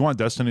it is. Do you want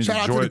Destiny Shout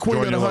out to to the queen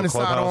join of the your little 100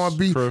 side clubhouse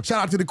R&B. crew?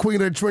 Shout out to the queen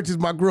of the trenches,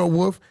 my girl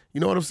Wolf. You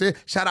know what I'm saying?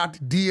 Shout out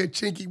to Dia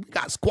Chinky. We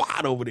got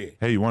squad over there.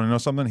 Hey, you want to know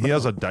something? He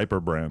has a diaper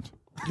brand.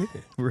 Yeah.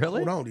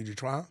 Really? Hold on, did you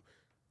try 'em?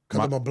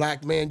 Because I'm a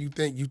black man, you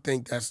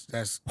think that's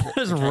What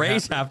does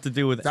race have to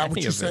do with that any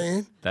what you're of it?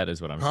 saying? That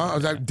is what I'm Huh? saying.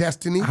 Is that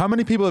Destiny? How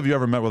many people have you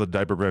ever met with a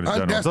diaper brand in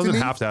general? It doesn't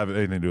Destiny? have to have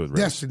anything to do with race.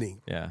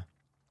 Destiny. Yeah,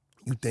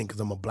 You think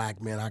because I'm a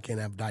black man, I can't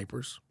have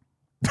diapers?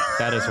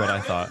 that is what I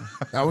thought.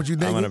 That what you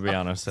think? I'm gonna be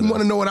honest. You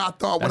want to know what I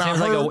thought when That I seems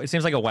like heard? it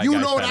seems like a white You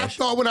guy know what I fetish.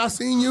 thought when I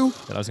seen you?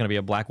 That I was gonna be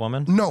a black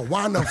woman. No,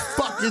 why in the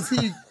fuck is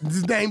he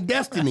his name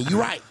Destiny? You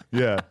right.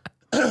 Yeah.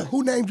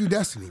 Who named you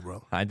Destiny,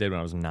 bro? I did when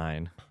I was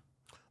 9.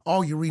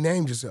 Oh, you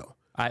renamed yourself.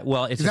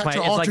 Well, it's Is just that my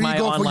your it's like alter my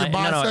ego for your online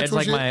no, it's bisexual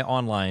like shit? my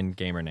online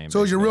gamer name.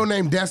 So is your basically.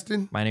 real name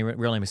Destin? My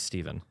real name is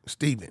Steven.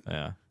 Steven.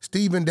 Yeah.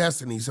 Steven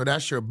Destiny. So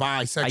that's your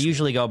bisexual. I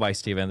usually go by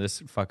Steven.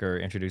 This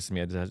fucker introduced me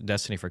as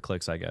Destiny for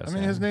clicks, I guess. I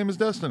mean, his name is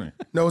Destiny.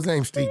 No, his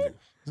name's Steven.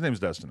 His name's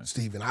Destiny.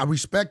 Steven. I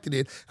respected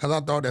it because I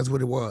thought that's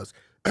what it was.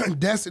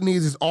 Destiny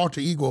is his alter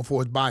ego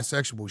for his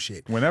bisexual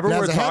shit. Whenever And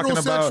we're as a talking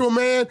heterosexual about-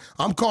 man,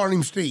 I'm calling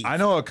him Steve. I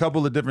know a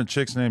couple of different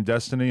chicks named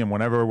Destiny, and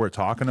whenever we're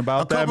talking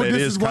about them, couple- it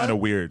this is is kind of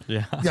what? weird.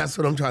 Yeah. That's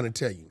what I'm trying to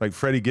tell you. Like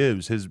Freddie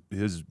Gibbs, his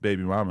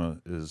baby mama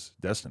is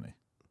Destiny.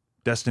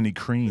 Destiny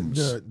Creams.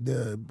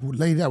 The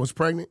lady that was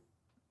pregnant.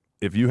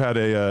 If you had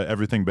a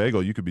everything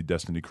bagel, you could be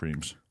Destiny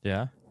Creams.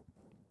 Yeah.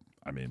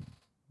 I mean,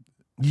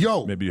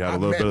 Yo, Maybe you had a I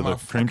little met bit of my the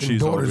cream fucking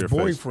cheese all over daughter's your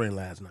face. boyfriend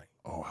last night.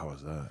 oh, how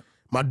was that?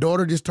 My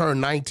daughter just turned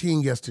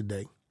 19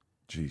 yesterday.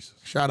 Jesus.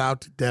 Shout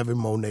out to Devin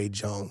Monet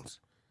Jones.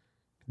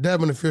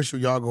 Devin official,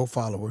 y'all go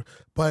follow her.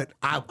 But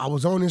I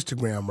was on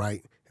Instagram,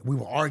 right? And we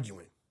were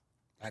arguing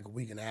like a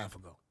week and a half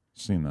ago.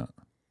 Seen that.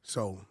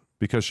 So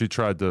Because she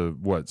tried to,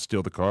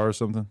 steal the car or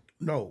something?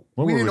 no,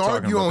 What we were we didn't talking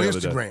argue about on the other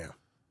day? Instagram.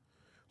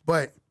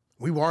 But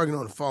we were arguing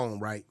on the phone,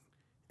 right?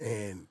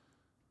 And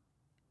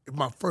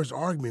my first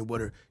argument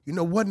with her,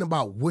 wasn't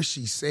about what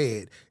she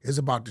said. It's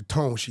about the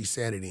tone she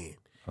said it in.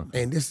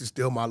 Okay. And this is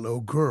still my little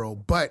girl,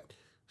 but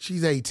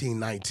she's 18,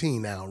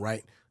 19 now,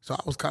 right? So I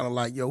was kind of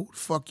like, yo, who the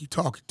fuck you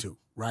talking to,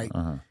 right?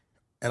 Uh-huh.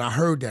 And I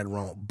heard that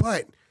wrong.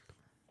 But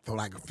for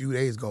like a few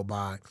days go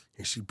by,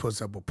 and she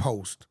puts up a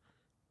post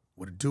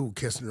with a dude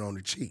kissing her on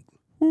the cheek.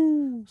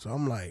 Woo. So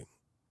I'm like,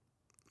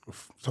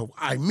 so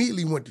I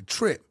immediately went to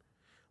trip,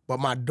 but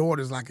my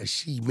daughter's like a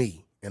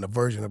she-me and a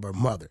version of her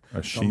mother.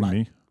 A So I'm like-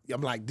 she-me? I'm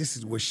like, this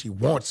is what she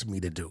wants me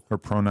to do. Her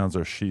pronouns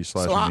are she/me.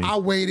 So I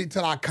waited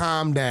till I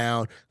calmed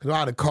down, because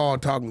I'd have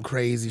called talking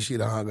crazy.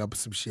 She'd have hung up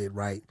some shit,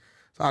 right?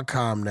 So I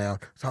calmed down.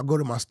 So I go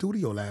to my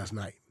studio last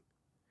night.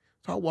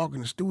 So I walk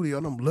in the studio,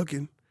 and I'm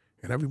looking,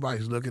 and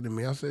everybody's looking at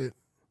me. I said,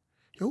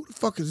 yo, who the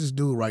fuck is this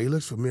dude, right? He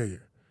looks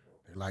familiar.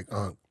 They're like,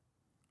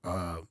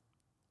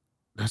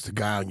 that's the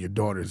guy on your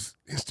daughter's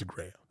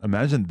Instagram.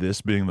 Imagine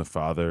this being the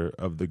father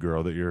of the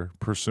girl that you're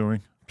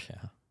pursuing.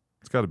 Yeah.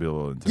 It's got to be a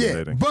little Yeah,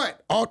 intimidating.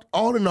 but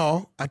all in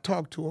all, I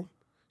talked to him.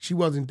 She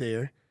wasn't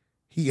there.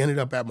 He ended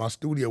up at my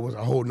studio with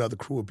a whole nother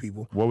crew of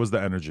people. What was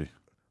the energy?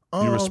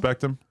 You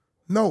respect him?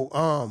 No,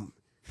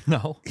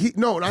 No.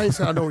 I ain't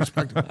saying I don't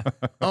respect him.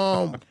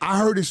 I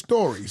heard his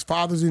story. His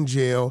father's in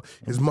jail.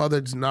 His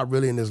mother's not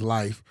really in his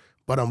life.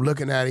 But I'm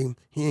looking at him.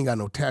 He ain't got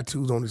no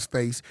tattoos on his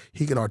face.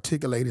 He can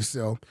articulate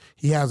himself.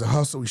 He has a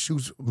hustle. He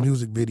shoots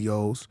music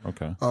videos.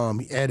 Okay.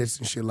 He edits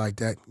and shit like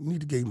that. You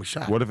need to give him a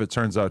shot. What if it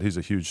turns out he's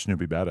a huge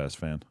Snoopy Badass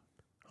fan?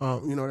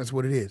 That's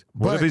what it is.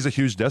 What if he's a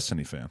huge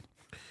Destiny fan?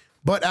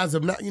 But as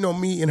of now,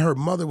 me and her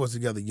mother was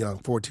together young,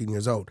 14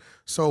 years old.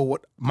 So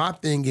what my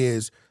thing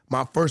is,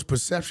 my first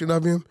perception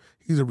of him,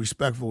 he's a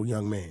respectful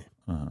young man.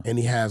 And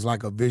he has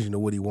like a vision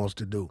of what he wants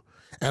to do.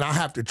 And I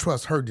have to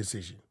trust her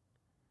decision.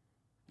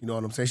 You know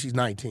what I'm saying? She's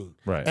 19.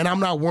 Right. And I'm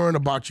not worrying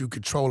about you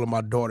controlling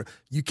my daughter.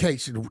 You can't,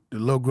 the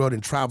little girl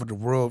didn't travel the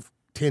world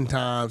 10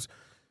 times.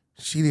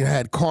 She didn't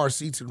had car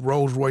seats and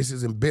Rolls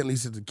Royces and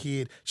Bentleys as a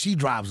kid. She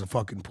drives a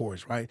fucking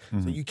Porsche, right?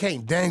 So you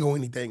can't dangle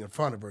anything in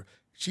front of her.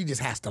 She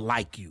just has to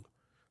like you.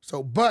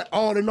 So, but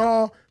all in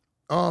all,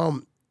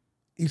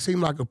 he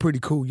seemed like a pretty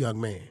cool young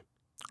man.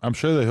 I'm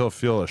sure that he'll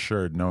feel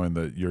assured knowing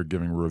that you're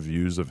giving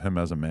reviews of him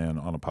as a man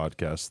on a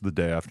podcast the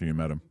day after you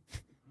met him.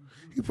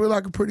 He feel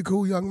like a pretty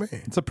cool young man.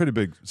 It's a pretty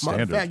big Matter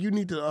standard. of fact, you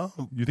need to.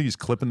 You think he's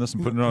clipping this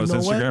and putting it on his you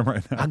know Instagram what?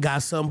 right now? I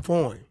got something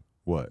for him.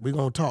 What? We're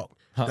going to talk.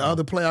 The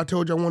other play I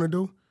told you I want to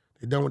do,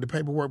 They're done with the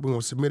paperwork. We're going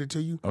to submit it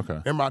to you.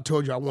 Okay. Remember I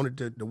told you I wanted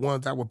the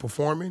ones that were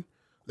performing?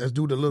 Let's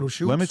do the little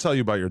shoots. Let me tell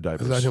you about your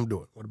diapers. Let's let him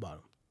do it. What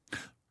about him?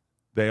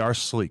 They are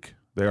sleek.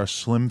 They are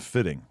slim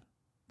fitting.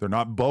 They're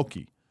not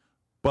bulky.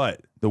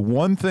 But the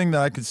one thing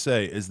that I could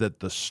say is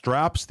that the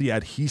straps, the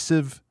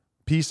adhesive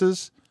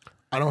pieces.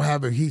 I don't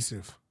have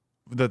adhesive.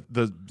 The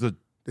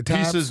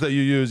tabs? pieces that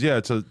you use,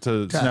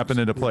 to snap it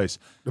into place.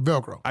 The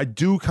Velcro. I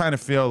do kind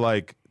of feel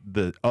like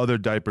the other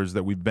diapers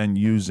that we've been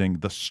using,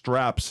 the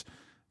straps,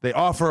 they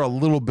offer a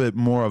little bit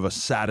more of a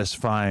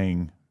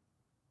satisfying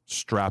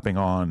strapping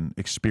on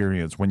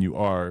experience when you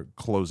are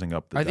closing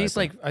up the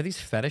diaper. Are these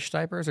fetish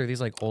diapers or are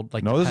these like old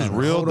like No, this is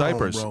Depends? real Hold on,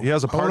 diapers. bro. He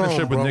has a Hold on,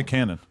 partnership with bro. Nick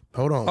Cannon.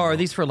 Hold on. Oh, bro. are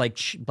these for like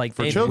For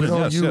babies? children? We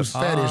don't Yes, use yes.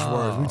 fetish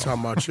words. We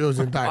talking about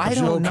children diapers. I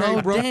don't you okay,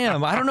 know. bro?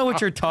 Damn, I don't know what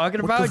you're talking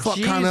What about. the fuck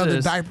Jesus. kind of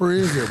other diaper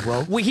is it,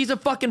 bro? Wait, he's a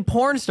fucking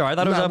porn star. I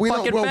thought Nah, it we was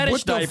a don't- fucking bro, fetish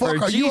what the diaper.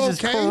 fuck? Are you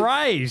Jesus okay?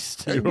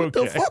 Christ. Hey, what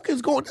okay? the fuck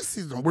is going? This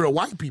is some real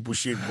white people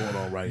shit going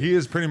on right here. He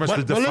is pretty much the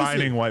listen,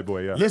 defining white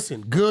boy, yeah.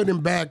 Listen, good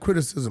and bad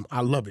criticism.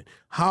 I love it.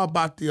 How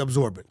about the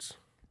absorbents?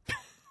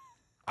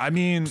 I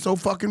mean, So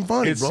fucking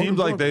funny, it bro. seemed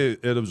like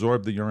it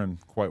absorbed the urine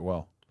quite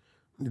well.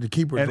 to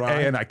keep her And,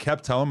 dry. and I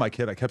kept telling my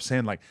kid, I kept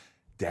saying like,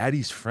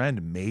 Daddy's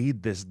friend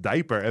made this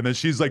diaper. And then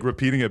she's like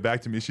repeating it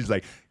back to me. She's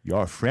like,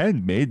 your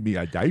friend made me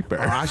a diaper.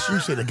 You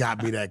should have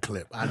got me that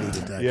clip. I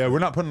needed that. Yeah, we're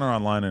not putting her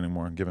online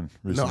anymore, given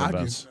recent No,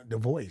 events. the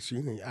voice.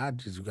 I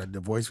just got the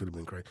voice would have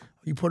been crazy.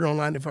 You put her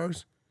online at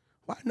first?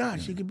 Why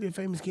not? She could be a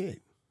famous kid.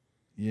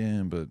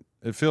 Yeah, but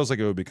it feels like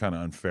it would be kind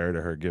of unfair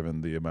to her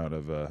given the amount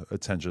of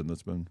attention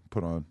that's been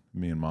put on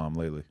me and Mom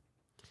lately.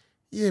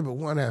 Yeah, but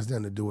one has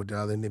nothing to do with the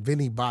other. And if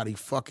anybody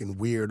fucking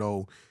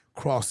weirdo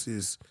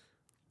crosses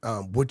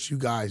what you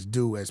guys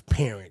do as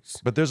parents.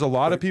 But there's a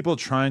lot of people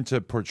trying to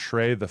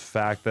portray the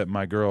fact that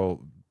my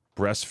girl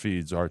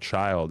breastfeeds our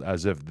child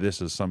as if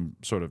this is some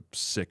sort of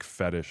sick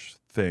fetish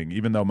thing,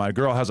 even though my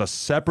girl has a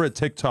separate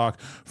TikTok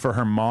for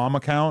her mom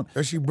account.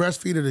 Does she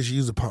breastfeed or does she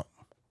use a pump?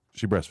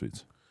 She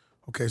breastfeeds.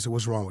 Okay, so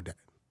what's wrong with that?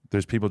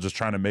 There's people just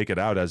trying to make it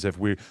out as if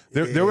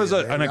there was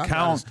man, an y'all gotta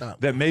account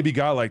stop. that maybe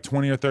got like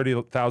 20 or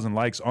 30,000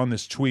 likes on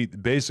this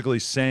tweet basically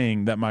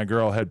saying that my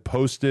girl had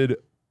posted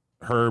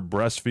her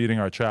breastfeeding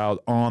our child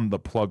on the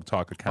Plug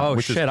Talk account. Oh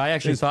which shit! I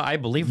actually thought I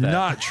believed that.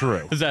 not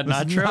true. Is that This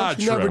not true? Not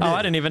She true. never did. Oh,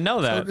 I didn't even know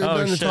So that. there's Oh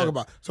nothing shit! to talk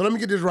about. So let me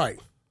get this right.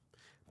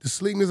 The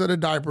sleekness of the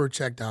diaper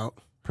checked out.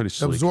 Pretty The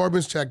sleek.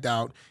 absorbents checked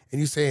out.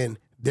 And you're saying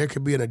there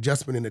could be an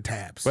adjustment in the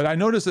tabs. But I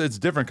noticed that it's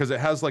different because it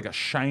has like a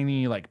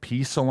shiny like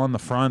piece along the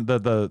front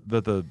that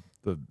the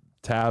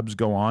tabs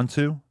go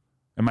onto.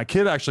 And my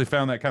kid actually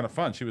found that kind of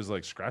fun. She was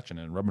like scratching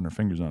it and rubbing her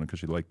fingers on it because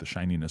she liked the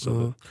shininess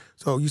of it.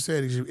 So you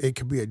said it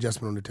could be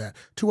adjustment on the tab.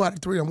 2 out of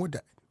 3, I'm with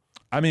that.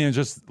 I mean, it's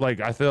just like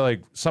I feel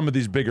like some of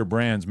these bigger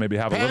brands maybe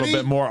have a Patty? little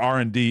bit more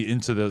R&D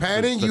into the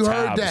Patty, the you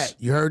tabs. heard that.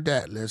 You heard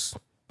that, Liz.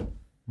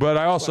 But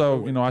I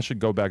also, I should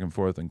go back and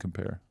forth and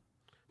compare.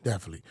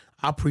 Definitely.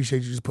 I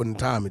appreciate you just putting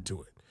time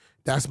into it.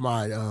 That's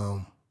my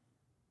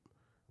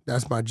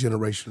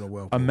generational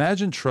wealth.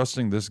 Imagine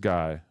trusting this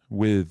guy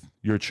with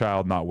your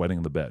child not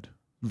wetting the bed.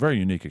 Very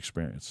unique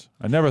experience.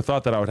 I never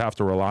thought that I would have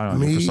to rely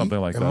on you for something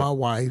like and that. my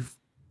wife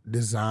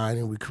designed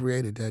and we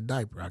created that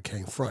diaper. I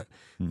came front.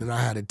 Then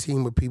I had a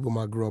team of people.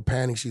 My girl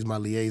Panning, she's my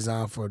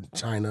liaison for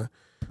China.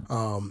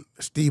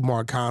 Steve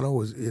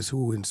Marcano is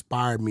who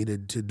inspired me to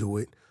do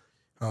it.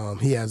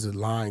 He has a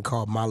line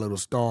called My Little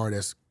Star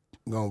that's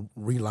going to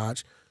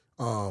relaunch.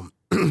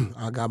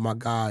 I got my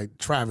guy,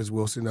 Travis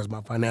Wilson, that's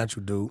my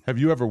financial dude. Have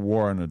you ever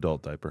wore an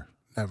adult diaper?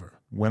 Never.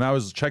 When I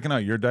was checking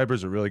out your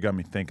diapers, it really got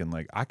me thinking,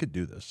 like, I could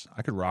do this.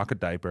 I could rock a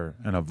diaper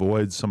and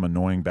avoid some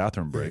annoying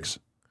bathroom breaks.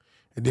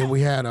 And then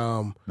we had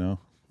No?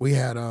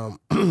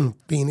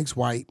 Phoenix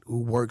White, who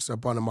works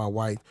up under my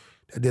wife,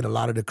 that did a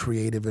lot of the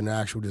creative and the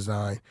actual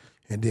design.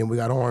 And then we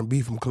got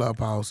R&B from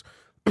Clubhouse,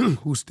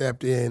 who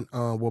stepped in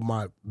with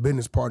my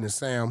business partner,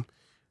 Sam,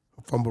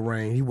 from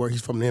Bahrain.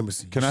 He's from the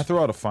embassy. Can I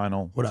throw out a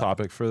final What up?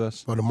 topic for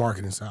this? For the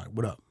marketing side.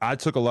 What up? I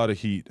took a lot of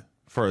heat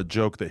for a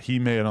joke that he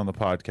made on the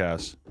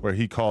podcast where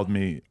he called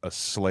me a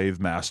slave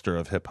master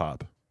of hip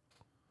hop.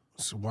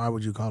 So why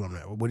would you call him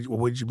that?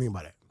 What did you mean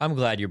by that? I'm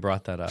glad you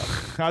brought that up.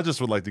 I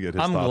just would like to get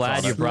his I'm thoughts glad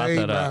on you it. brought Slave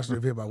that up. master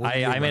of hip-hop. What do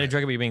you mean I by made a that?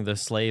 joke about you being the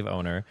slave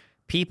owner.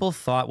 People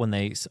thought when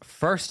they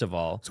first of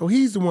all, So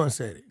he's the one that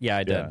said it. yeah,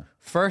 I did. Yeah.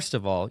 First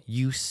of all,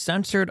 you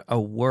censored a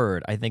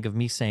word. I think of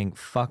me saying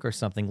 "fuck" or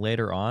something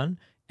later on,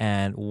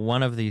 and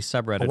one of the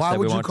subreddits Why that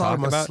we would you won't call talk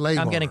him a about. slave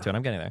I'm getting owner? to it.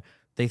 I'm getting there.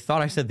 They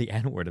thought I said the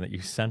N-word and that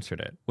you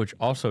censored it, which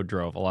also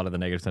drove a lot of the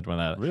negative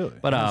sentiment on that. Really?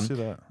 But I didn't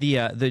see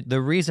that.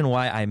 the reason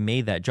why I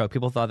made that joke,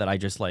 people thought that I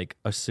just like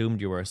assumed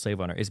you were a slave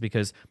owner, is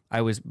because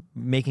I was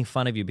making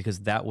fun of you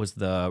because that was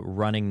the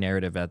running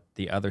narrative at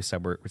the other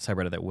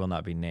subreddit that will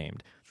not be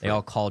named. They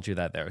all called you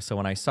that there. So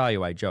when I saw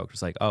you, I joked.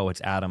 It's like, oh,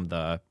 it's Adam,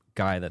 the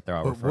guy that they're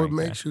all But referring what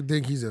to. makes you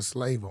think he's a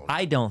slave owner?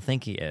 I don't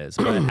think he is,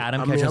 but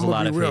Adam I catches mean, I'm a lot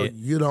gonna of be real. hate.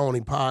 You're the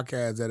only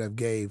podcast that have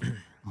gave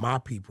my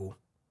people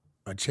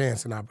a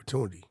chance and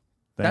opportunity.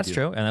 That's you.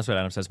 true, and that's what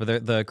Adam says.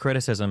 But the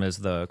criticism is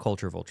the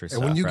culture vulture And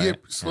stuff. when you right?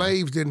 get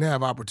slaves didn't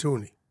have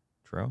opportunity.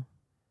 True.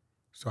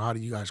 So how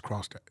do you guys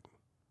cross that?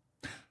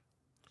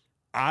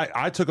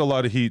 I took a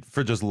lot of heat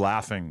for just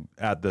laughing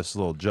at this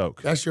little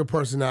joke. That's your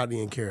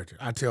personality and character.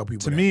 I tell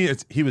people To me,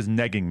 he was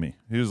negging me.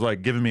 He was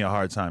like giving me a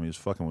hard time. He was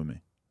fucking with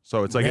me.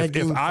 So it's like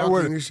if I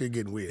were this shit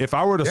getting weird. if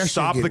I were to That shit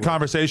stop get the weird.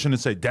 conversation and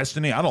say,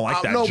 Destiny, I don't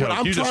like that no, but joke.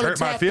 I'm You just trying to hurt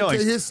my tap into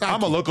feelings. his psyche.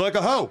 I'm gonna look like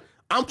a hoe.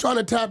 I'm trying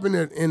to tap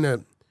into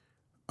Into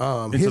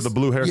the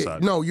blue hair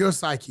side. No, your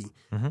psyche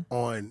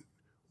on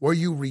were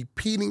you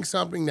repeating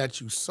something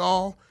that you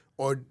saw,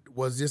 or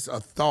was this a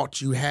thought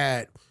you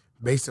had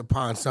based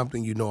upon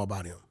something you know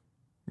about him?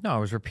 No, I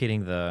was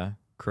repeating the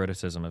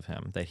criticism of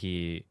him that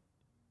he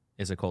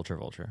is a culture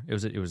vulture. It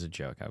was a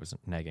joke. I was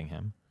negging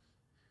him.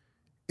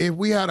 If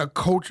we had a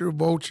culture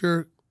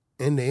vulture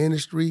in the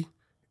industry,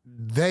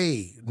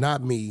 they,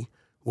 not me,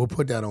 will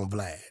put that on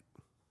Vlad.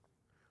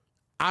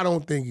 I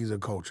don't think he's a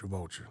culture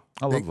vulture.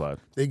 I love Vlad.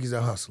 Think he's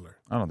a hustler.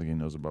 I don't think he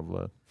knows about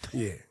Vlad.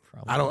 Yeah.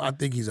 Probably. I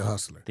think he's a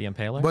hustler. The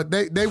Impaler? But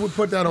they would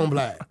put that on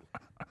Vlad.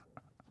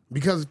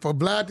 Because for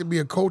Vlad to be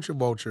a culture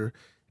vulture,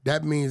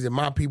 that means that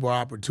my people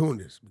are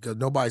opportunists because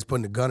nobody's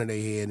putting a gun in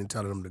their head and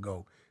telling them to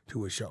go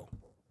to a show.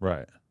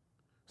 Right.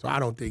 So I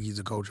don't think he's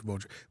a culture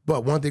vulture.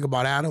 But one thing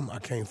about Adam, I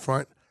can't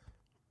front,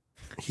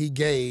 he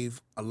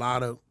gave a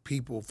lot of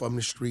people from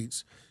the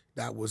streets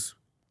that was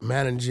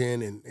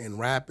managing and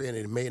rapping and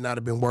it may not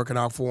have been working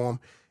out for him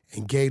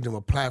and gave them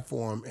a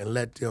platform and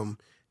let them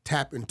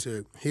tap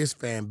into his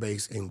fan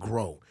base and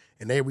grow.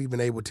 And they were even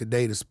able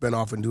today to spin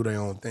off and do their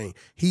own thing.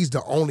 He's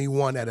the only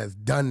one that has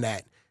done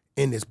that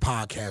in this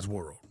podcast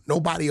world.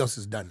 Nobody else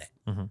has done that.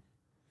 Mm-hmm.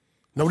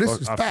 No, this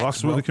is I facts,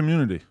 fucks bro. with the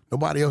community.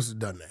 Nobody else has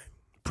done that.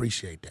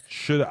 Appreciate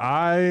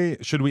that.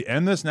 Should we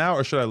end this now,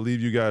 or should I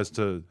leave you guys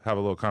to have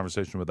a little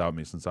conversation without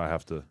me since I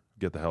have to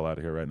get the hell out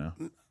of here right now?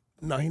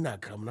 No, he's not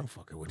coming. I'm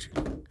fucking with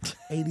you.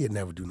 AD would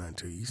never do nothing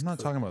to you. I'm not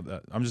talking about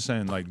that. I'm just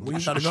saying, like, We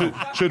gotta go.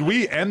 should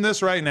we end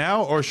this right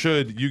now, or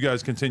should you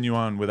guys continue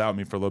on without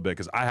me for a little bit?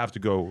 Because I have to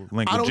go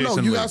link I with don't know.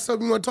 Jason You Lee. got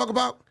something you want to talk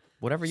about?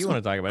 Whatever you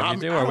want to talk about, I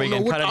you do. don't Are we know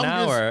going to what- cut it I'm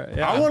now? just- Or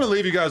yeah. I want to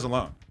leave you guys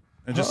alone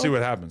and just see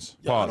what happens.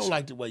 Yo, I Pause. don't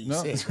like the way you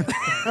said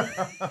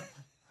it.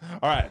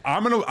 All right,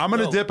 I'm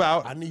gonna Yo, dip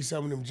out. I need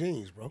some of them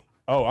jeans, bro.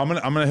 Oh, I'm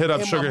gonna hit up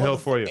And my Sugar Hill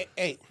for you.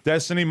 Hey,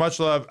 Destiny, much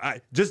love.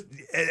 Just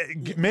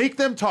make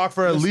them talk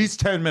for at least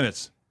 10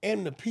 minutes.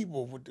 and the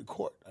people with the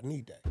court. I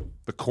need that.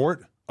 The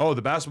court? Oh,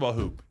 the basketball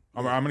hoop.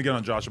 I'm gonna get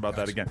on Josh about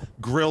that again.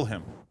 Grill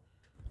him.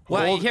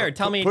 Well, Hold- here,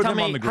 tell me, put him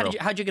on the grill.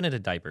 how'd you get into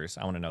diapers?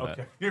 I want to know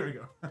that. Here we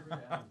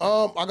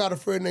go. I got a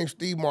friend named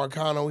Steve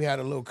Marcano. He had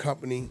a little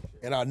company,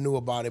 and I knew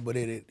about it, but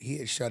he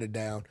had shut it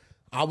down.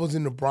 I was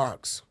in the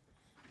Bronx,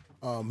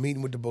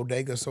 meeting with the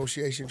Bodega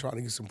Association, trying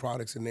to get some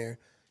products in there,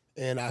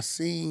 and I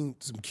seen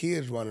some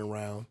kids running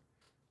around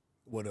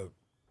with a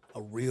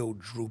real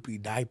droopy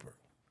diaper.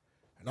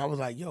 And I was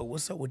like, yo,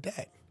 what's up with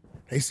that?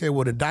 They said,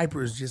 well, the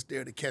diaper is just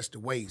there to catch the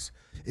waist.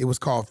 It was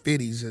called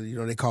Fitties,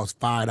 and they cost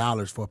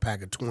 $5 for a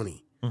pack of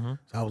 20. So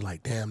I was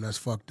like, damn, that's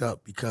fucked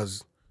up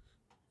because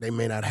they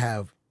may not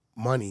have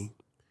money.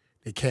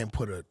 They can't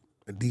put a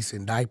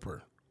decent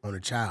diaper on a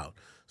child.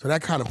 So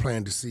that kind of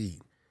planted the seed.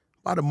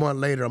 About a month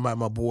later, I'm at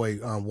my boy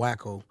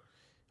Wacko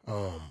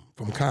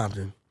from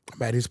Compton.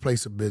 I'm at his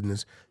place of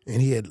business,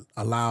 and he had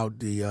allowed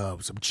the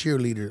some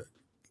cheerleader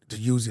to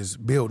use his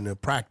building to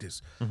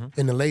practice.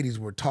 And the ladies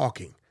were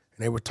talking,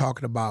 and they were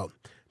talking about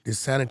this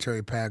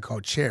sanitary pad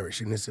called Cherish,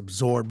 and it's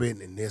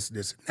absorbent and this,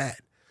 and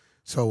that.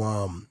 So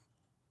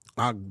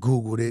I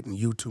Googled it and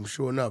YouTube.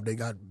 Sure enough, they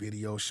got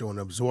videos showing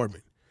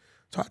absorbent.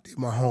 So I did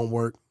my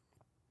homework,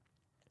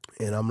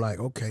 and I'm like,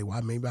 okay,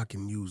 well, maybe I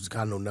can use,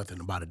 I know nothing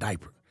about a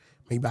diaper.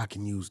 Maybe I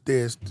can use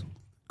this,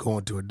 go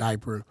into a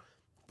diaper,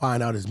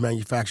 find out it's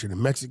manufactured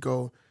in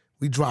Mexico.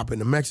 We drop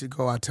into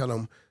Mexico. I tell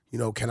them,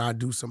 can I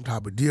do some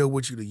type of deal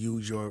with you to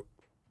use your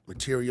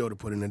material to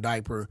put in a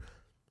diaper?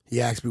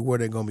 He asked me where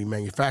they're going to be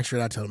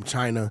manufactured. I tell him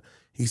China.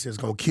 He says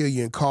it's going to kill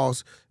you in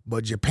cost,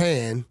 but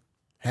Japan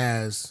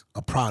has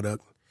a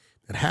product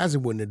that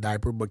hasn't went in a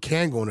diaper but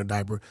can go in a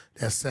diaper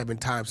that's 7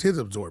 times his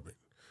absorbent.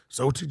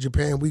 So to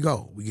Japan we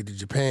go. We get to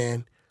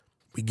Japan.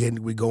 We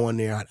go in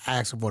there. I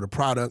ask them for the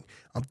product.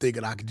 I'm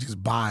thinking I could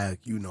just buy,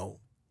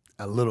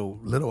 a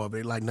little of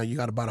it. Like, no, you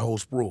got to buy the whole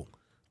spool,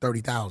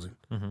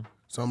 $30,000.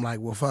 So I'm like,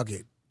 well, fuck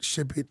it.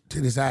 Ship it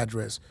to this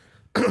address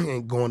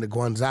and go into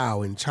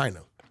Guangzhou in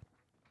China.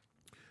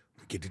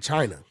 We get to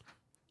China,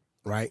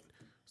 right?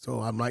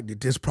 So I'm like, did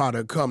this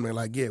product come? They're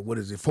like, yeah, what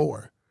is it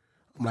for?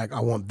 I'm like, I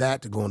want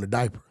that to go in the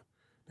diaper.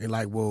 They're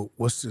like, well,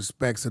 what's the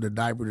specs of the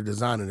diaper, the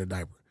design of the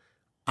diaper?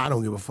 I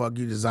don't give a fuck.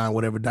 You design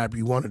whatever diaper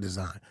you want to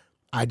design.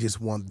 I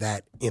just want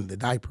that in the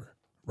diaper,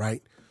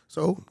 right?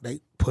 So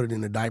they put it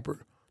in the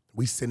diaper.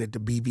 We send it to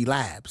BV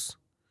Labs.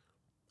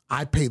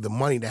 I pay the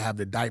money to have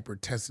the diaper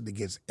tested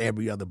against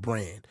every other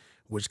brand,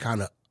 which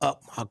kind of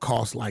up my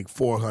cost like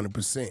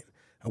 400%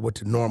 of what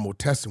the normal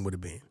testing would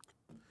have been.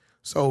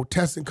 So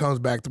testing comes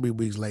back 3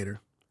 weeks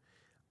later.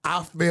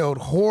 I failed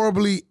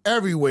horribly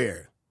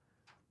everywhere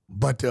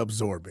but the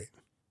absorbent.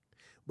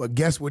 But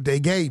guess what they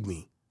gave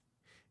me?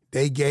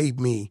 They gave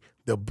me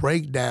the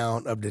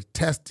breakdown of the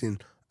testing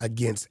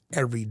against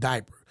every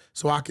diaper.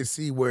 So I could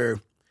see where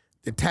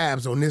the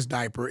tabs on this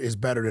diaper is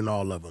better than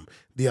all of them.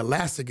 The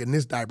elastic in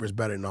this diaper is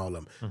better than all of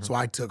them. Mm-hmm. So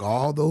I took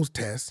all those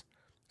tests,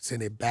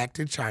 sent it back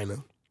to China,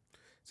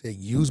 said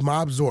use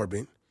my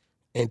absorbent,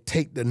 and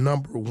take the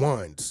number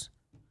ones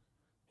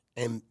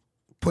and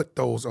put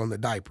those on the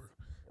diaper.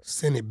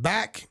 Send it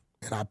back,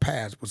 and I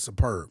passed with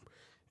superb.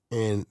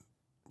 And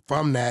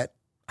from that,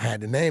 I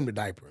had to name the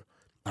diaper.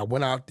 I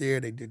went out there,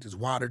 they did this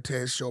water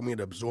test, showed me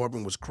the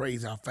absorbent was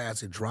crazy, how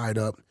fast it dried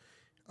up.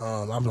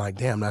 I'm like,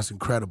 damn, that's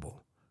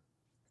incredible.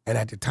 And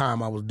at the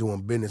time, I was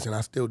doing business, and I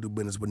still do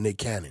business with Nick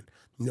Cannon.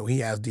 You know, he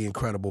has the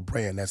incredible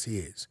brand, that's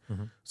his.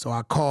 Mm-hmm. So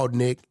I called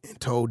Nick and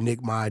told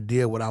Nick my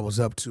idea, what I was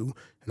up to,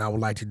 and I would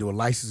like to do a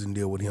licensing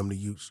deal with him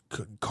to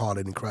call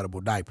it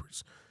Incredible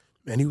Diapers.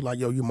 And he was like,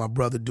 yo, you my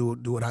brother, do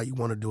it how you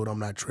want to do it, I'm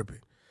not tripping.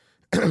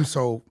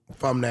 So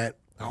from that,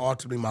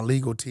 ultimately my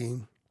legal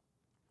team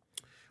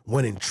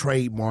went and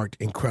trademarked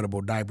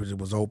Incredible Diapers. It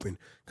was open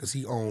because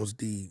he owns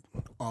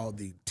all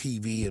the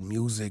TV and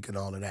music and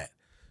all of that.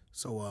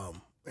 So,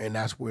 and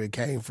that's where it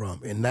came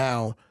from. And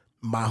now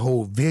my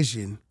whole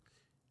vision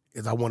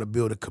is I want to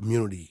build a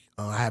community.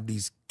 I have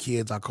these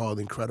kids I call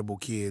the Incredible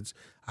Kids.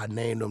 I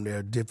named them.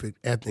 They're different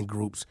ethnic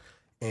groups.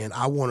 And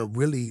I want to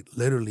really,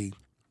 literally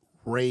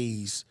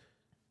raise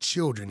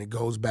children. It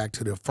goes back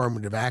to the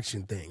affirmative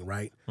action thing,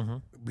 right? Mm-hmm.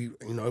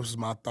 This was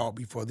my thought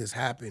before this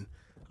happened.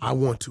 I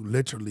want to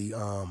literally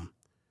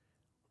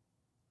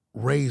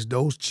raise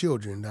those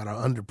children that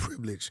are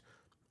underprivileged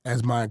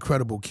as my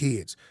incredible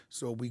kids.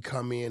 So we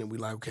come in and we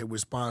like, okay, we're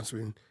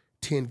sponsoring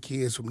 10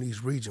 kids from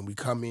each region. We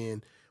come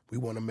in, we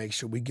want to make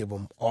sure we give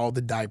them all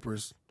the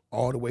diapers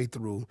all the way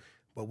through,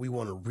 but we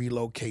want to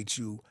relocate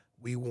you.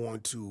 We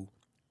want to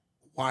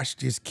watch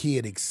this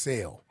kid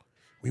excel.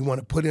 We want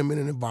to put him in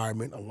an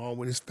environment along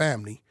with his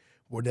family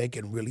where they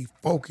can really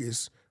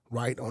focus,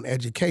 right, on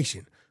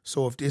education.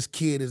 So if this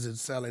kid is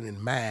excelling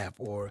in math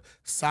or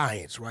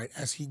science, right,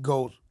 as he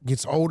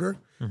gets older,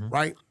 mm-hmm.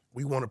 right,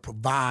 we want to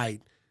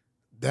provide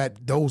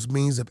those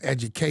means of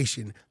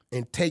education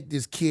and take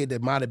this kid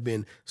that might have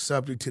been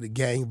subject to the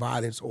gang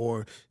violence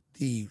or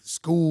the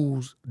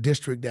schools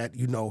district that,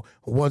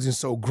 wasn't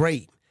so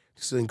great.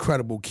 It's an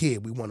incredible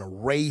kid. We want to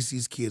raise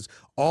these kids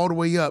all the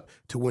way up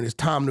to when it's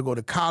time to go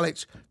to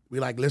college.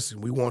 We're like,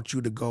 listen, we want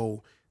you to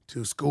go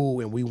to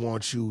school and we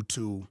want you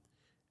to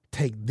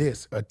take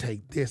this or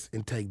take this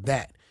and take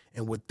that.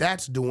 And what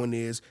that's doing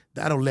is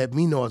that'll let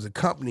me know as a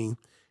company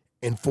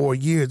in 4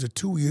 years or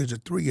 2 years or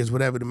 3 years,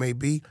 whatever it may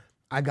be,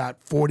 I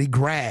got 40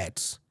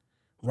 grads,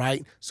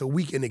 right? So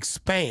we can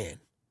expand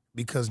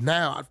because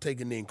now I've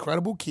taken the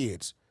incredible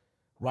kids,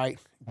 right,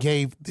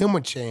 gave them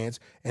a chance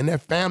and their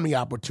family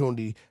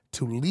opportunity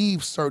to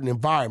leave certain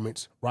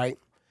environments, right,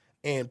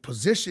 and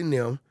position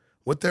them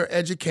with their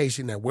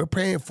education that we're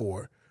paying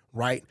for,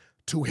 right,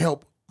 to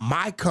help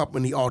my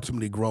company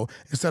ultimately grow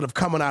instead of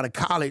coming out of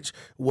college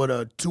with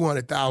a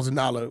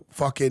 $200,000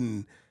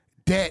 fucking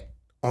debt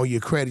on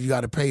your credit you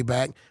got to pay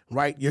back,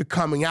 right? You're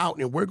coming out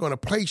and we're going to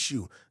place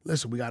you.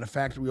 Listen, we got a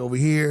factory over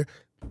here.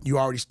 You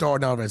already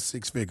started out at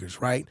 6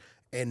 figures, right?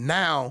 And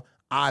now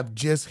I've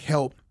just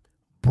helped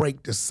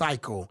break the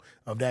cycle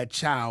of that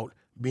child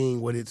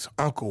being what its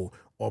uncle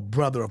or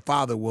brother or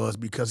father was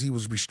because he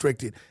was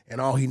restricted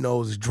and all he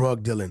knows is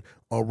drug dealing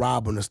or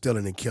robbing or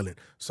stealing and killing.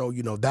 So,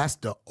 that's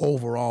the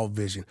overall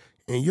vision.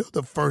 And you're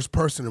the first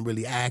person to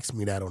really ask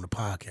me that on the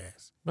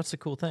podcast. That's a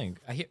cool thing.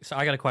 So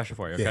I got a question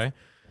for you, okay?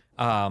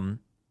 Yeah.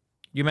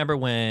 You remember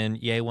when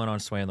Ye went on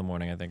Sway in the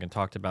Morning, I think, and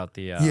talked about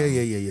the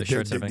the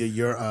shirts and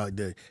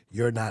everything?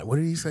 You're not. What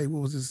did he say?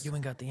 What was this? You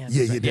ain't got the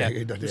answer.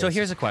 Yeah. So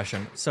here's a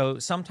question. So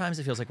sometimes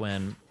it feels like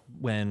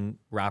when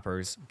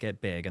rappers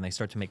get big and they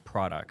start to make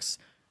products,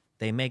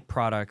 they make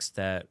products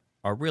that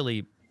are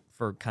really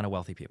for kind of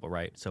wealthy people,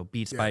 right? So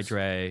Beats by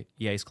Dre,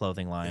 Ye's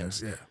clothing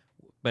lines. Yes, yeah.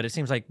 But it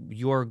seems like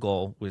your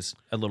goal was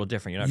a little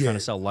different. You're not trying to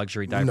sell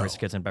luxury diapers to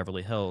kids in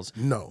Beverly Hills.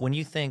 No. What do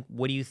you think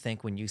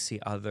when you see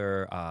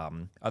other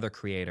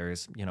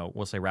creators,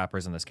 we'll say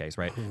rappers in this case,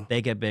 right? Mm-hmm.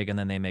 They get big and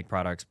then they make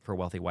products for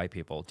wealthy white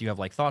people. Do you have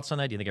thoughts on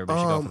that? Do you think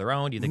everybody should go for their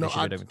own? Do you think they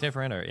should do it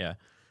different or yeah?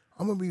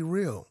 I'm gonna be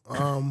real.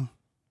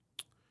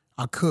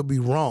 I could be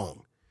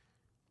wrong.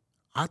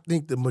 I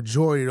think the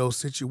majority of those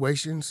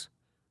situations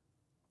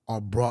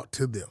are brought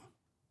to them.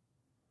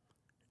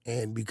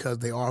 And because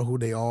they are who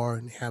they are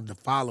and have the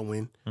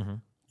following, mm-hmm.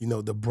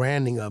 The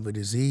branding of it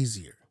is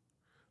easier,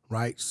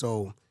 right?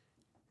 So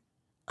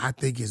I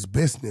think it's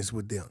business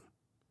with them.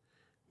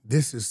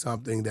 This is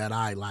something that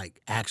I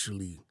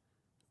actually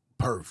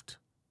birthed.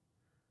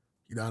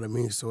 You know what I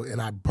mean? So, and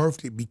I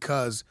birthed it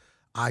because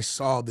I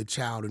saw the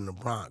child in the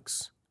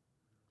Bronx.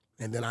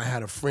 And then I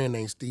had a friend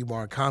named Steve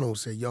Marcano who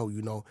said, yo,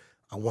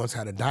 I once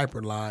had a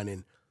diaper line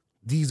and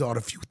these are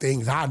the few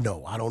things I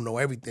know. I don't know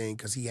everything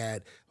because he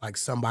had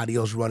somebody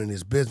else running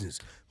his business.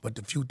 But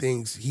the few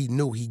things he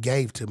knew, he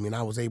gave to me, and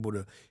I was able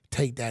to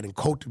take that and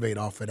cultivate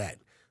off of that.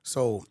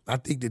 So I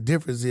think the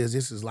difference is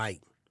this is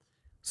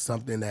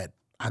something that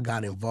I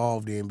got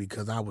involved in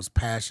because I was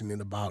passionate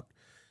about,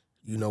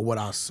 what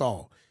I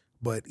saw.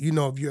 But,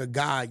 if you're a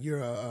guy, you're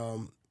a,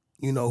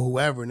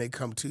 whoever, and they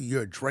come to you,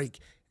 you're a Drake,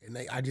 And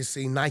I just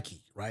see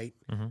Nike, right?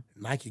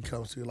 Nike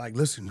comes to you like,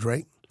 listen,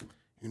 Drake,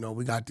 you know,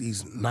 we got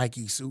these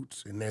Nike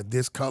suits and they're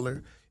this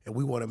color and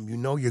we want them, you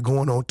know, you're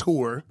going on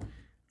tour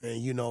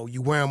and, you know,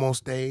 you wear them on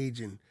stage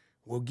and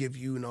we'll give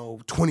you,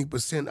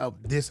 20%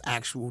 of this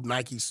actual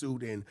Nike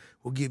suit and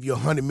we'll give you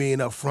 $100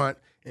 million up front.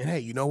 And hey,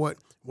 you know what?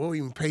 We'll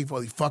even pay for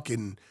the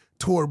fucking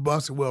tour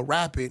bus and we'll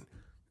wrap it.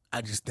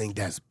 I just think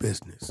that's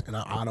business and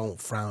I don't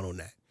frown on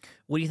that.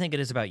 What do you think it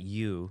is about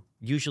you?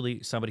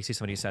 Usually somebody sees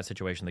somebody in a sad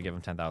situation, they give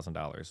them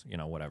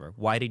 $10,000, whatever.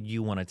 Why did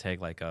you want to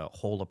take like a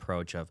whole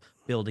approach of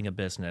building a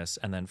business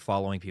and then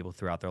following people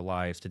throughout their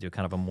lives to do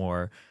kind of a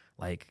more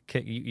like,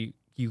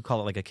 you call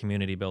it like a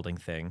community building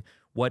thing.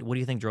 What do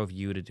you think drove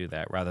you to do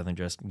that rather than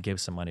just give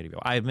some money to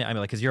people? I mean,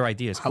 like, because your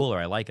idea is cooler.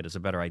 I like it. It's a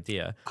better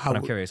idea. But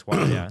I'm curious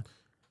why, yeah.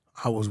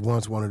 I was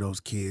once one of those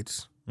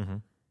kids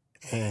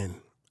and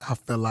I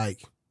feel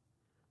like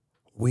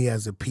we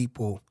as a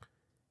people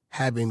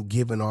haven't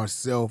given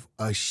ourselves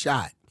a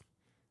shot,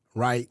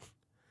 right,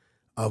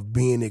 of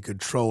being in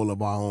control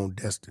of our own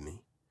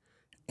destiny.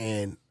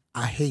 And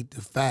I hate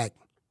the fact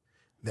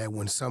that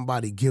when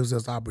somebody gives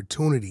us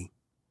opportunity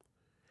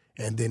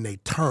and then they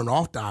turn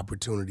off the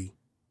opportunity,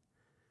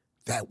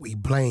 that we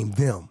blame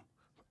them,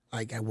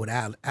 like what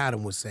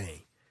Adam was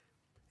saying.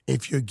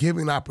 If you're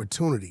giving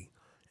opportunity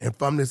and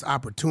from this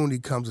opportunity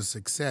comes a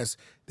success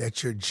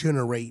that you're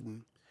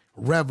generating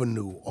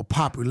revenue or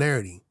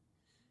popularity,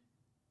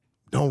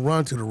 don't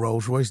run to the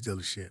Rolls Royce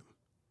dealership.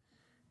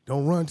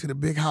 Don't run to the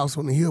big house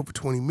on the hill for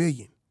 $20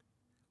 million.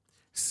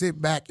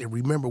 Sit back and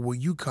remember where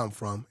you come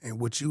from and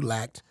what you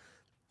lacked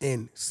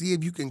and see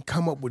if you can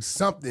come up with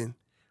something,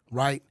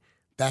 right,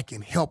 that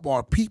can help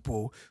our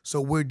people so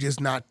we're just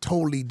not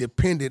totally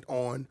dependent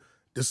on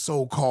the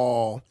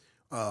so-called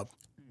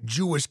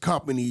Jewish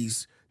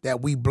companies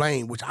that we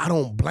blame, which I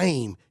don't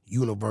blame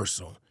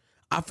Universal.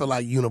 I feel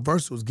like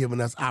Universal is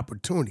giving us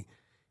opportunity.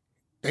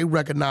 They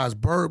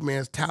recognized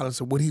Birdman's talents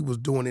and what he was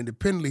doing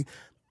independently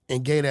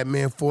and gave that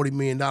man $40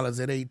 million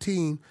at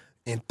 18,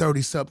 and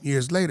 30-something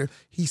years later,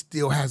 he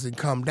still hasn't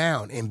come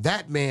down. And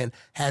that man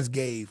has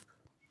gave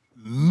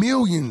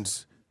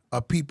millions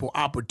of people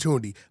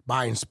opportunity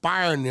by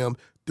inspiring them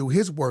through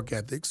his work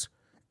ethics.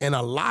 And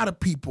a lot of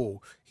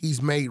people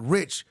he's made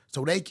rich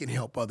so they can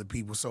help other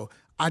people. So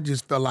I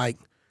just felt like,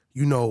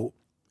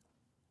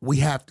 we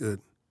have to,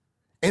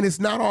 and it's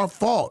not our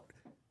fault.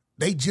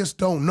 They just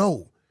don't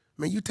know.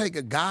 I mean, you take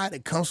a guy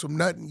that comes from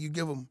nothing, you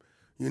give him,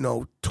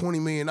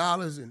 $20 million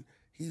and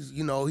he's,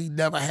 he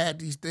never had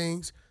these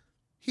things.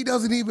 He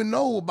doesn't even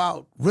know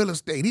about real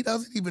estate. He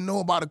doesn't even know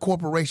about a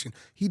corporation.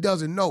 He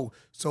doesn't know.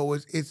 So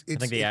it's I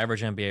think the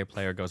average NBA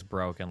player goes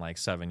broke in like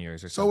 7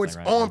 years or something. So it's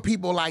right? on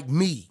people like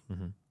me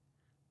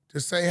to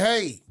say,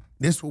 hey,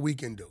 this is what we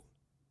can do.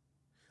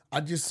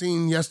 I just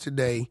seen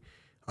yesterday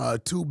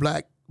 2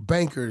 black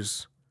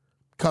bankers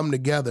come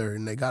together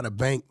and they got a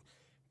bank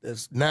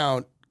that's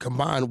now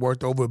combined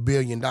worth over $1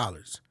 billion.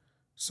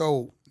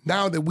 So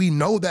now that we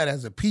know that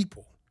as a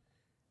people,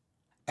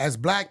 as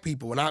black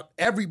people, and not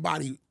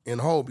everybody in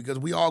whole, because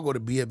we all go to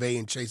B of A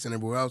and Chase and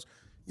everywhere else,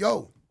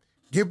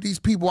 give these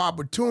people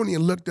opportunity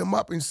and look them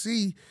up and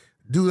see,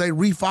 do they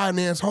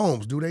refinance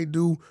homes? Do they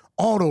do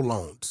auto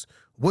loans?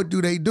 What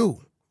do they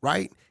do,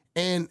 right?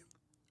 And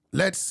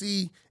let's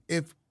see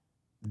if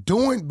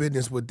doing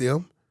business with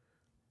them,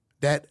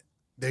 that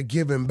they're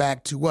giving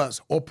back to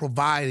us or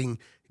providing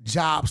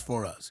jobs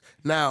for us.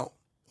 Now,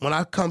 when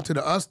I come to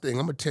the us thing,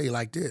 I'm going to tell you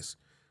like this.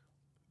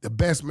 The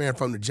best man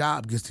from the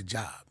job gets the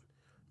job.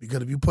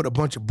 Because if you put a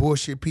bunch of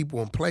bullshit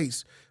people in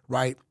place,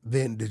 right,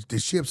 then the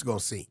ship's going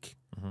to sink,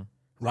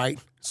 right?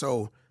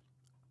 So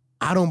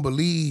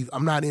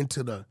I'm not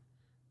into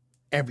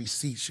every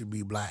seat should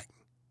be black.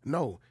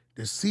 No,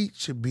 the seat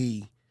should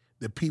be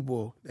the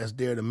people that's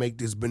there to make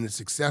this business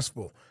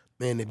successful.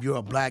 And if you're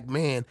a black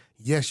man,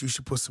 yes, you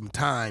should put some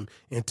time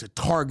into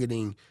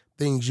targeting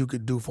things you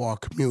could do for our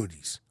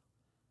communities.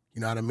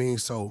 You know what I mean?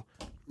 So,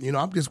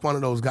 I'm just one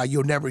of those guys.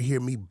 You'll never hear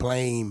me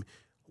blame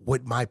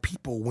what my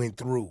people went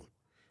through,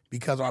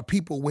 because our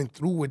people went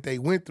through what they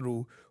went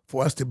through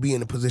for us to be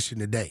in a position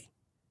today.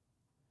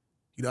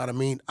 You know what I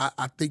mean?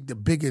 I think the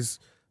biggest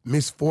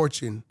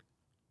misfortune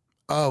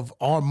of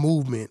our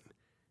movement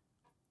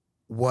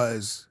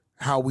was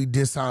how we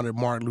dishonored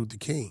Martin Luther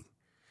King.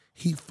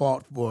 He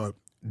fought for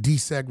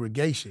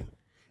desegregation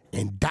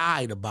and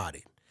died about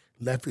it,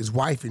 left his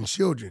wife and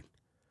children.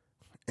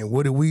 And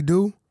what did we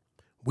do?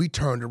 We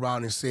turned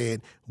around and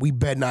said, we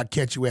better not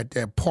catch you at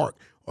that park,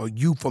 or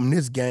you from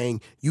this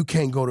gang, you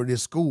can't go to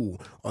this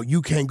school, or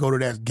you can't go to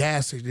that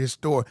gas station, this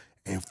store,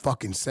 and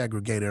fucking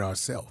segregated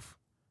ourselves.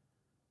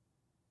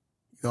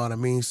 You know what I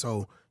mean?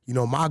 So,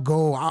 my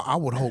goal, I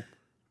would hope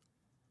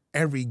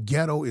every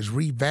ghetto is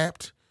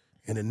revamped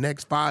in the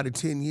next 5 to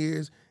 10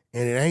 years,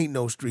 and it ain't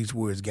no streets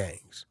where it's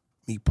gangs.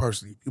 Me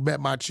personally. You bet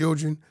my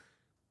children,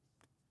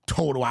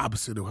 total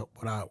opposite of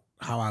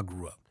how I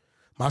grew up.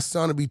 My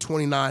son will be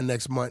 29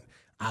 next month.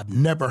 I've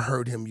never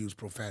heard him use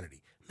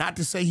profanity. Not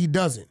to say he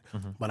doesn't,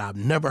 but I've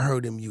never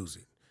heard him use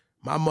it.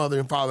 My mother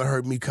and father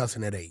heard me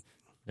cussing at 8.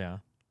 Yeah.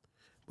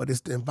 But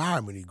it's the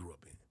environment he grew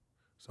up in.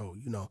 So,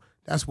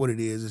 that's what it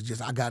is. It's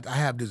just I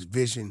have this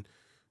vision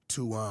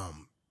to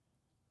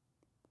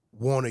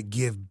want to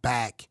give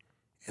back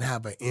and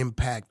have an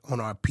impact on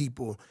our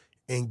people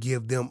and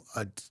give them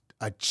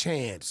a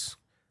chance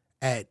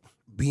at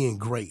being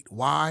great.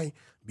 Why?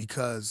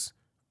 Because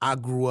I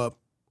grew up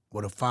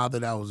with a father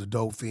that was a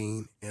dope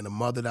fiend and a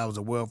mother that was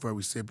a welfare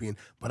recipient,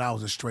 but I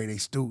was a straight A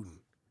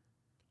student.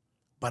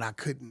 But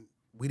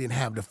we didn't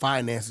have the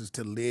finances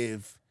to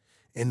live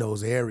in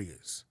those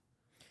areas.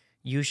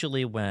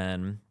 Usually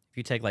if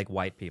you take like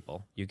white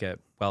people, you get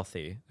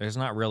wealthy, there's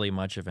not really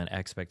much of an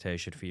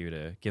expectation for you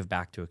to give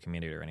back to a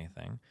community or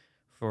anything.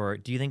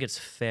 Do you think it's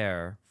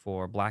fair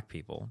for black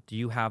people? Do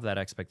you have that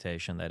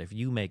expectation that if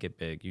you make it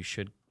big, you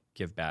should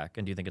give back?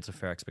 And do you think it's a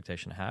fair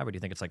expectation to have, or do you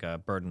think it's like a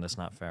burden that's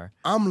not fair?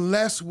 I'm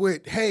less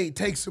with, hey,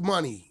 take some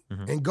money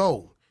and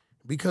go.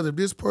 Because if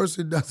this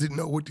person doesn't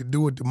know what to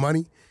do with the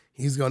money,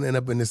 he's going to end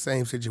up in the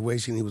same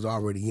situation he was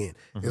already in.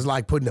 It's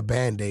like putting a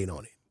Band-Aid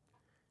on it.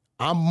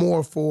 I'm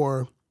more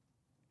for,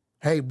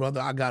 hey, brother,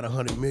 I got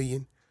 $100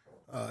 million.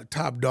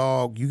 Top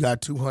Dog, you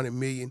got $200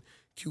 million.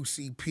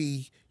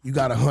 QCP, you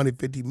got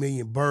 $150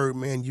 million.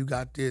 Birdman, you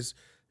got this.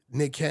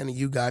 Nick Cannon,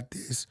 you got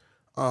this.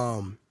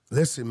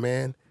 Listen,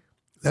 man,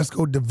 let's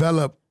go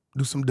do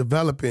some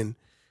developing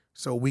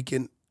so we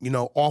can,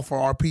 offer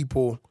our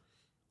people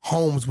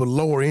homes with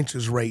lower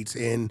interest rates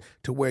and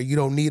to where you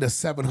don't need a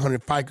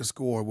 700 FICO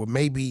score, where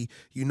maybe,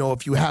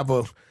 if you have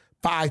a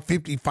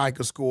 550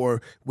 FICO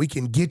score, we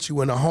can get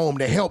you in a home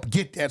to help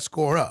get that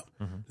score up.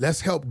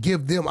 Let's help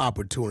give them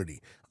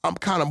opportunity. I'm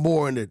kind of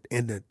more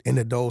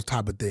into those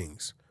type of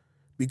things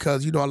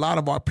because, a lot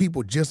of our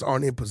people just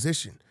aren't in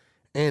position.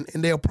 And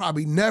they'll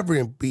probably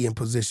never be in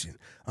position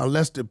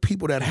unless the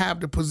people that have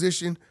the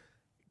position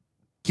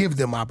give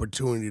them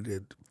opportunity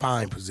to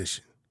find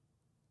position.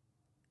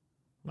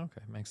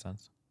 Okay, makes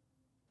sense.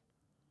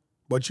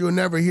 But you'll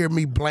never hear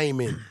me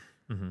blaming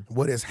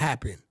what has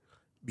happened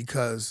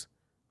because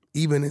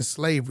even in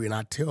slavery, and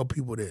I tell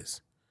people this,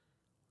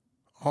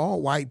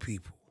 all white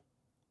people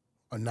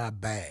are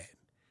not bad.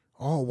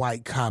 All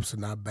white cops are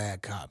not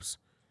bad cops.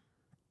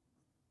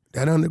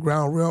 That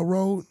Underground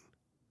Railroad,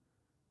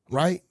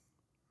 right?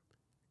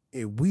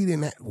 If we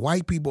didn't,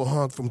 white people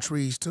hung from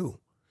trees too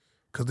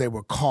because they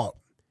were caught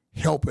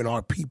helping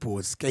our people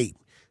escape,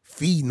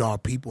 feeding our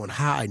people and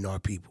hiding our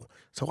people.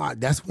 So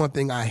that's one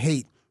thing I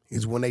hate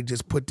is when they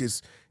just put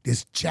this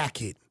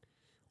jacket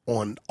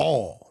on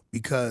all,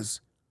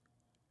 because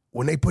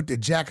when they put the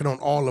jacket on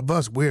all of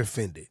us, we're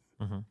offended.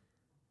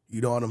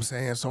 You know what I'm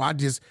saying? So I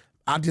just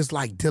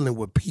like dealing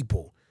with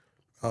people,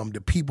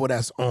 the people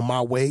that's on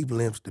my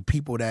wavelengths, the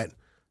people that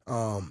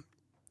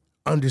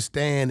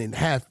understand and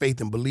have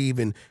faith and believe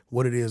in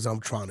what it is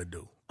I'm trying to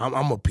do.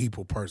 I'm a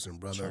people person,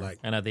 brother. Sure. Like,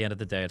 and at the end of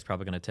the day, it's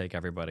probably going to take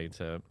everybody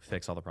to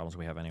fix all the problems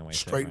we have anyway.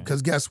 Straight,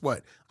 because guess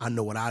what? I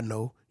know what I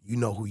know. You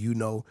know who you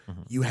know.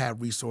 You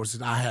have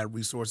resources. I have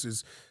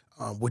resources.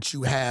 What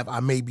you have, I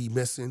may be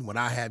missing. What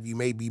I have, you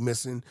may be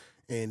missing.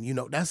 And,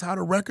 that's how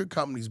the record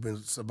company's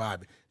been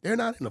surviving. They're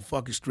not in the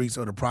fucking streets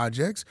or the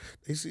projects.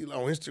 They see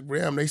on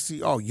Instagram, they see,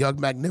 Young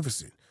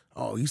Magnificent.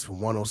 Oh, he's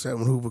from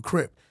 107 Hoover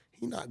Crip.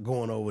 He not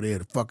going over there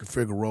to fucking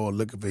Figueroa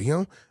looking for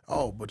him.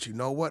 Oh, but you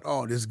know what?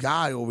 Oh, this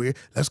guy over here,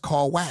 let's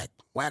call Wack.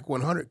 Wack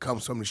 100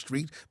 comes from the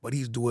street, but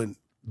he's doing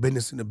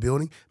business in the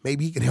building.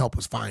 Maybe he can help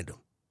us find him.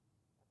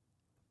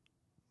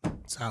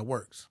 That's how it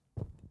works.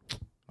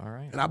 All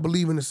right. And I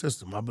believe in the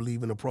system. I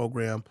believe in the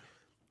program.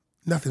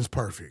 Nothing's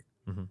perfect.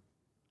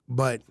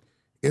 But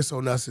it's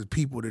on us as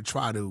people to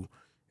try to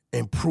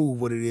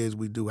improve what it is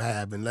we do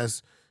have. And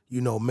let's,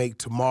 make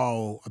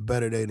tomorrow a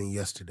better day than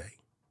yesterday.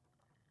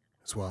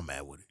 That's where I'm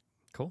at with it.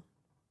 Cool.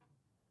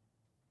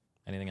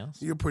 Anything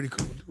else? You're pretty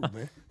cool too,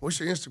 man. What's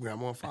your Instagram? I'm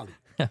gonna follow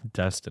you.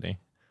 Destiny.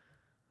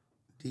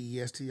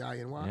 DESTINY?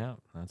 Yeah,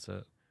 that's it.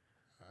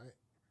 All right.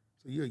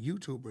 So you're a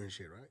YouTuber and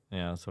shit, right?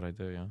 Yeah, that's what I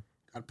do, yeah.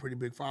 Got a pretty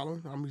big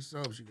following? How many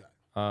subs you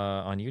got?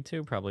 On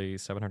YouTube, probably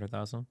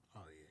 700,000. Oh,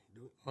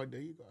 yeah. Oh,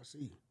 there you go. I see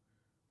you.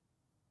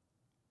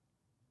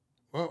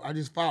 Well, I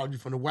just followed you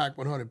from the Wack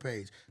 100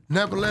 page.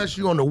 Nevertheless,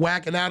 you on the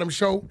Wack and Adam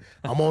show.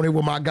 I'm on here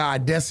with my guy,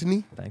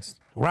 Destiny. Thanks.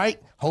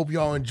 Right? Hope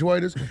y'all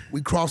enjoyed us.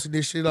 We crossing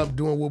this shit up,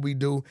 doing what we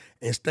do,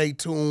 and stay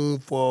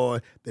tuned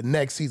for the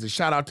next season.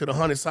 Shout out to the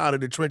 100 side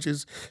of the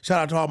trenches. Shout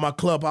out to all my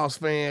Clubhouse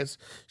fans.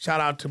 Shout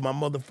out to my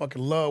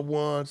motherfucking loved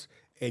ones.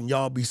 And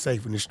y'all be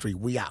safe in the street.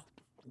 We out.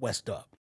 West up.